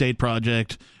Free State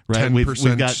Project, right?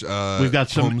 10% we've got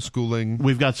some homeschooling.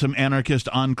 We've got some anarchist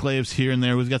enclaves here and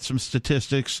there. We've got some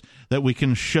statistics that we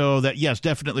can show that, yes,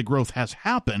 definitely growth has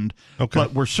happened,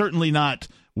 but we're certainly not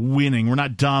winning. We're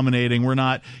not dominating. We're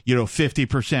not,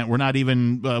 50%. We're not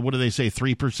even, what do they say,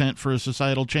 3% for a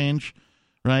societal change?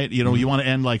 Right? You want to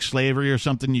end like slavery or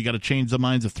something, you got to change the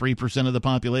minds of 3% of the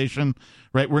population,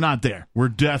 right? We're not there. We're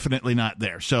definitely not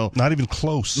there. So not even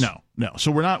close. No. So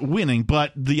we're not winning,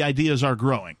 but the ideas are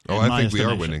growing. I think we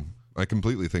are winning. I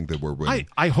completely think that we're winning.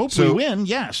 I hope we win,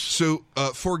 yes. So,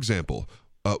 for example,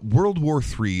 World War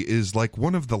III is like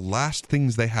one of the last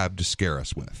things they have to scare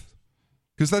us with.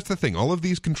 Because that's the thing. All of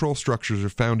these control structures are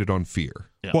founded on fear.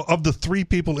 Yeah. Well, of the 3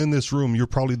 people in this room, you're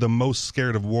probably the most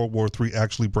scared of World War III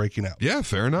actually breaking out. Yeah,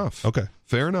 fair enough. Okay.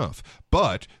 Fair enough.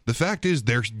 But the fact is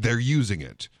they're using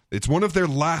it. It's one of their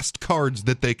last cards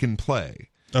that they can play.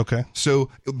 Okay.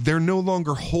 So they're no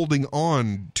longer holding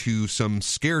on to some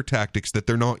scare tactics that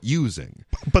they're not using.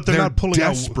 But they're not pulling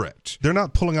desperate. They're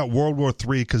not pulling out World War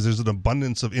III because there's an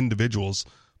abundance of individuals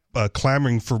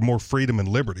clamoring for more freedom and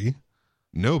liberty.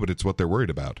 No, but it's what they're worried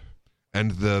about.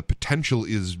 And the potential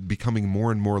is becoming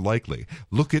more and more likely.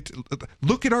 Look at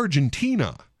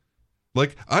Argentina.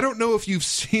 Like, I don't know if you've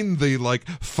seen the,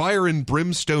 fire and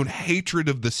brimstone hatred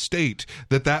of the state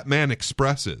that man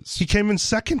expresses. He came in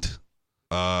second.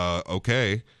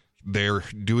 Okay. They're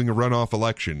doing a runoff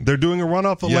election.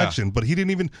 But he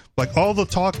didn't even, all the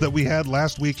talk that we had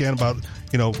last weekend about,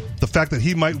 the fact that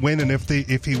he might win, and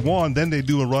if he won, then they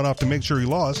do a runoff to make sure he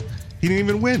lost. He didn't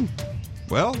even win.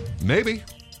 Well, maybe.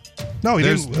 No, he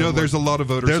didn't. No, there's a lot of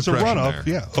voter suppression. There's a runoff.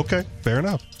 There. Yeah, okay, fair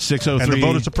enough. 603. And the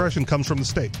voter suppression comes from the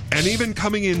state. And even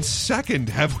coming in second,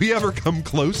 have we ever come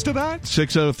close to that?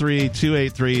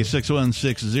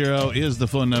 603-283-6160 is the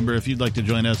phone number if you'd like to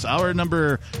join us. Hour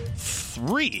number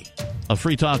 3 of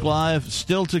Free Talk Live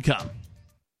still to come.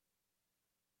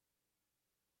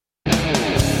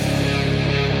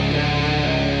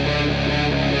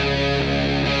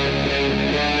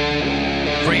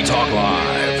 Free Talk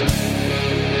Live.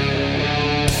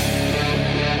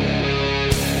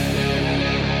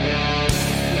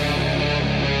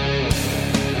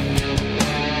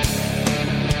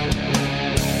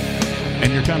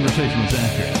 And your conversation was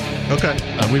accurate. Okay.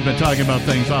 We've been talking about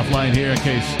things offline here in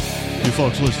case you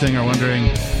folks listening are wondering,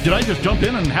 did I just jump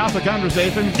in on half a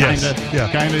conversation? Yes. Kinda.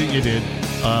 Yeah. Kinda, you did.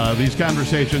 These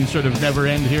conversations sort of never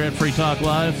end here at Free Talk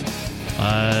Live.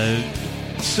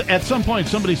 At some point,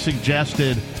 somebody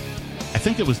suggested, I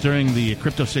think it was during the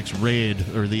Crypto 6 raid,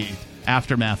 or the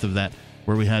aftermath of that,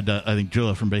 where we had, I think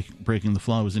Joa from Breaking the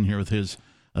Flaw was in here with his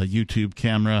YouTube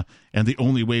camera, and the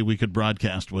only way we could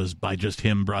broadcast was by just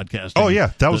him broadcasting. Oh,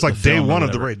 yeah. That was day one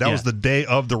of the raid. That yeah. was the day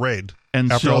of the raid,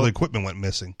 and after all the equipment went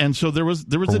missing. And so there was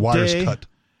a wires day, cut.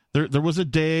 There was a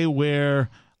day where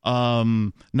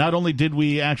not only did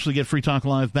we actually get Free Talk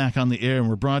Live back on the air and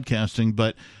we're broadcasting,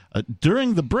 but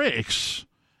during the breaks,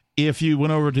 if you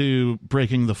went over to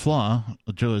Breaking the Flaw,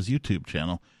 Joa's YouTube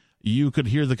channel, you could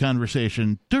hear the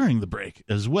conversation during the break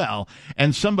as well.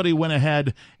 And somebody went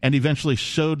ahead and eventually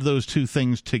sewed those two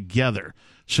things together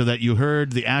so that you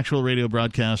heard the actual radio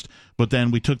broadcast, but then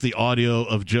we took the audio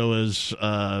of Joa's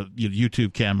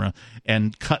YouTube camera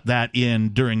and cut that in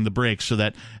during the break so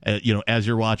that, as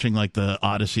you're watching like the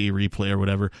Odyssey replay or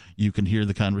whatever, you can hear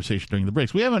the conversation during the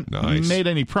breaks. We haven't made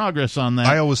any progress on that.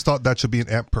 I always thought that should be an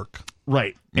app perk.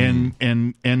 Right.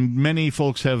 And many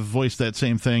folks have voiced that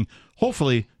same thing.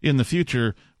 Hopefully, in the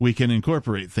future, we can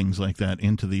incorporate things like that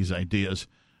into these ideas.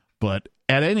 But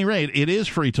at any rate, it is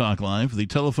Free Talk Live. The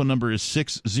telephone number is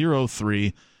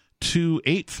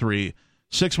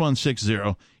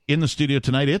 603-283-6160. In the studio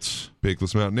tonight, it's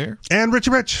Peakless Mountaineer and Richie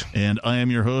Rich. And I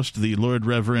am your host, the Lord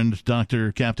Reverend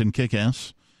Dr. Captain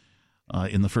Kickass,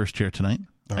 in the first chair tonight.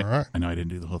 All right. I know I didn't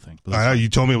do the whole thing. You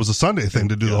told me it was a Sunday thing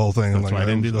to do the whole thing. That's why I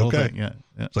didn't do the whole thing. Yeah.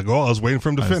 It's like, I was waiting for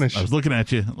him to finish. I was looking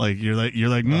at you like you're like.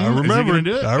 I remembered.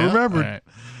 Do it? I remembered.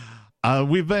 All right.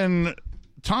 We've been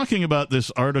talking about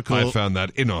this article. I found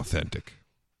that inauthentic.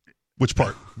 Which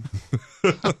part?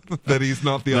 That he's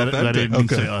not the That authentic. it didn't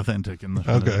say authentic in the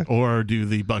front of it. Or do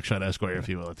the Buckshot Esquire, if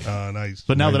you will. Nice.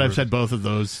 But now that I've said both of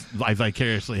those, I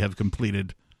vicariously have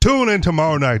completed. Tune in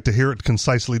tomorrow night to hear it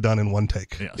concisely done in one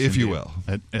take. Yes, if you will.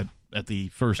 At the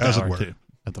first As it hour, were. too.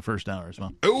 At the first hour as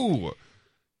well. Oh,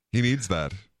 he needs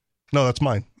that. No, that's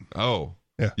mine. Oh.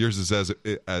 Yeah. Yours is as it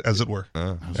were.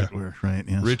 As it were, right,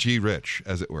 yes. Richie Rich,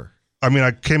 as it were. I mean,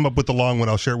 I came up with the long one.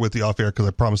 I'll share it with you off air because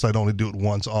I promised I'd only do it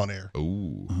once on air.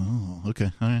 Oh,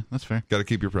 okay. All right, that's fair. Got to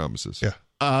keep your promises.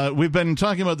 Yeah. We've been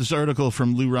talking about this article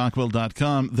from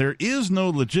LouRockwell.com. There is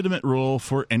no legitimate role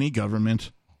for any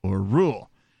government or rule.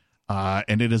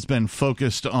 And it has been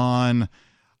focused on,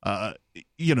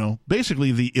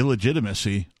 basically the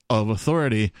illegitimacy of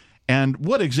authority and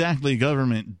what exactly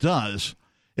government does.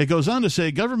 It goes on to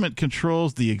say government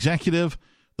controls the executive,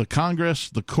 the Congress,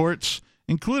 the courts,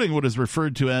 including what is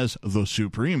referred to as the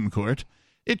Supreme Court.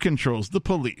 It controls the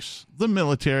police, the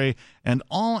military, and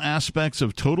all aspects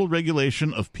of total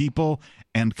regulation of people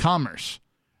and commerce.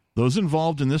 Those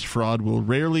involved in this fraud will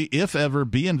rarely, if ever,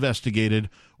 be investigated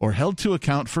or held to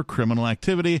account for criminal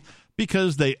activity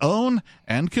because they own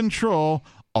and control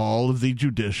all of the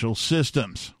judicial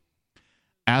systems.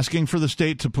 Asking for the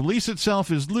state to police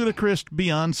itself is ludicrous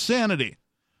beyond sanity.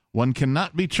 One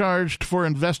cannot be charged for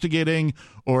investigating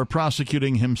or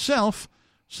prosecuting himself,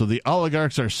 so the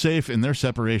oligarchs are safe in their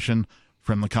separation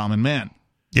from the common man.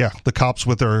 Yeah, the cops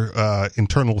with their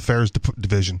internal affairs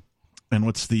division. And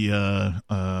what's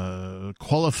the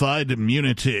qualified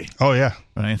immunity? Oh, yeah.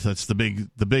 Right, that's the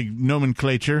big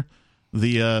nomenclature.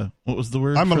 The what was the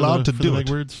word? I'm allowed to the do big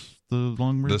it. Words, the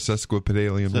long words. The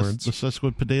Sesquipedalian words. The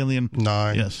Sesquipedalian.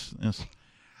 9. Yes.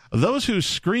 Those who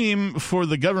scream for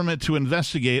the government to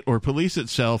investigate or police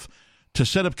itself, to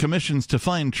set up commissions to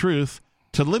find truth,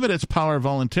 to limit its power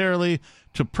voluntarily,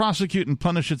 to prosecute and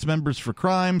punish its members for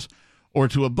crimes, or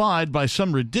to abide by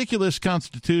some ridiculous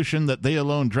constitution that they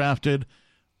alone drafted,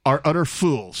 are utter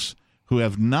fools who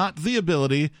have not the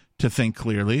ability to think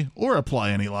clearly or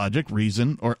apply any logic,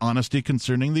 reason, or honesty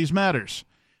concerning these matters.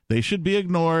 They should be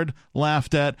ignored,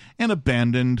 laughed at, and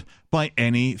abandoned by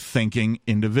any thinking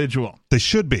individual. They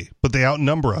should be, but they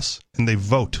outnumber us, and they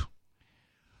vote.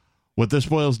 What this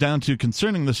boils down to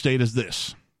concerning the state is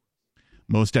this.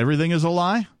 Most everything is a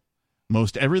lie.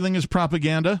 Most everything is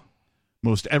propaganda.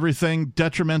 Most everything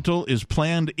detrimental is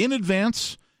planned in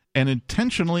advance and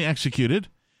intentionally executed.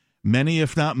 Many,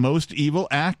 if not most, evil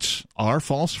acts are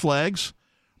false flags.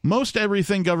 Most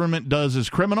everything government does is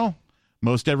criminal.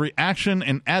 Most every action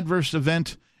and adverse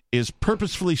event is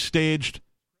purposefully staged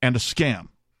and a scam.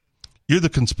 You're the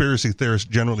conspiracy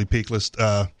theorist, generally, Peakless.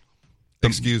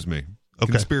 Excuse me.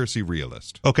 Okay. Conspiracy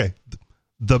realist. Okay.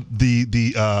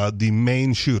 The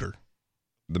main shooter.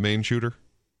 The main shooter?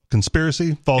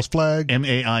 Conspiracy, false flag.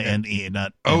 M-A-I-N-E,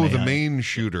 not Oh, M-A-I. the main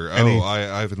shooter. M-A. Oh,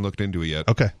 I haven't looked into it yet.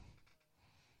 Okay.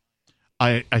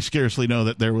 I scarcely know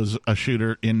that there was a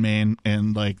shooter in Maine,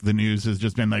 and like the news has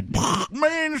just been like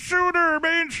Maine shooter,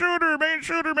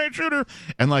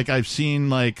 and like I've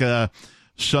seen like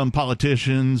some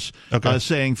politicians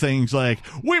saying things like,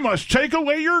 "We must take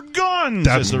away your guns."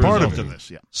 That's as a part result of it.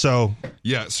 this.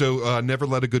 Yeah. So never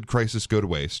let a good crisis go to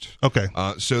waste. Okay.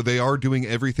 So they are doing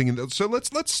everything. So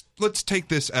let's take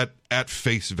this at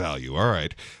face value. All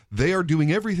right, they are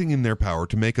doing everything in their power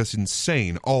to make us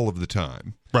insane all of the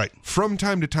time. Right. From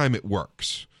time to time, it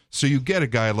works. So you get a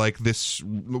guy like this,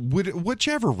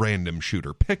 whichever random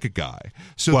shooter, pick a guy.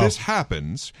 So this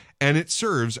happens, and it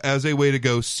serves as a way to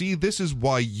go, see, this is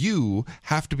why you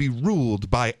have to be ruled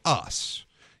by us.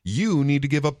 You need to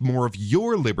give up more of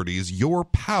your liberties, your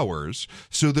powers,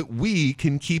 so that we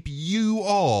can keep you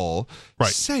all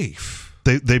safe.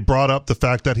 They brought up the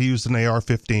fact that he used an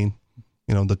AR-15.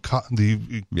 You know,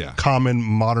 the common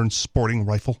modern sporting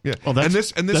rifle. Yeah. Well, and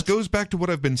this goes back to what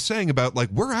I've been saying about, like,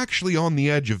 we're actually on the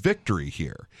edge of victory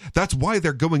here. That's why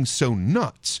they're going so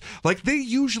nuts. Like, they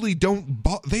usually don't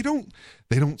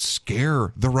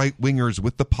scare the right-wingers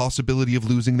with the possibility of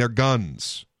losing their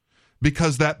guns,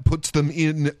 because that puts them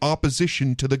in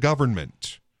opposition to the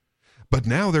government. But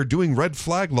now they're doing red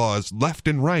flag laws left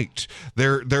and right.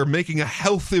 They're making a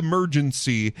health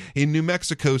emergency in New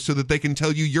Mexico so that they can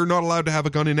tell you you're not allowed to have a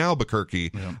gun in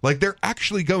Albuquerque. Yeah. Like, they're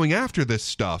actually going after this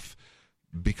stuff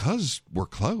because we're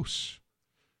close.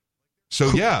 So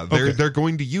yeah, they're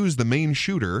going to use the main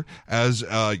shooter as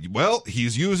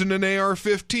he's using an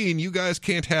AR-15. You guys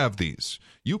can't have these.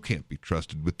 You can't be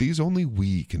trusted with these. Only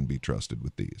we can be trusted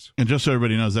with these. And just so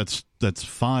everybody knows, that's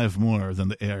 5 more than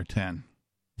the AR-10.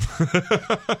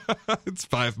 It's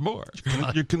 5 more.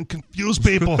 You can confuse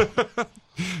people.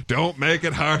 Don't make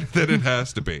it harder than it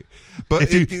has to be. But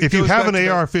if you have an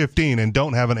AR-15 and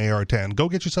don't have an AR-10, go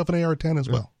get yourself an AR-10 as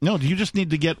well. No, you just need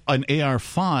to get an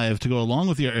AR-5 to go along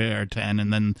with your AR-10,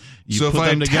 and then you so put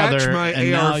them together. So if I attach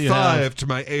my AR-5 to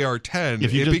my AR-10,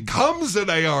 it becomes an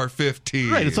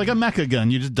AR-15. Right, it's like a mecha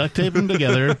gun. You just duct tape them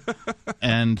together,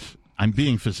 and I'm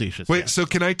being facetious. Wait, so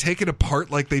can I take it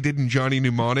apart like they did in Johnny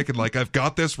Mnemonic, and like I've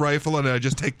got this rifle, and I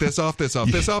just take this off, this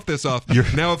off, this off, this off.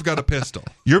 Now I've got a pistol.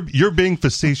 You're being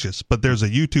facetious, but there's a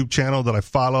YouTube channel that I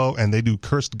follow, and they do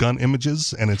cursed gun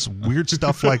images, and it's weird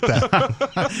stuff like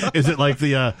that. Is it like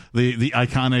the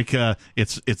iconic?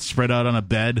 It's spread out on a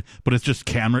bed, but it's just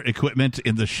camera equipment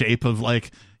in the shape of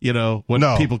like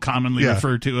what people commonly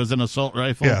refer to as an assault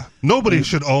rifle. Yeah, nobody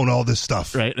should own all this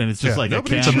stuff, right? And it's just like a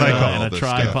camera and a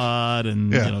tripod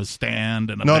and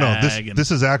stand and a bag. No, this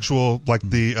is actual like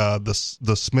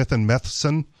the Smith and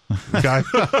Methson guy.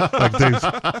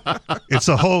 Like it's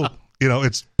a whole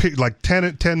it's like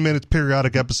 10 minutes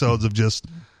periodic episodes of just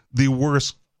the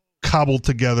worst cobbled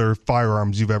together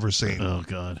firearms you've ever seen. Oh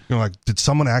God! Like, did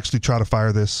someone actually try to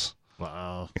fire this?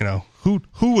 Wow. Who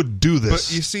would do this?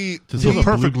 But you see, does he have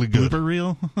perfectly good blooper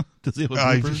reel? Does he have a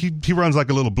blooper? He runs like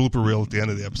a little blooper reel at the end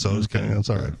of the episode. Okay. It's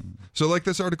all right. So like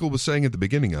this article was saying at the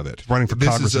beginning of it, running for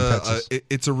Congress in Texas.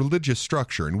 It's a religious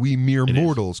structure, and we mere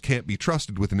mortals can't be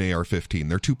trusted with an AR-15.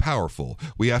 They're too powerful.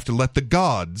 We have to let the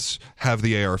gods have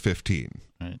the AR-15.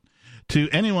 Right. To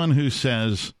anyone who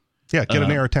says... get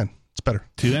an AR-10. It's better.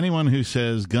 To anyone who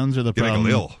says guns are the problem...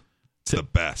 It's the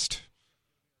best.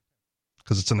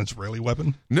 Because it's an Israeli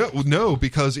weapon? No,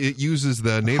 because it uses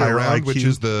the NATO round, which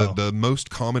is the most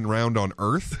common round on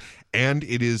Earth, and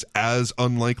it is as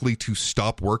unlikely to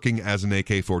stop working as an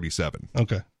AK-47.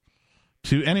 Okay.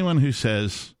 To anyone who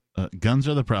says guns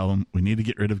are the problem, we need to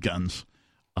get rid of guns,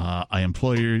 I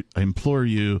implore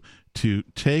you to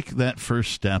take that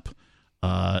first step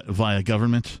via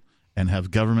government and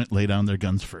have government lay down their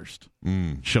guns first.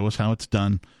 Show us how it's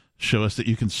done. Show us that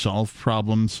you can solve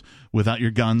problems without your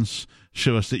guns.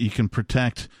 Show us that you can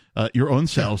protect your own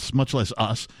selves, much less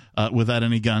us, without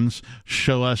any guns.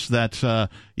 Show us that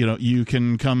you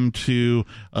can come to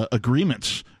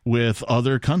agreements with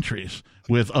other countries,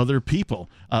 with other people,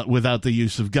 without the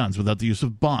use of guns, without the use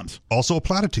of bombs. Also a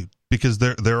platitude, because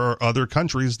there are other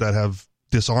countries that have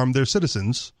disarmed their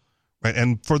citizens, right,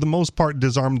 and for the most part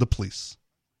disarmed the police,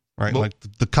 right? Well, like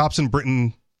the cops in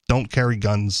Britain don't carry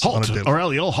guns. Halt, on a daily.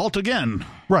 Aurelio, halt again.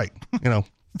 Right.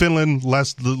 Finland,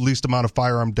 the least amount of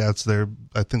firearm deaths there.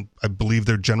 I believe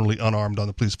they're generally unarmed on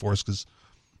the police force because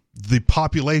the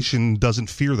population doesn't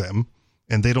fear them,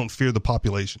 and they don't fear the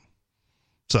population.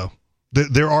 So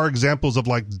there are examples of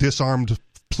like disarmed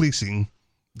policing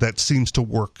that seems to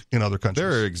work in other countries.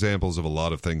 There are examples of a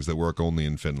lot of things that work only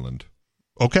in Finland.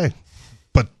 Okay.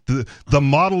 But the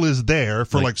model is there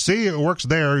for see, it works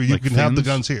there. You can have the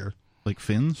guns here. Like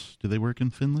Finns? Do they work in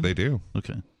Finland? They do.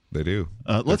 Okay. They do.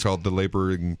 They're called the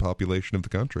laboring population of the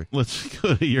country. Let's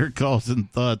go to your calls and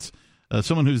thoughts.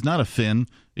 Someone who's not a Finn,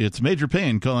 it's Major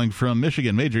Payne calling from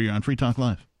Michigan. Major, you're on Free Talk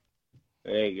Live.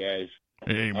 Hey, guys.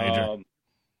 Hey, Major.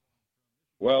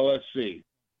 Well, let's see.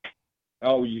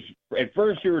 At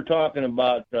first you were talking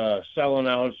about selling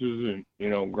ounces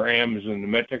and, grams and the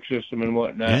metric system and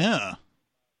whatnot. Yeah.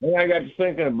 Then I got to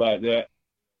thinking about that.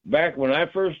 Back when I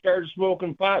first started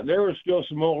smoking pot, there were still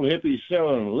some old hippies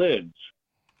selling lids.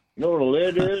 You know what a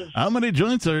lid is? How many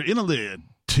joints are in a lid?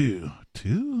 2.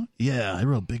 2? Yeah, I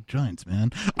roll big joints,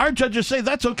 man. Our judges say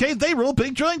that's okay. They roll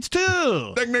big joints,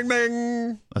 too. Ding, ding,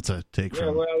 ding. That's a take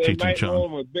from they Cheech might and Chong. roll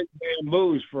them with big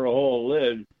bamboos for a whole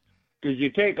lid. Because you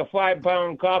take a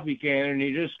 5-pound coffee can and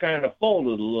you just kind of fold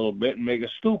it a little bit and make a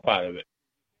scoop out of it.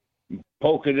 You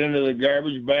poke it into the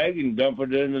garbage bag and dump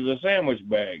it into the sandwich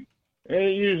bag. And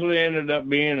it usually ended up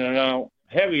being an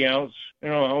heavy ounce,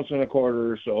 ounce and a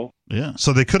quarter or so. Yeah.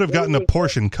 So they could have gotten a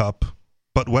portion cup,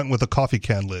 but went with a coffee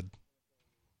can lid.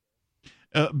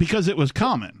 Because it was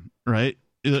common, right?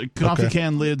 Coffee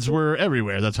can lids were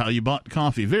everywhere. That's how you bought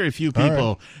coffee. Very few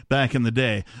people back in the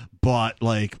day bought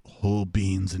like whole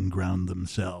beans and ground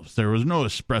themselves. There was no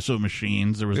espresso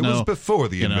machines. It was before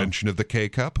the invention of the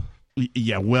K-cup.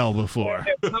 Yeah, well before.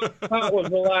 Pot was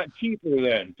a lot cheaper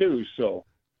then, too, so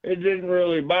it didn't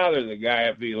really bother the guy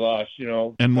if he lost,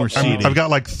 And more seedy. I've got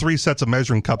like 3 sets of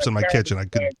measuring cups in my kitchen. I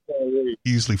could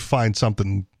easily find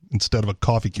something instead of a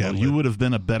coffee can. Well, you would have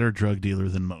been a better drug dealer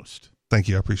than most. Thank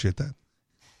you. I appreciate that.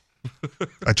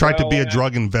 I tried to be a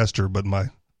drug investor, but my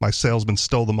salesman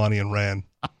stole the money and ran.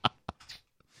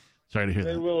 Sorry to hear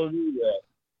that. They will do that.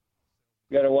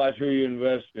 You got to watch who you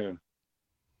invest in.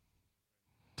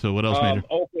 So what else, Major?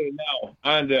 Okay, now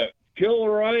on the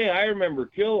Kilroy, I remember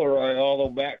Kilroy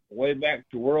way back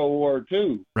to World War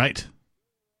II. Right.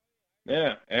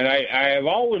 Yeah, and I have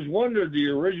always wondered the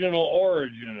original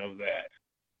origin of that.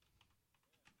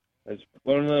 It's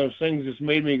one of those things that's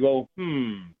made me go,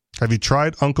 Have you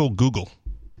tried Uncle Google?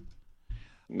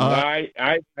 Fortunately,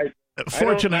 I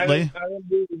don't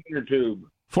do the inner tube.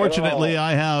 Fortunately,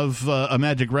 I have a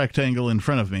magic rectangle in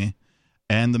front of me,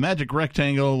 and the magic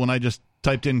rectangle, when I just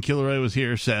typed in Kilroy was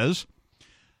here, says,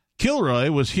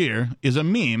 Kilroy was here is a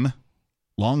meme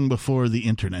long before the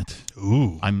internet.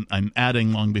 Ooh. I'm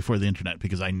adding long before the internet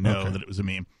because I know that it was a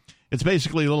meme. It's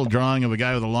basically a little drawing of a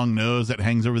guy with a long nose that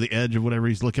hangs over the edge of whatever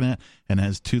he's looking at and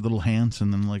has two little hands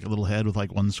and then like a little head with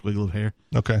like one squiggle of hair.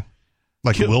 Okay.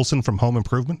 Like Wilson from Home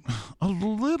Improvement? A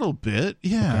little bit,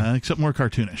 yeah, except more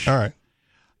cartoonish. All right.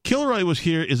 Kilroy was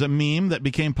here is a meme that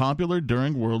became popular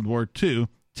during World War II,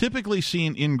 typically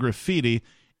seen in graffiti.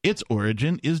 Its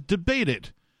origin is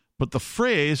debated, but the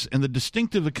phrase and the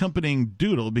distinctive accompanying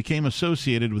doodle became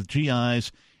associated with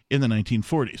GIs in the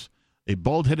 1940s. A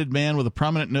bald-headed man with a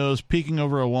prominent nose peeking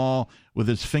over a wall with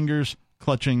his fingers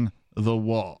clutching the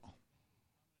wall.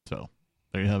 So,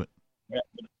 there you have it. Yeah,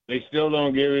 they still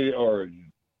don't give you the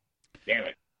origin. Damn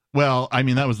it. Well, I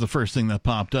mean, that was the first thing that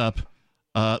popped up.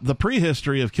 The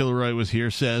prehistory of Kilroy was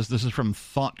here says, this is from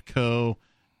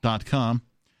thoughtco.com.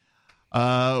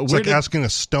 It's like asking a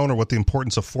stoner what the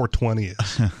importance of 420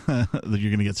 is.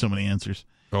 You're going to get so many answers.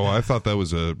 Oh, I thought that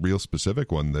was a real specific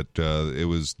one, that it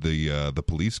was the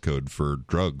police code for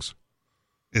drugs.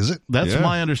 Is it? That's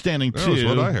my understanding, too. That was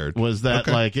what I heard. Was that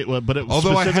like it was, but it was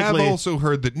although I have also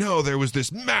heard that, no, there was this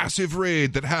massive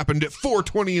raid that happened at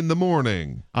 4:20 in the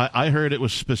morning. I heard it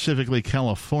was specifically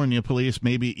California police,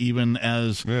 maybe even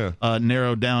as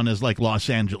narrowed down as like Los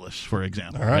Angeles, for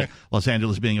example. All right. Los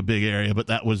Angeles being a big area, but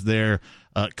that was their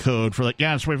code for like,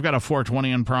 yes, we've got a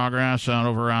 420 in progress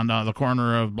over around the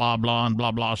corner of blah, blah, and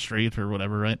blah, blah street or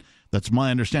whatever, right? That's my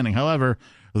understanding. However,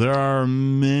 there are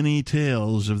many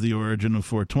tales of the origin of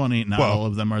 420. Not all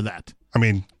of them are that. I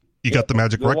mean, you got the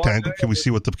magic rectangle. Can we see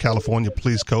what the California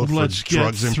police code for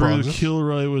drugs in progress?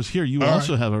 Kilroy was here. You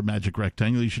also have a magic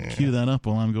rectangle. You should cue that up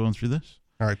while I'm going through this.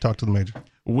 All right, talk to the Major.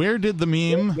 Where did the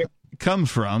meme come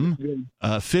from?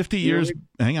 50 years.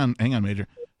 Hang on, Major.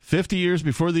 50 years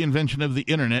before the invention of the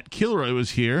internet, Kilroy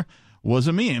was here was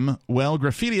a meme. Well,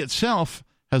 graffiti itself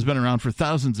has been around for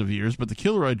thousands of years, but the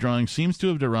Kilroy drawing seems to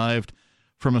have derived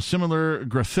from a similar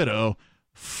graffito.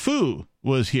 Foo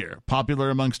was here,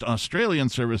 popular amongst Australian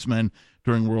servicemen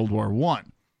during World War I.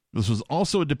 This was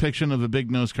also a depiction of a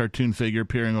big-nosed cartoon figure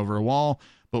peering over a wall,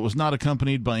 but was not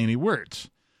accompanied by any words.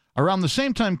 Around the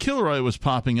same time Kilroy was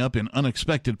popping up in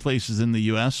unexpected places in the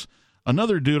U.S.,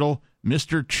 another doodle,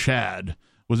 Mr. Chad,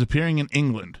 was appearing in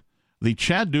England. The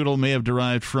Chad doodle may have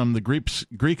derived from the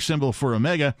Greek symbol for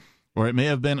omega, or it may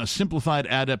have been a simplified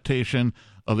adaptation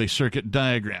of a circuit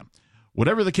diagram.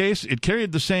 Whatever the case, it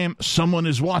carried the same someone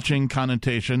is watching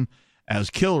connotation as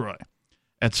Kilroy.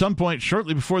 At some point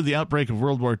shortly before the outbreak of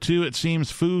World War II, it seems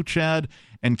Foo, Chad,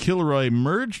 and Kilroy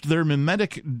merged their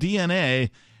mimetic DNA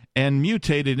and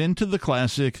mutated into the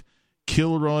classic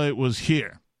Kilroy was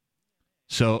here.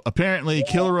 So apparently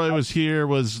Kilroy was here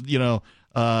was,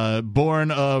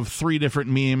 born of three different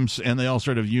memes, and they all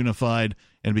sort of unified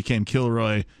and became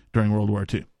Kilroy during World War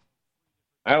II.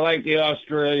 I like the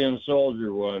Australian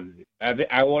soldier one.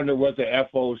 I wonder what the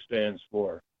FO stands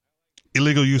for.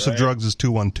 Illegal use of drugs is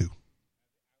 212.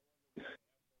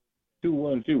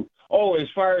 212. Oh, as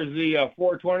far as the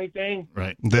 420 thing?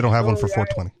 Right. They don't have one for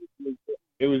 420.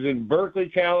 It was in Berkeley,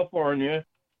 California,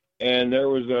 and there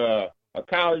was a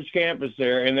college campus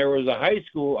there, and there was a high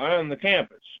school on the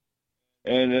campus.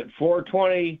 And at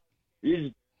 420,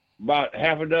 about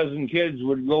half a dozen kids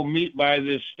would go meet by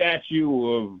this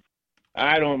statue of,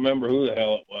 I don't remember who the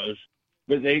hell it was,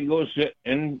 but they'd go sit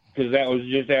in, because that was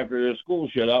just after the school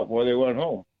shut up before they went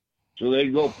home. So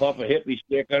they'd go puff a hippie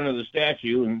stick under the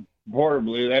statue, and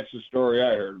portably, that's the story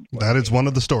I heard. That is one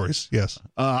of the stories, yes.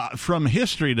 From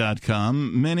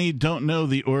History.com, many don't know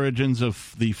the origins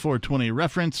of the 420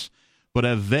 reference, but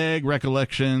have vague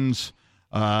recollections.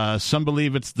 Some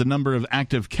believe it's the number of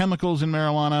active chemicals in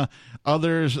marijuana.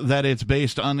 Others that it's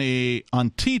based on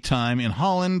tea time in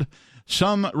Holland.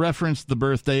 Some reference the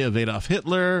birthday of Adolf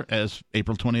Hitler as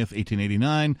April 20th,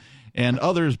 1889, and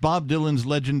others Bob Dylan's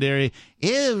legendary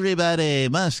 "Everybody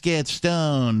Must Get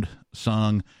Stoned"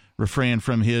 song, refrain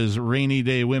from his Rainy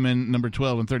Day Women, number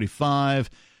 12 and 35.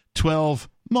 12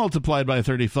 multiplied by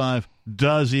 35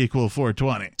 does equal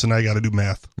 420. So now you got to do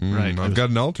math. Right. I've got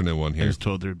an alternate one here. I was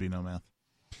told there'd be no math.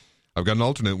 I've got an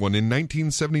alternate one. In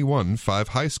 1971, 5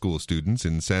 high school students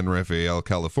in San Rafael,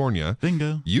 California,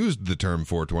 Bingo. used the term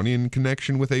 420 in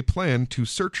connection with a plan to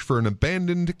search for an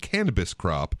abandoned cannabis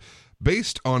crop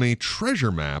based on a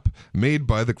treasure map made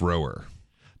by the grower,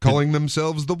 calling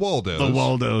themselves the Waldos. The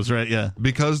Waldos, right, yeah.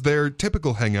 Because their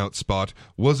typical hangout spot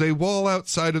was a wall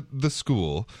outside of the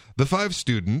school, the 5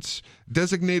 students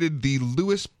designated the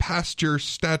Louis Pasteur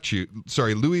statue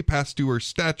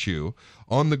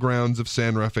on the grounds of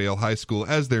San Rafael High School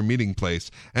as their meeting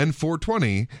place, and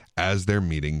 420 as their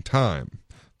meeting time.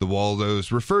 The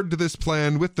Waldos referred to this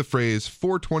plan with the phrase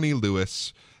 420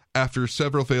 Louis. After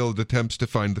several failed attempts to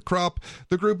find the crop,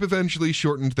 the group eventually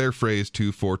shortened their phrase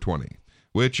to 420.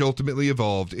 Which ultimately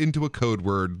evolved into a code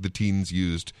word the teens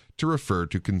used to refer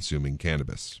to consuming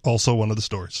cannabis. Also one of the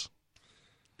stores.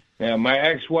 Yeah, my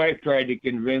ex-wife tried to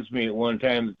convince me at one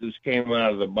time that this came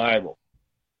out of the Bible.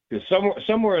 Because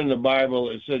somewhere in the Bible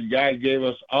it said God gave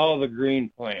us all the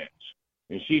green plants.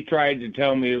 And she tried to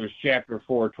tell me it was chapter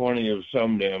 420 of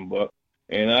some damn book.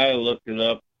 And I looked it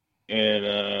up,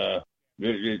 and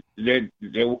they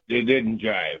didn't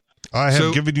jive. I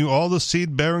have given you all the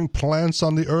seed-bearing plants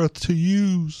on the earth to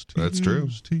use. That's true.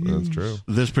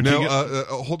 This particular... Now,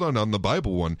 hold on the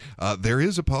Bible one. There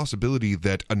is a possibility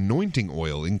that anointing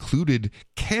oil included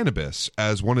cannabis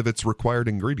as one of its required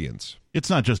ingredients. It's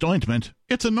not just ointment,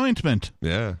 it's anointment.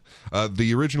 Yeah.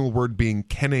 The original word being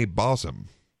Kenne-Bosom.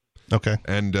 Okay.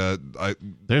 And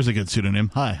there's a good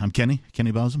pseudonym. Hi, I'm Kenny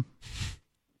Bosom.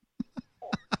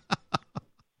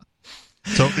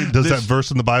 So does that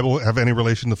verse in the Bible have any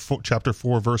relation to chapter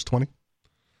 4, verse 20?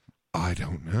 I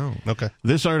don't know. Okay.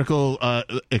 This article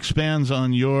expands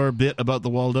on your bit about the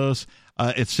Waldos.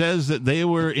 It says that they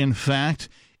were, in fact,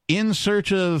 in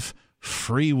search of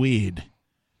free weed.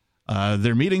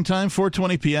 Their meeting time,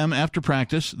 4:20 p.m. after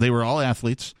practice. They were all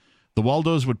athletes. The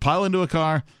Waldos would pile into a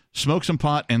car, smoke some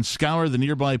pot, and scour the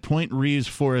nearby Point Reeves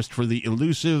forest for the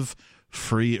elusive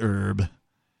free herb.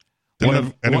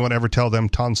 Did anyone ever tell them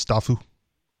ton stafu?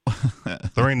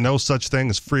 There ain't no such thing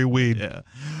as free weed. Yeah.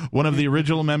 One of the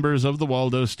original members of the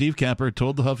Waldo, Steve Capper,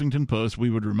 told the Huffington Post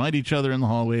we would remind each other in the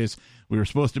hallways. We were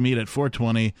supposed to meet at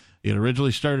 4:20. It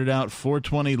originally started out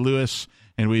 420 Louis,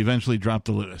 and we eventually dropped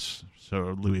the Louis.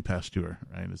 So Louis Pasteur,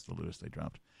 right, is the Louis they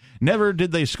dropped. Never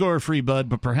did they score free bud,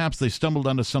 but perhaps they stumbled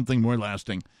onto something more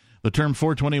lasting. The term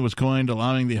 420 was coined,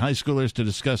 allowing the high schoolers to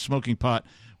discuss smoking pot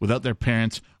without their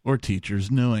parents or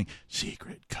teachers knowing.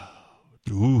 Secret code.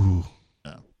 Ooh.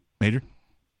 Major?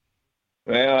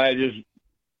 Well,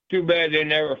 too bad they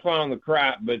never found the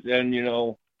crop. But then,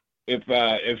 if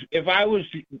I was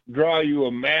to draw you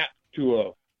a map to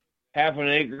a half an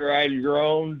acre I'd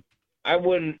grown, I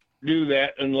wouldn't do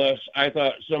that unless I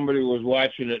thought somebody was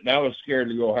watching it, and I was scared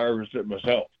to go harvest it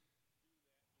myself.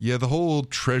 Yeah, the whole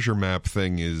treasure map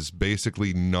thing is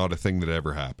basically not a thing that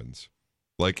ever happens.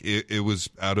 Like, it was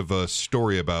out of a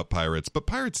story about pirates, but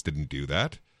pirates didn't do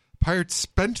that. Pirates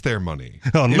spent their money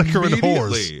on liquor and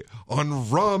whores,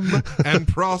 on rum and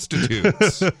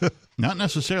prostitutes. Not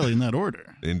necessarily in that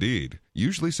order. Indeed.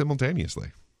 Usually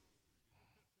simultaneously.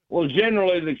 Well,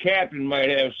 generally the captain might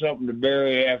have something to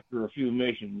bury after a few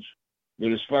missions.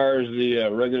 But as far as the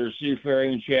regular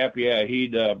seafaring chap, yeah,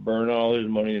 he'd burn all his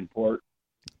money in port.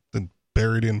 Then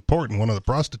buried in port in one of the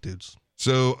prostitutes.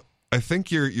 So I think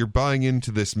you're buying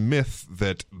into this myth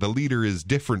that the leader is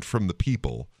different from the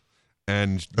people.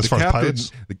 And as far as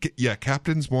pirates?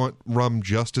 Captains want rum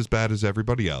just as bad as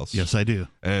everybody else. Yes, I do.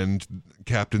 And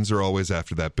captains are always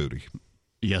after that booty.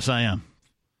 Yes, I am.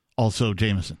 Also,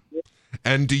 Jameson.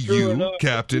 And do you,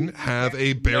 Captain, have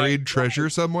a buried treasure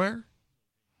somewhere?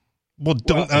 Well,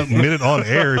 don't admit it on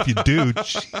air if you do.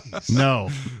 Jeez. No,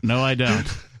 I don't.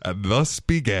 And thus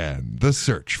began the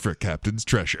search for Captain's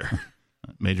treasure.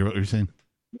 Major, what were you saying?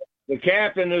 The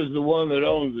captain is the one that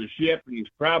owns the ship, and he's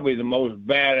probably the most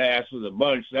badass of the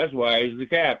bunch. That's why he's the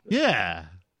captain. Yeah,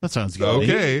 that sounds good.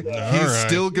 Okay, he's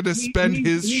still going to spend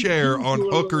his share on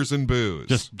hookers and booze.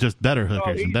 Just better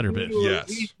hookers and better booze. Yes,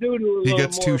 he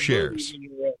gets 2 shares.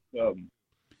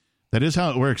 That is how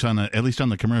it works at least on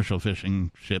the commercial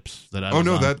fishing ships that I. Oh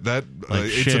no, on. that Like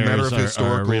it's a matter of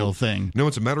historical are a real thing. No,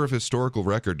 it's a matter of historical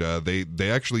record.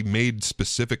 They actually made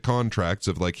specific contracts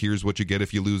of like, here's what you get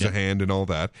if you lose a hand and all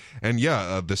that. And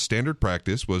the standard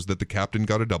practice was that the captain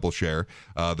got a double share.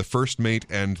 The first mate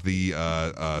and the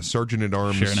sergeant at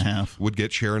arms share and a half. would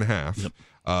get share and a half. Yep.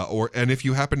 And if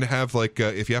you happen to have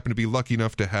if you happen to be lucky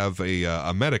enough to have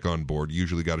a medic on board, you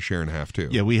usually got a share and a half too.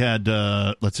 Yeah, we had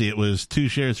it was 2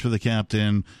 shares for the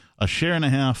captain, a share and a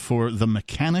half for the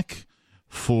mechanic,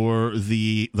 for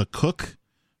the cook,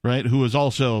 right, who was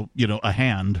also, a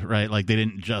hand, right? Like they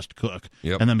didn't just cook.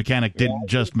 Yep. And the mechanic didn't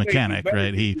just mechanic,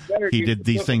 right? He did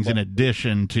these things in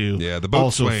addition to the boat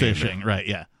also swaying. fishing, right?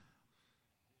 Yeah.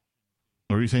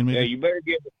 What were you saying, Major? Yeah, you better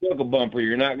get the sugar bumper.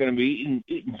 You're not going to be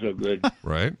eating so good.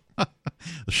 Right?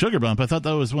 The sugar bump, I thought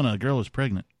that was when a girl was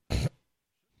pregnant. It's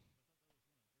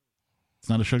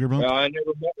not a sugar bump? Well, I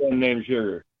never met one named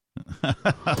Sugar.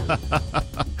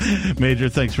 Major,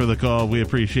 thanks for the call. We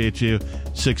appreciate you.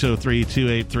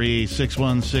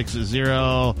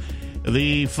 603-283-6160.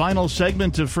 The final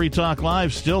segment of Free Talk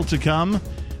Live still to come.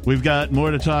 We've got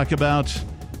more to talk about,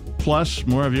 plus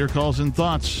more of your calls and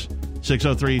thoughts.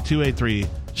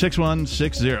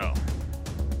 603-283-6160.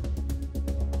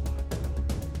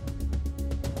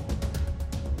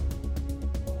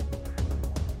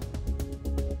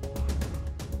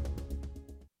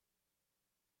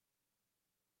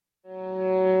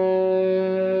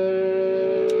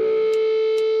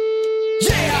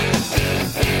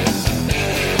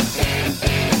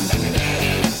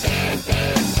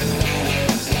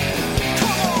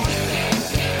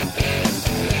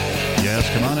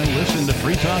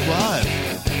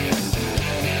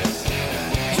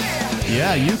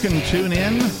 You can tune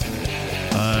in.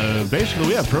 Basically,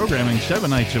 we have programming 7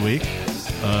 nights a week.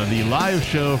 The live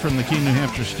show from the Keene, New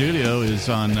Hampshire studio is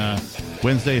on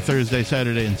Wednesday, Thursday,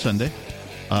 Saturday, and Sunday.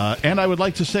 And I would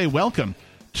like to say welcome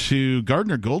to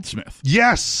Gardner Goldsmith.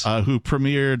 Yes! Who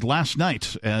premiered last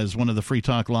night as one of the Free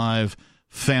Talk Live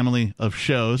family of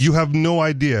shows. You have no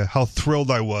idea how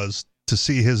thrilled I was to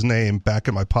see his name back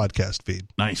in my podcast feed.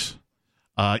 Nice.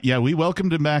 Yeah, we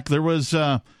welcomed him back. There was...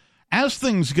 as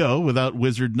things go, without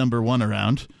Wizard number 1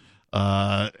 around,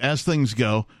 as things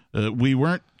go, we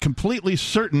weren't completely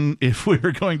certain if we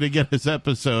were going to get his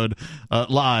episode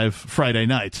live Friday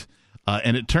night.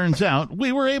 And it turns out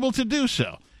we were able to do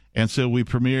so. And so we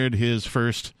premiered his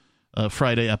first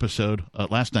Friday episode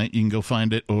last night. You can go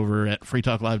find it over at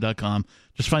freetalklive.com.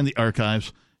 Just find the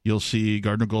archives. You'll see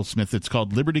Gardner Goldsmith. It's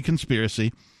called Liberty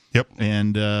Conspiracy. Yep.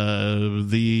 And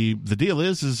the deal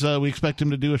is we expect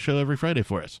him to do a show every Friday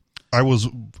for us. I was,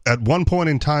 at one point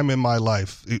in time in my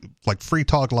life, like Free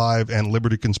Talk Live and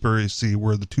Liberty Conspiracy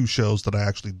were the two shows that I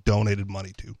actually donated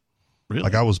money to. Really?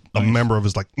 Like I was a member of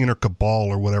his inner cabal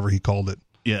or whatever he called it.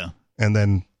 Yeah. And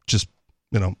then just,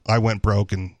 I went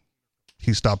broke and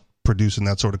he stopped producing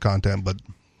that sort of content. But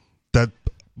that,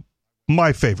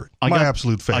 my favorite,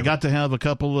 absolute favorite. I got to have a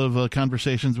couple of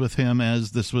conversations with him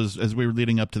as we were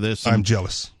leading up to this. I'm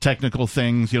jealous. Technical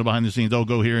things, behind the scenes. Oh,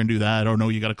 go here and do that, or no,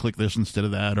 you got to click this instead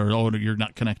of that, or oh, you're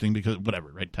not connecting because whatever,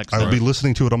 right? Text. I will be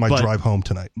listening to it on my drive home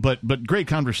tonight. But great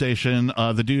conversation.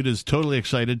 The dude is totally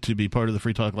excited to be part of the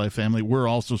Free Talk Live family. We're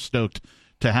also stoked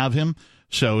to have him.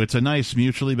 So it's a nice,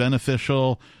 mutually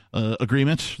beneficial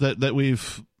agreement that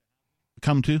we've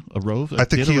come to. I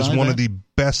think he is one of the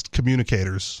best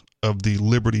communicators of the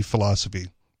liberty philosophy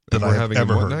that I have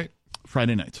ever heard. Night?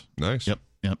 Friday nights. Nice. Yep.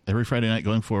 Every Friday night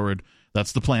going forward.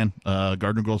 That's the plan.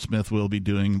 Gardner Goldsmith will be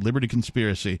doing Liberty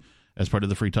Conspiracy as part of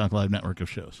the Free Talk Live network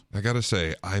of shows. I got to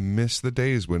say, I miss the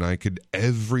days when I could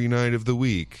every night of the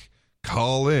week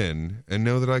call in and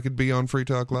know that I could be on Free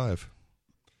Talk Live.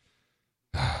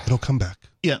 It'll come back.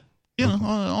 Yeah.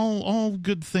 All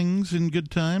good things in good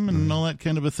time and all that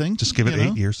kind of a thing. Just give it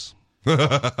 8 years.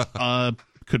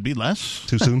 Could be less.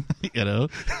 Too soon?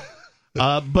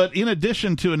 But in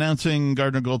addition to announcing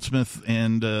Gardner Goldsmith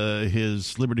and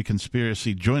his Liberty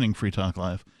Conspiracy joining Free Talk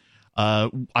Live,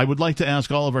 I would like to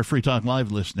ask all of our Free Talk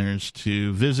Live listeners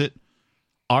to visit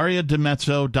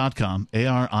ariadimezzo.com,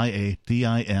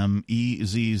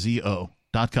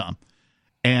 ARIADIMEZZO.com,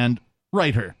 and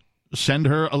write her. Send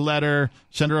her a letter,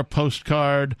 send her a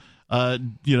postcard,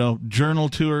 journal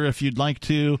to her if you'd like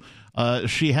to.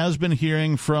 She has been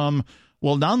hearing from,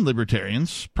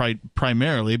 non-libertarians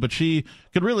primarily, but she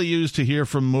could really use to hear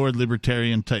from more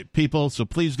libertarian-type people. So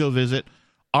please go visit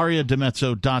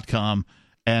ariadimezzo.com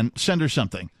and send her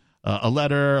something. A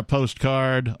letter, a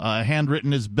postcard,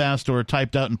 handwritten is best, or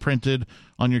typed out and printed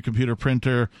on your computer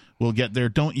printer will get there.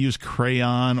 Don't use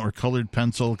crayon or colored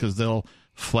pencil because they'll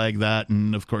flag that.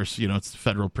 And, of course, it's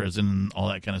federal prison and all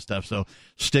that kind of stuff. So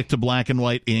stick to black and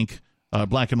white ink.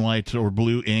 Black and white or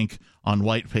blue ink on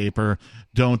white paper.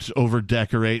 Don't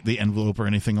over-decorate the envelope or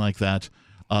anything like that.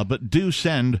 But do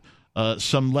send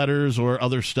some letters or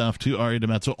other stuff to Ari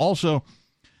DiMezzo. Also,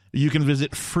 you can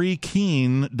visit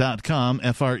freekeene.com,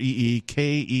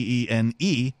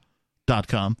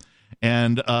 FreeKeene.com,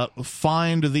 and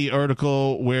find the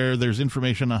article where there's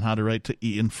information on how to write to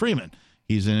Ian Freeman.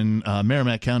 He's in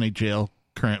Merrimack County Jail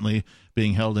currently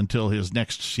being held until his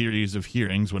next series of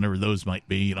hearings, whenever those might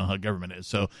be. You know how government is.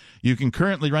 So you can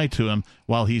currently write to him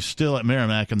while he's still at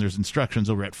Merrimack, and there's instructions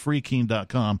over at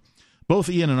freekeen.com. Both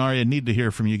Ian and Arya need to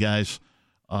hear from you guys,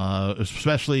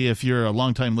 especially if you're a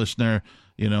longtime listener,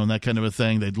 you know, and that kind of a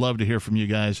thing. They'd love to hear from you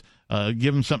guys.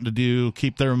 Give them something to do,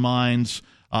 keep their minds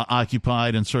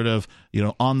occupied and sort of, you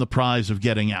know, on the prize of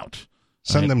getting out.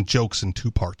 Send them jokes in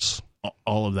 2 parts.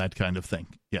 All of that kind of thing.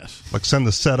 Yes. Like send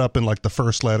the setup in like the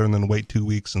first letter and then wait 2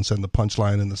 weeks and send the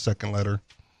punchline in the second letter.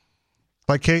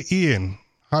 Like, hey, Ian,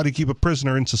 how do you keep a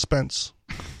prisoner in suspense?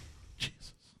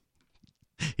 Jesus.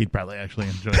 He'd probably actually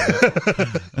enjoy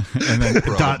that. And then ...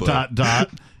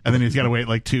 And then he's got to wait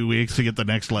like 2 weeks to get the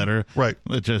next letter. Right.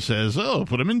 It just says, oh,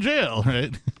 put him in jail,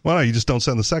 right? Well, no, you just don't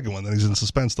send the second one. Then he's in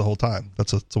suspense the whole time.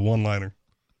 It's a one-liner.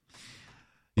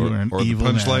 You are an evil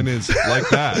the punchline man. is like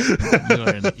that. You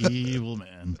are an evil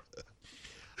man.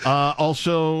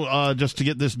 Also, just to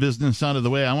get this business out of the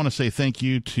way, I want to say thank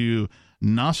you to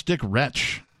Gnostic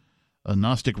Wretch. A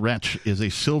Gnostic Wretch is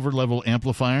a silver-level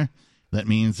amplifier. That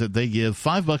means that they give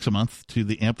 $5 a month to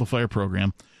the amplifier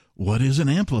program. What is an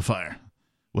amplifier?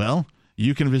 Well,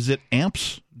 you can visit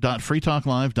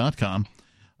amps.freetalklive.com.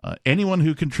 Anyone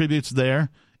who contributes there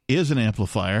is an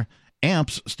amplifier.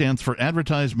 AMPS stands for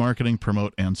Advertise, Marketing,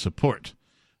 Promote, and Support.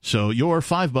 So your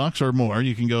 $5 or more,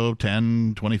 you can go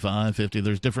 10, 25, 50.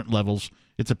 There's different levels.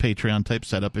 It's a Patreon type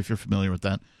setup if you're familiar with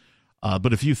that.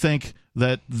 But if you think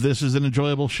that this is an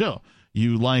enjoyable show,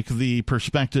 you like the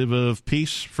perspective of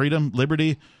peace, freedom,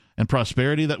 liberty, and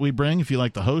prosperity that we bring, if you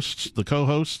like the hosts, the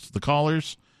co-hosts, the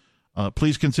callers,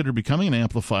 please consider becoming an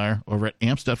amplifier over at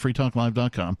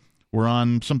amps.freetalklive.com. We're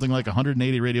on something like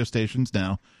 180 radio stations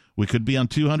now. We could be on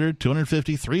 200,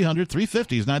 250, 300,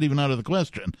 350 is not even out of the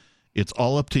question. It's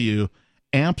all up to you.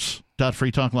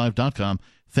 Amps.freetalklive.com.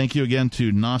 Thank you again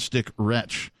to Gnostic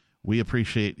Wretch. We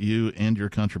appreciate you and your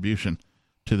contribution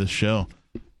to this show.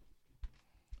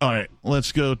 All right,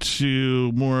 let's go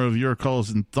to more of your calls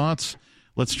and thoughts.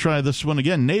 Let's try this one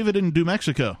again. David in New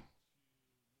Mexico.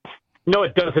 No,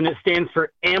 it doesn't. It stands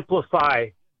for Amplify,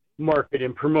 Market,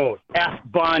 and Promote. Ask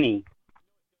Bonnie.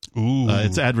 Ooh.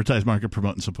 It's Advertise, Market,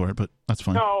 Promote, and Support, but that's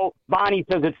fine. No, Bonnie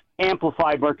says it's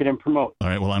Amplify, Market, and Promote. All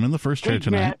right, well, I'm in the first chair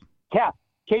tonight.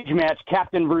 Cage match,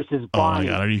 Captain versus Bonnie.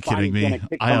 Oh, my God, are you kidding me?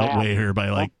 I outweigh her by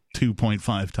like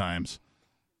 2.5 times.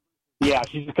 Yeah,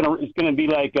 it's gonna be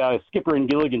like Skipper and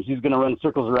Gilligan. She's gonna run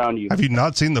circles around you. Have you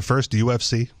not seen the first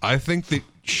UFC? I think that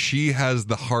she has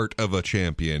the heart of a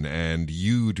champion, and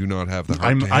you do not have the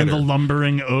heart. I'm the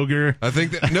lumbering ogre. I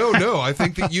think that no. I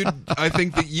think that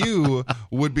you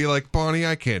would be like, Bonnie,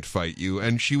 I can't fight you,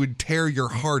 and she would tear your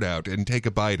heart out and take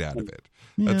a bite out of it.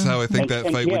 Yeah. That's how I think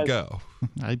that fight would go.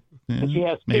 And she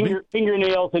has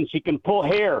fingernails, and she can pull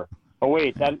hair. Oh,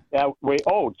 wait,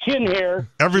 chin hair.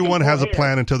 Everyone has a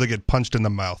plan until they get punched in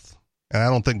the mouth. And I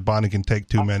don't think Bonnie can take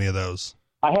too many of those.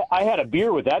 I had a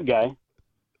beer with that guy.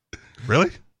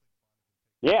 Really?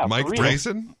 Yeah. Mike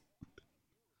Breeson?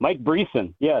 Mike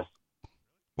Breeson, yes.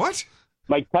 What?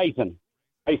 Mike Tyson.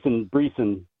 Tyson,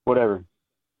 Breeson, whatever.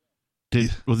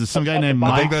 Was it some guy named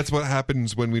Mike? I think that's what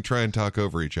happens when we try and talk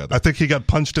over each other. I think he got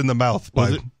punched in the mouth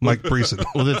by Mike Breeson.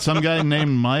 Was it some guy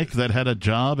named Mike that had a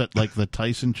job at like the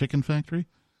Tyson Chicken Factory?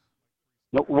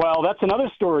 No, well, that's another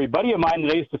story. A buddy of mine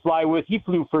that I used to fly with, he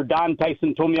flew for Don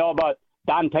Tyson, told me all about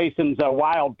Don Tyson's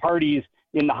wild parties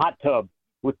in the hot tub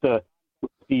with the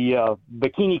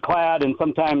bikini clad and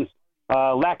sometimes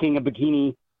lacking a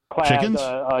bikini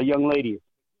clad young ladies.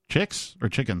 Chicks or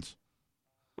chickens?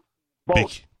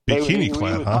 Both. Bikini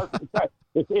clad, huh?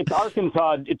 It's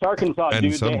Arkansas. It's Arkansas, and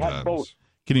dude. Sometimes. They have both.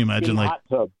 Can you imagine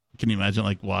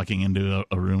walking into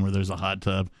a room where there's a hot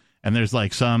tub and there's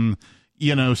like some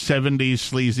 70s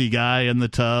sleazy guy in the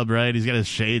tub, right? He's got his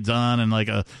shades on and like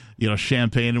a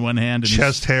champagne in one hand, and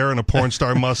chest hair and a porn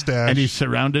star mustache, and he's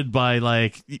surrounded by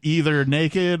like either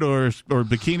naked or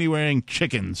bikini wearing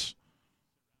chickens.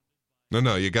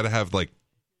 No, you got to have like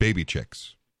baby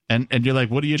chicks. And you're like,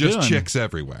 what are you doing? Just chicks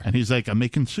everywhere. And he's like, I'm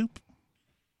making soup.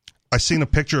 I seen a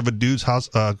picture of a dude's hot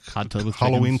tub with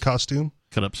Halloween costume.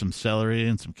 Cut up some celery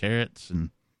and some carrots, and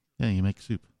you make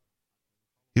soup.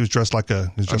 He was dressed like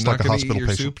a hospital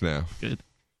patient. Soup now. Good.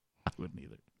 I wouldn't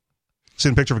either.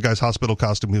 Seen a picture of a guy's hospital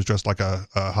costume. He was dressed like a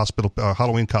hospital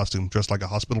Halloween costume, dressed like a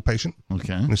hospital patient.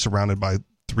 Okay. And he's surrounded by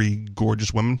 3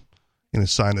 gorgeous women. In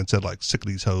his sign that said like "sick of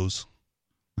these hoes."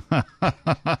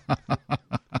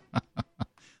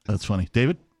 That's funny.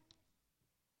 David?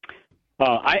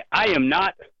 I am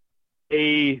not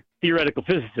a theoretical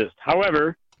physicist.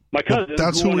 However, my cousin...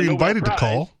 That's who we invited to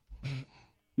call.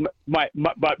 But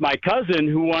my cousin,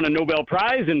 who won a Nobel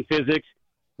Prize in physics,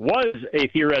 was a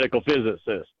theoretical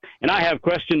physicist. And I have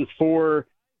questions for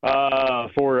Lee,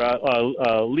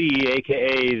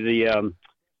 a.k.a. the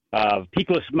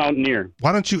Peakless Mountaineer.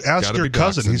 Why don't you ask your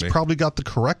cousin? He's me. Probably got the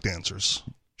correct answers.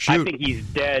 Shoot. I think he's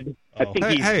dead. I think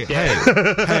he's dead.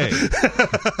 Hey.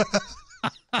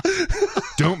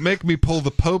 Don't make me pull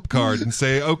the Pope card and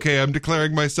say, okay, I'm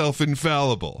declaring myself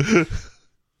infallible.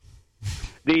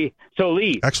 So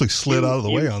Lee actually slid out of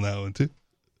the way on that one too.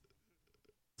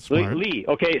 Smart. Lee,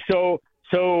 okay, so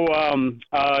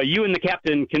you and the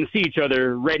captain can see each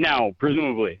other right now,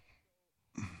 presumably.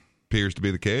 Appears to be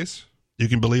the case. You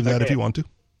can believe that if you want to.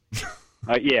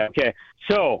 Yeah. Okay.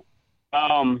 So,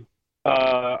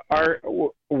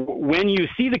 when you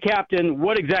see the captain,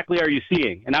 what exactly are you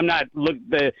seeing? And I'm not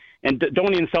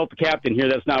don't insult the captain here.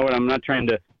 That's not what I'm not trying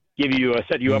to give you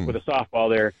set you up with a softball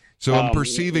there. So I'm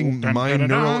perceiving my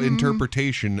neural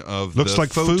interpretation of looks the like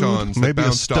photons food, maybe that a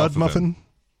bounced stud off muffin. Of him.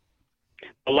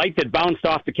 A light that bounced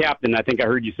off the captain, I think I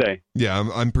heard you say. Yeah,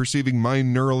 I'm perceiving my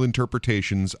neural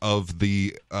interpretations of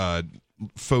the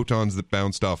photons that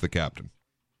bounced off the captain.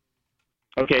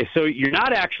 Okay, so you're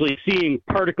not actually seeing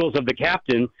particles of the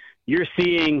captain. You're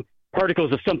seeing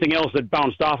particles of something else that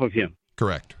bounced off of him.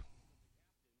 Correct.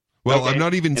 Well, okay. I'm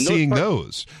not even seeing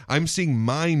those. I'm seeing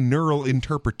my neural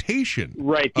interpretation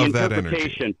of that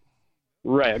energy.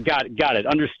 Right, got it,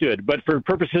 understood. But for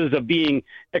purposes of being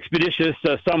expeditious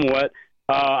somewhat,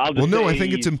 I'll just I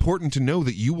think it's important to know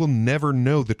that you will never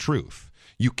know the truth.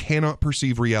 You cannot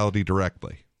perceive reality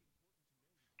directly.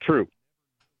 True.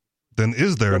 Then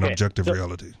is there an objective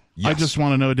reality? Yes. I just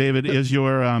want to know, David, is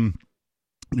your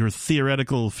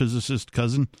theoretical physicist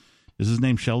cousin, is his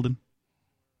name Sheldon?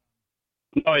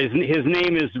 No, his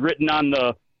name is written on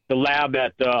the lab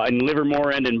at in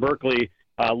Livermore and in Berkeley.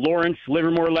 Lawrence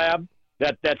Livermore Lab.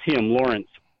 That's him, Lawrence.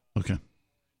 Okay.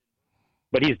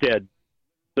 But he's dead,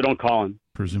 so don't call him.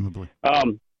 Presumably.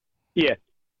 Yeah,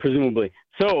 presumably.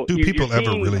 So do people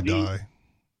ever really die?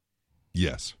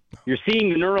 Yes. You're seeing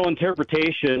the neural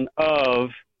interpretation of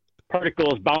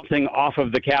particles bouncing off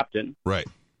of the captain. Right.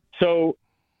 So,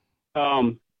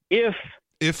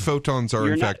 if photons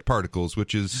are in fact particles,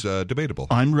 which is debatable.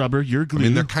 I'm rubber, you're glue. I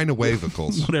mean, they're kind of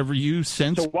wavicles. Whatever you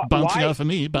sense bouncing off of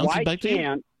me, bounces back to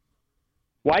you.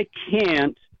 Why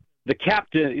can't the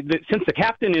captain, since the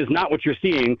captain is not what you're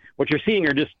seeing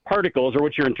are just particles, or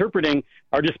what you're interpreting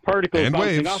are just particles and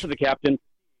bouncing waves off of the captain,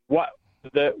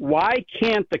 why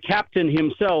can't the captain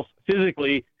himself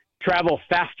physically travel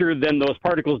faster than those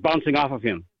particles bouncing off of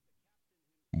him?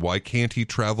 Why can't he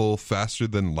travel faster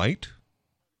than light?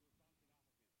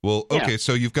 Well, okay,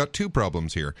 so you've got two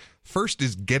problems here. First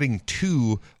is getting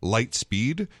to light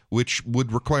speed, which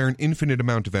would require an infinite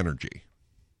amount of energy.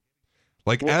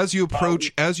 Like, as you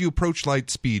approach light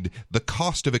speed, the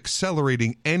cost of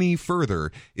accelerating any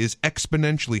further is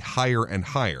exponentially higher and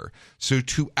higher. So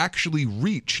to actually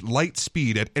reach light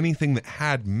speed at anything that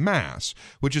had mass,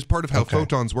 which is part of how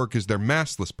photons work, is they're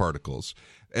massless particles.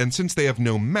 And since they have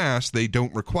no mass, they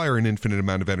don't require an infinite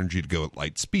amount of energy to go at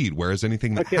light speed. Whereas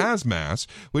anything that has mass,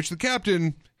 which the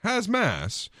captain has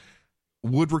mass,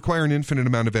 would require an infinite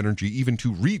amount of energy even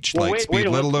to reach light speed,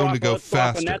 let alone to go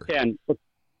faster.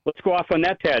 Let's go off on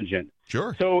that tangent.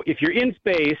 Sure. So if you're in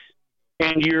space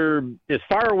and you're as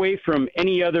far away from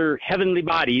any other heavenly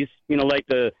bodies, like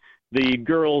the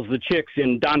girls, the chicks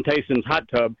in Don Tyson's hot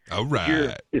tub. All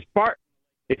right.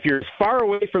 If you're as far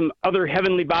away from other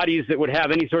heavenly bodies that would have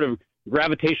any sort of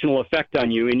gravitational effect on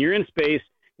you, and you're in space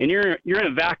and you're in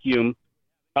a vacuum,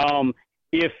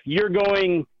 if you're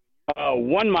going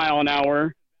 1 mile an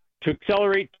hour to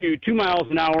accelerate to 2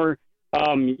 miles an hour,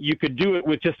 you could do it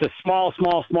with just a small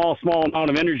amount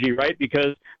of energy, right?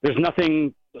 Because there's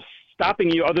nothing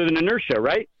stopping you other than inertia,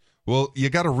 right? Well, you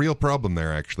got a real problem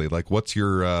there, actually. Like, what's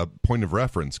your point of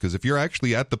reference? Because if you're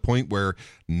actually at the point where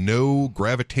no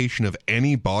gravitation of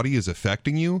any body is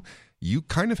affecting you, you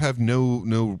kind of have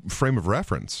no frame of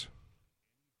reference.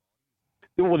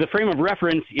 Well, the frame of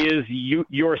reference is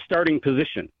your starting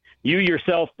position. You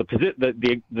yourself,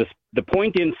 the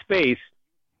point in space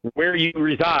where you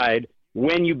reside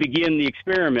when you begin the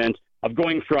experiment of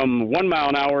going from 1 mile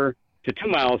an hour to 2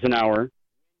 miles an hour.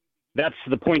 That's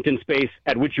the point in space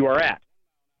at which you are at.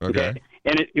 Okay.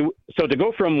 And so to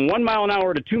go from 1 mile an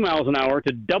hour to 2 miles an hour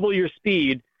to double your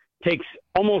speed takes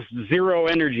almost zero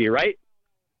energy, right?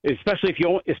 Especially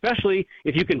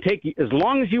if you can take as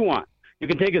long as you want. You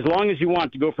can take as long as you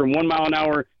want to go from 1 mile an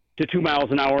hour to 2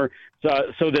 miles an hour,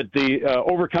 so that the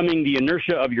overcoming the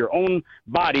inertia of your own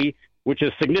body, which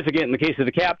is significant in the case of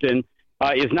the captain,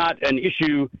 is not an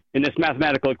issue in this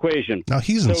mathematical equation. Now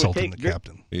he's insulting the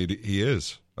captain. He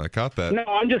is. I caught that. No,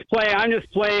 I'm just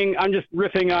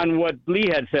riffing on what Lee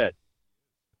had said.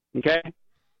 Okay?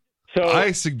 So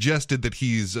I suggested that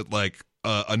he's like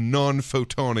a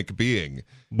non-photonic being.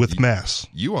 With mass.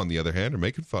 You, on the other hand, are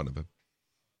making fun of him.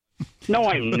 No,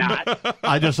 I'm not.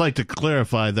 I just like to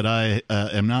clarify that I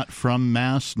am not from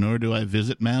Mass, nor do I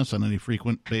visit Mass on any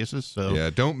frequent basis. So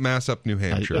yeah, don't mass up New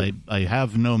Hampshire. I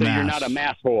have no so Mass. You're not a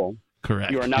masshole.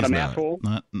 Correct. You are not He's a not. masshole?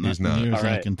 Not He's not. near as All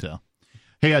right. I can tell.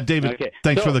 Hey, David, Okay.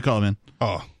 thanks So- for the call, man.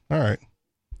 Oh, all right.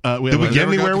 We Did have we get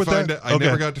other- anywhere with that? I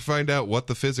never got to find out what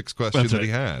the physics question That's that right.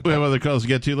 he had. We have other calls to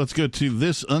get to. Let's go to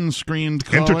this unscreened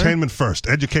caller. Entertainment first,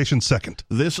 education second.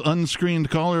 This unscreened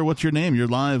caller, what's your name? You're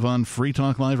live on Free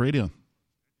Talk Live Radio.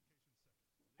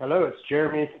 Hello, it's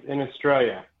Jeremy in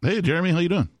Australia. Hey, Jeremy, how you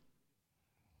doing?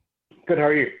 Good, how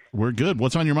are you? We're good.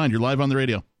 What's on your mind? You're live on the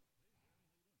radio.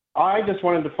 I just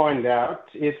wanted to find out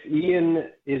if Ian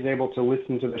is able to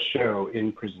listen to the show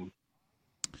in prison.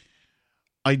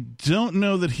 I don't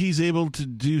know that he's able to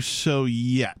do so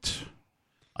yet.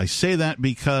 I say that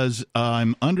because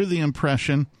I'm under the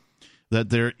impression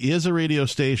that there is a radio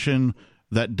station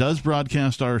that does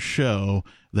broadcast our show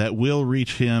that will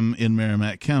reach him in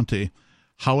Merrimack County.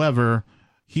 However,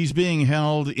 he's being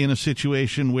held in a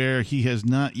situation where he has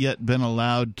not yet been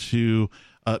allowed to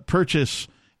purchase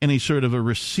any sort of a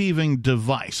receiving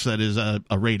device, that is a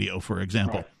radio, for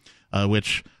example,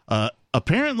 which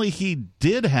apparently he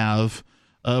did have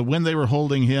when they were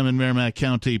holding him in Merrimack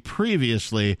County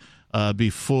previously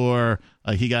before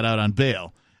he got out on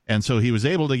bail. And so he was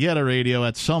able to get a radio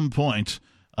at some point,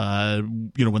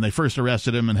 when they first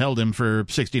arrested him and held him for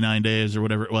 69 days or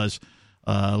whatever it was,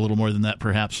 a little more than that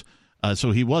perhaps.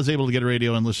 So he was able to get a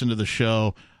radio and listen to the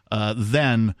show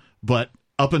then, but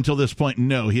up until this point,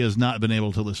 no, he has not been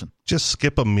able to listen. Just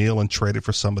skip a meal and trade it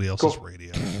for somebody else's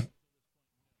radio.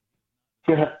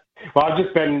 Well, I've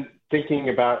just been thinking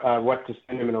about what to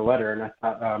send him in a letter, and I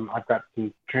thought I've got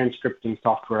some transcripting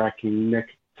software. I can make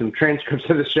some transcripts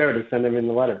of the show to send him in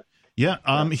the letter. Yeah,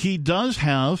 he does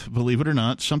have, believe it or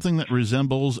not, something that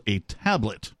resembles a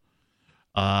tablet.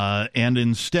 And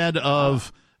instead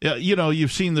of,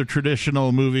 you've seen the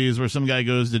traditional movies where some guy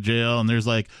goes to jail and there's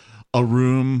like a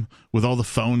room with all the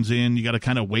phones in. You got to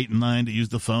kind of wait in line to use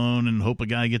the phone and hope a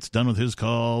guy gets done with his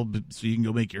call so you can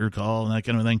go make your call and that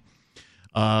kind of thing.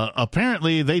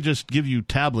 Apparently, they just give you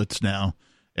tablets now,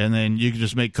 and then you can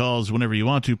just make calls whenever you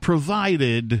want to,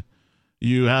 provided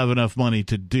you have enough money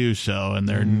to do so, and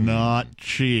they're not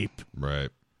cheap. Right.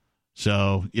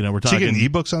 So, we're So talking... you getting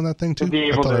ebooks on that thing, too?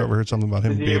 I thought I overheard something about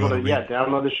him being able to read.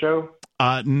 Download the show?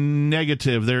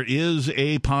 Negative. There is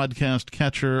a podcast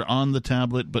catcher on the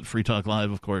tablet, but Free Talk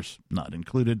Live, of course, not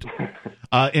included.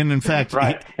 And in fact,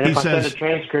 right. And he if I says... send a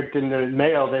transcript in the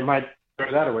mail, they might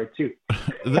throw that away, too.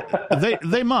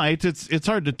 they might. It's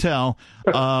hard to tell.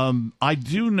 I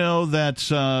do know that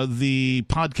the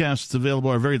podcasts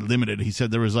available are very limited. He said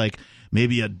there was like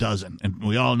maybe a dozen, and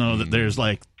we all know that there's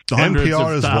like hundreds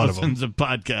NPR of is thousands of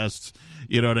podcasts.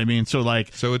 You know what I mean? So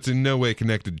it's in no way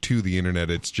connected to the internet.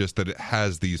 It's just that it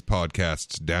has these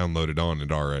podcasts downloaded on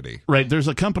it already. Right. There's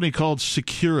a company called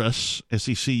Securus,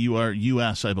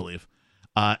 Securus, I believe,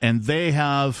 and they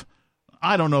have.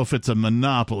 I don't know if it's a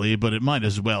monopoly, but it might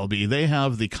as well be. They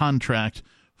have the contract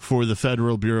for the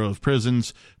Federal Bureau of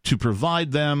Prisons to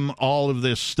provide them all of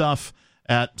this stuff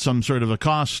at some sort of a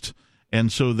cost.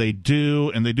 And so they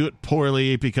do, and they do it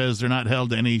poorly because they're not held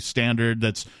to any standard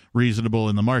that's reasonable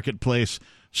in the marketplace.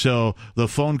 So the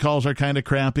phone calls are kind of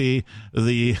crappy.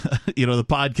 The the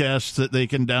podcasts that they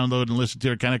can download and listen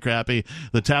to are kind of crappy.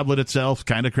 The tablet itself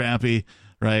kind of crappy.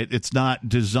 Right, it's not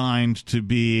designed to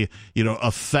be,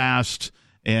 a fast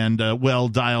and well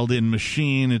dialed in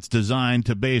machine. It's designed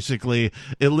to basically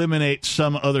eliminate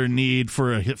some other need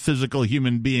for a physical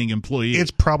human being employee.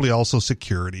 It's probably also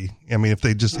security. I mean, if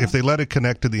they let it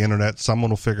connect to the internet,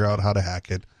 someone will figure out how to hack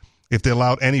it. If they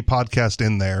allowed any podcast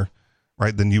in there,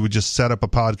 right, then you would just set up a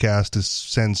podcast to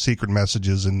send secret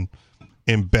messages and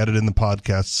embed it in the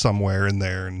podcast somewhere in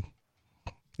there, and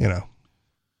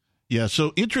Yeah,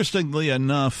 so interestingly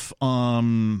enough,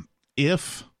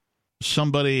 if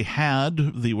somebody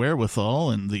had the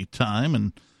wherewithal and the time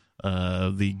and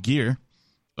the gear,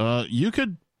 you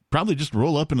could probably just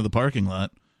roll up into the parking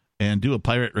lot and do a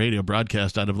pirate radio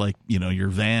broadcast out of your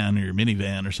van or your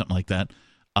minivan or something like that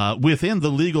within the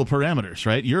legal parameters,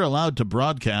 right? You're allowed to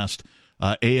broadcast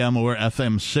AM or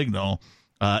FM signal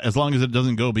as long as it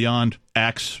doesn't go beyond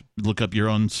X, look up your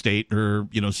own state or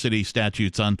city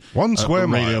statutes on 1 square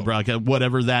radio mile broadcast,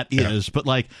 whatever that is. But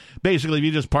like basically, if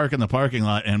you just park in the parking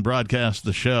lot and broadcast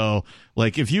the show,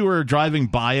 like if you were driving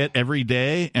by it every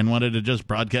day and wanted to just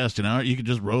broadcast an hour, you could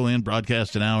just roll in,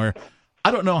 broadcast an hour.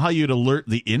 I don't know how you'd alert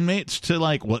the inmates to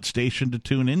like what station to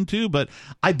tune into, but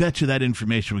I bet you that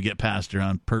information would get passed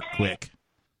around pert quick.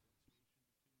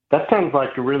 That sounds like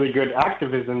a really good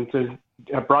activism to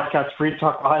broadcast Free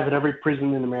Talk Live at every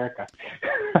prison in America.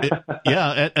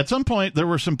 At some point, there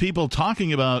were some people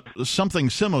talking about something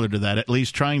similar to that, at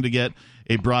least trying to get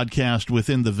a broadcast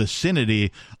within the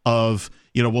vicinity of,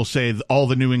 we'll say all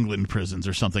the New England prisons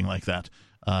or something like that.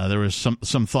 There was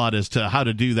some thought as to how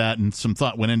to do that, and some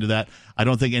thought went into that. I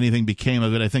don't think anything became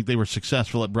of it. I think they were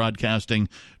successful at broadcasting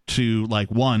to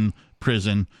like one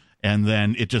prison, and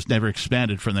then it just never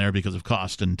expanded from there because of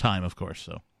cost and time, of course.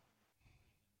 So.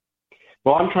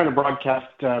 Well, I'm trying to broadcast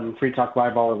Free Talk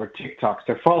Live all over TikTok.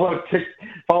 So follow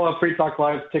Free Talk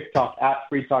Live's TikTok at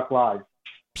Free Talk Live.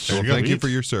 Well, thank you for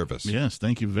your service. Yes,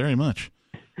 thank you very much.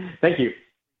 Thank you.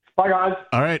 Bye, guys.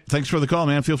 All right. Thanks for the call,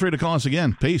 man. Feel free to call us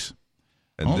again. Peace.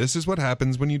 And this is what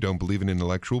happens when you don't believe in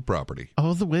intellectual property.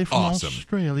 All the way from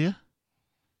Australia.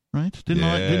 Right? Didn't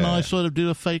I sort of do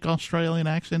a fake Australian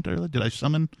accent earlier? Did I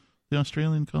summon the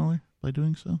Australian caller by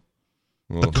doing so?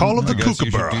 Well, the call of the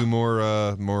kookaburra. You should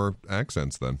do more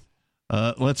accents then.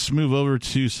 Let's move over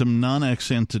to some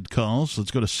non-accented calls.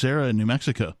 Let's go to Sarah in New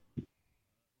Mexico.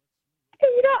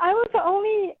 I was the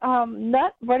only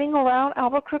nut running around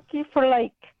Albuquerque for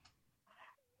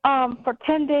for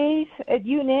 10 days at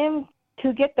UNM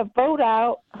to get the vote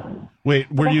out.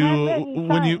 Wait, were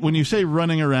you when you say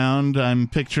running around? I'm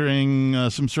picturing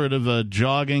some sort of a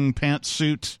jogging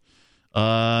pantsuit.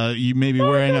 You may be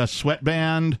wearing a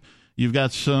sweatband. You've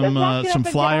got some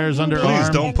flyers under arm. Please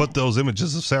don't put those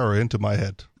images of Sarah into my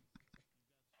head.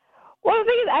 Well,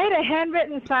 the thing is, I had a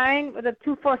handwritten sign with a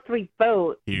 243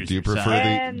 vote. Do you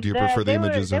prefer the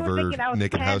images of her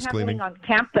naked house cleaning on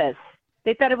campus?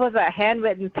 They thought it was a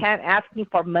handwritten pant asking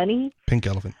for money. Pink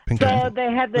elephant. So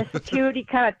they had the security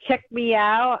kind of check me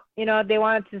out. They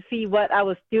wanted to see what I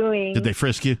was doing. Did they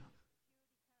frisk you?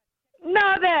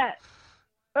 No,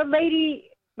 a lady.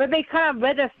 But they kind of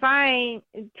read a sign,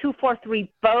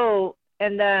 243 vote,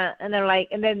 and they're like,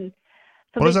 and then.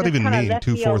 So what does that even mean?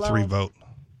 243 vote.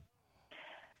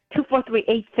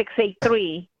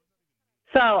 243-8683.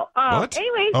 So,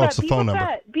 anyways, it's the phone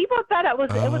number. People thought it was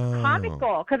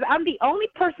comical because I'm the only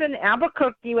person in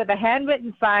Albuquerque with a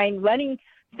handwritten sign,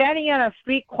 standing on a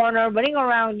street corner, running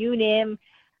around UNM.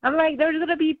 I'm like, there's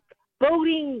gonna be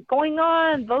voting going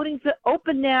on. Voting's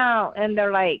open now, and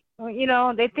they're like,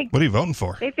 they think. What are you voting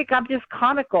for? They think I'm just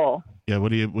comical. Yeah,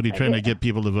 what are you trying to get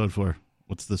people to vote for?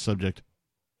 What's the subject?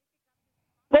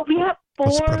 Well, we have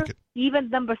 4 even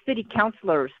number city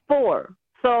councilors. 4,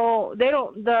 so they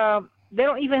don't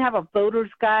even have a voter's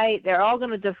guide. They're all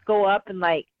gonna just go up and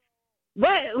like,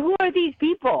 what? Who are these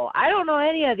people? I don't know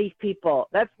any of these people.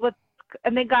 That's what.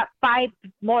 And they got 5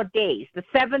 more days. The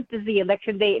 7th is the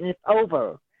election day, and it's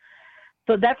over.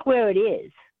 So that's where it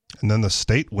is. And then the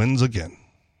state wins again.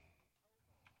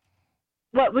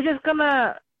 What, we're just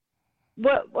gonna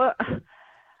what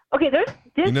okay, there's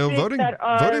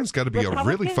voting's got to be a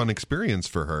really fun experience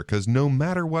for her, because no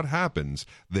matter what happens,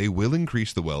 they will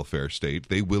increase the welfare state,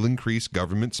 they will increase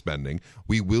government spending,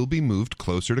 we will be moved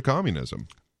closer to communism.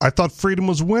 I thought freedom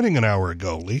was winning an hour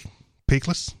ago, Lee.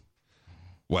 Peakless?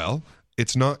 Well,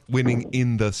 it's not winning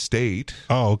in the state.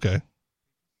 Oh, okay.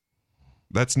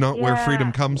 That's not where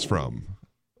freedom comes from.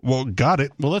 Well, got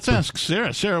it. Well, let's ask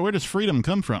Sarah. Sarah, where does freedom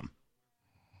come from?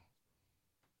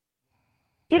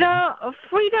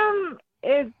 Freedom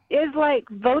is like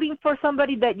voting for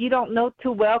somebody that you don't know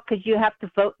too well because you have to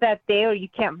vote that day or you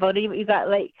can't vote. You got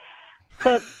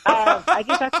I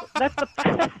guess that's the.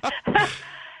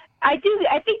 I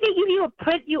think they give you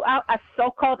print you out a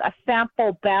so-called a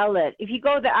sample ballot. If you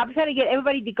go there, I'm trying to get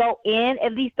everybody to go in.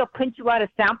 At least they'll print you out a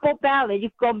sample ballot. You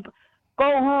go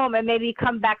home and maybe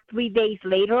come back 3 days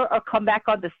later or come back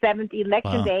on the 7th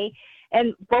election day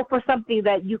and vote for something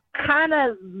that you kind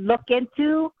of look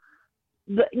into.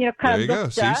 There you go.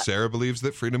 See, Sarah believes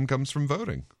that freedom comes from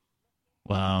voting.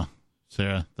 Wow,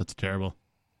 Sarah, that's terrible.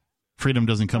 Freedom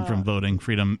doesn't come from voting.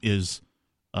 Freedom is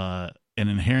an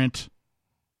inherent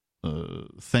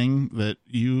thing that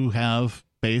you have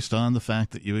based on the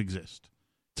fact that you exist.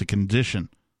 It's a condition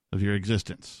of your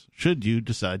existence, should you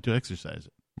decide to exercise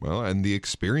it. Well, and the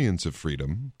experience of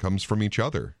freedom comes from each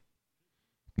other.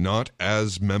 Not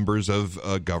as members of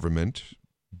a government,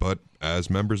 but as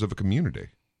members of a community.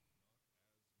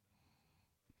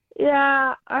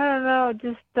 Yeah, I don't know.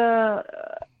 Just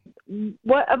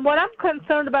what I'm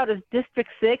concerned about is District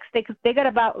 6. They got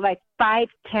about like 5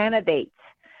 candidates.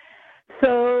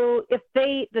 So if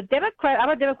I'm a Democrat,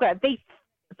 if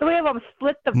 3 of them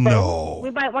split the vote,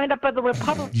 we might wind up with a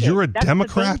Republican. You're a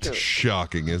Democrat?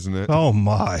 Shocking, isn't it? Oh,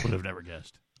 my. Would have never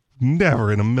guessed.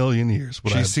 Never in a million years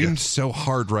would I have She seemed guessed. so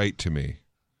hard right to me.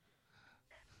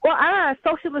 Well, I'm a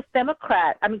socialist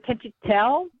Democrat. I mean, can't you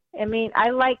tell? I mean,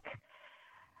 I like...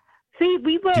 See,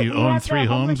 Do you own 3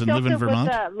 homes and live in Vermont?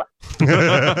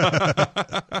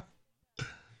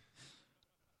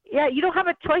 Yeah, you don't have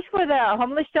a choice for the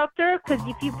homeless shelter because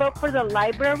if you vote for the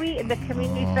library and the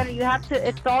community center, you have to.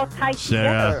 It's all tied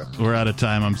Sarah, together. we're out of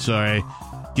time. I'm sorry.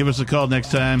 Give us a call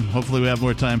next time. Hopefully we have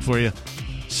more time for you.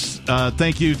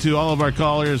 Thank you to all of our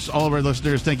callers, all of our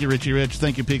listeners. Thank you, Richie Rich.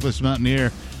 Thank you, Peakless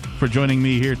Mountaineer, for joining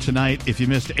me here tonight. If you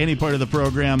missed any part of the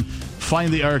program,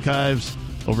 find the archives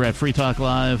over at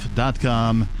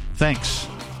freetalklive.com. Thanks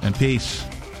and peace.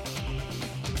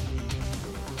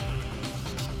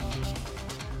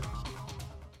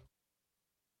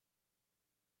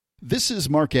 This is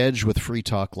Mark Edge with Free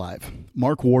Talk Live.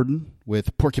 Mark Warden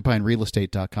with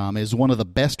PorcupineRealEstate.com is one of the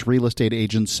best real estate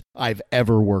agents I've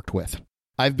ever worked with.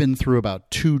 I've been through about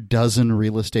 24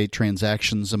 real estate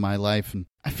transactions in my life, and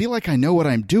I feel like I know what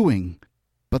I'm doing,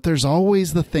 but there's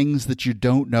always the things that you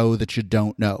don't know that you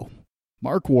don't know.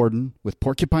 Mark Warden with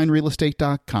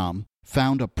PorcupineRealEstate.com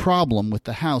found a problem with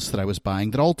the house that I was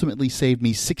buying that ultimately saved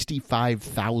me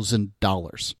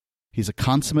 $65,000. He's a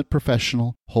consummate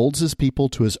professional, holds his people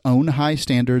to his own high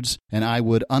standards, and I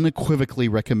would unequivocally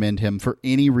recommend him for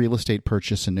any real estate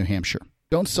purchase in New Hampshire.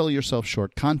 Don't sell yourself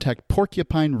short. Contact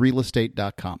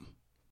PorcupineRealEstate.com.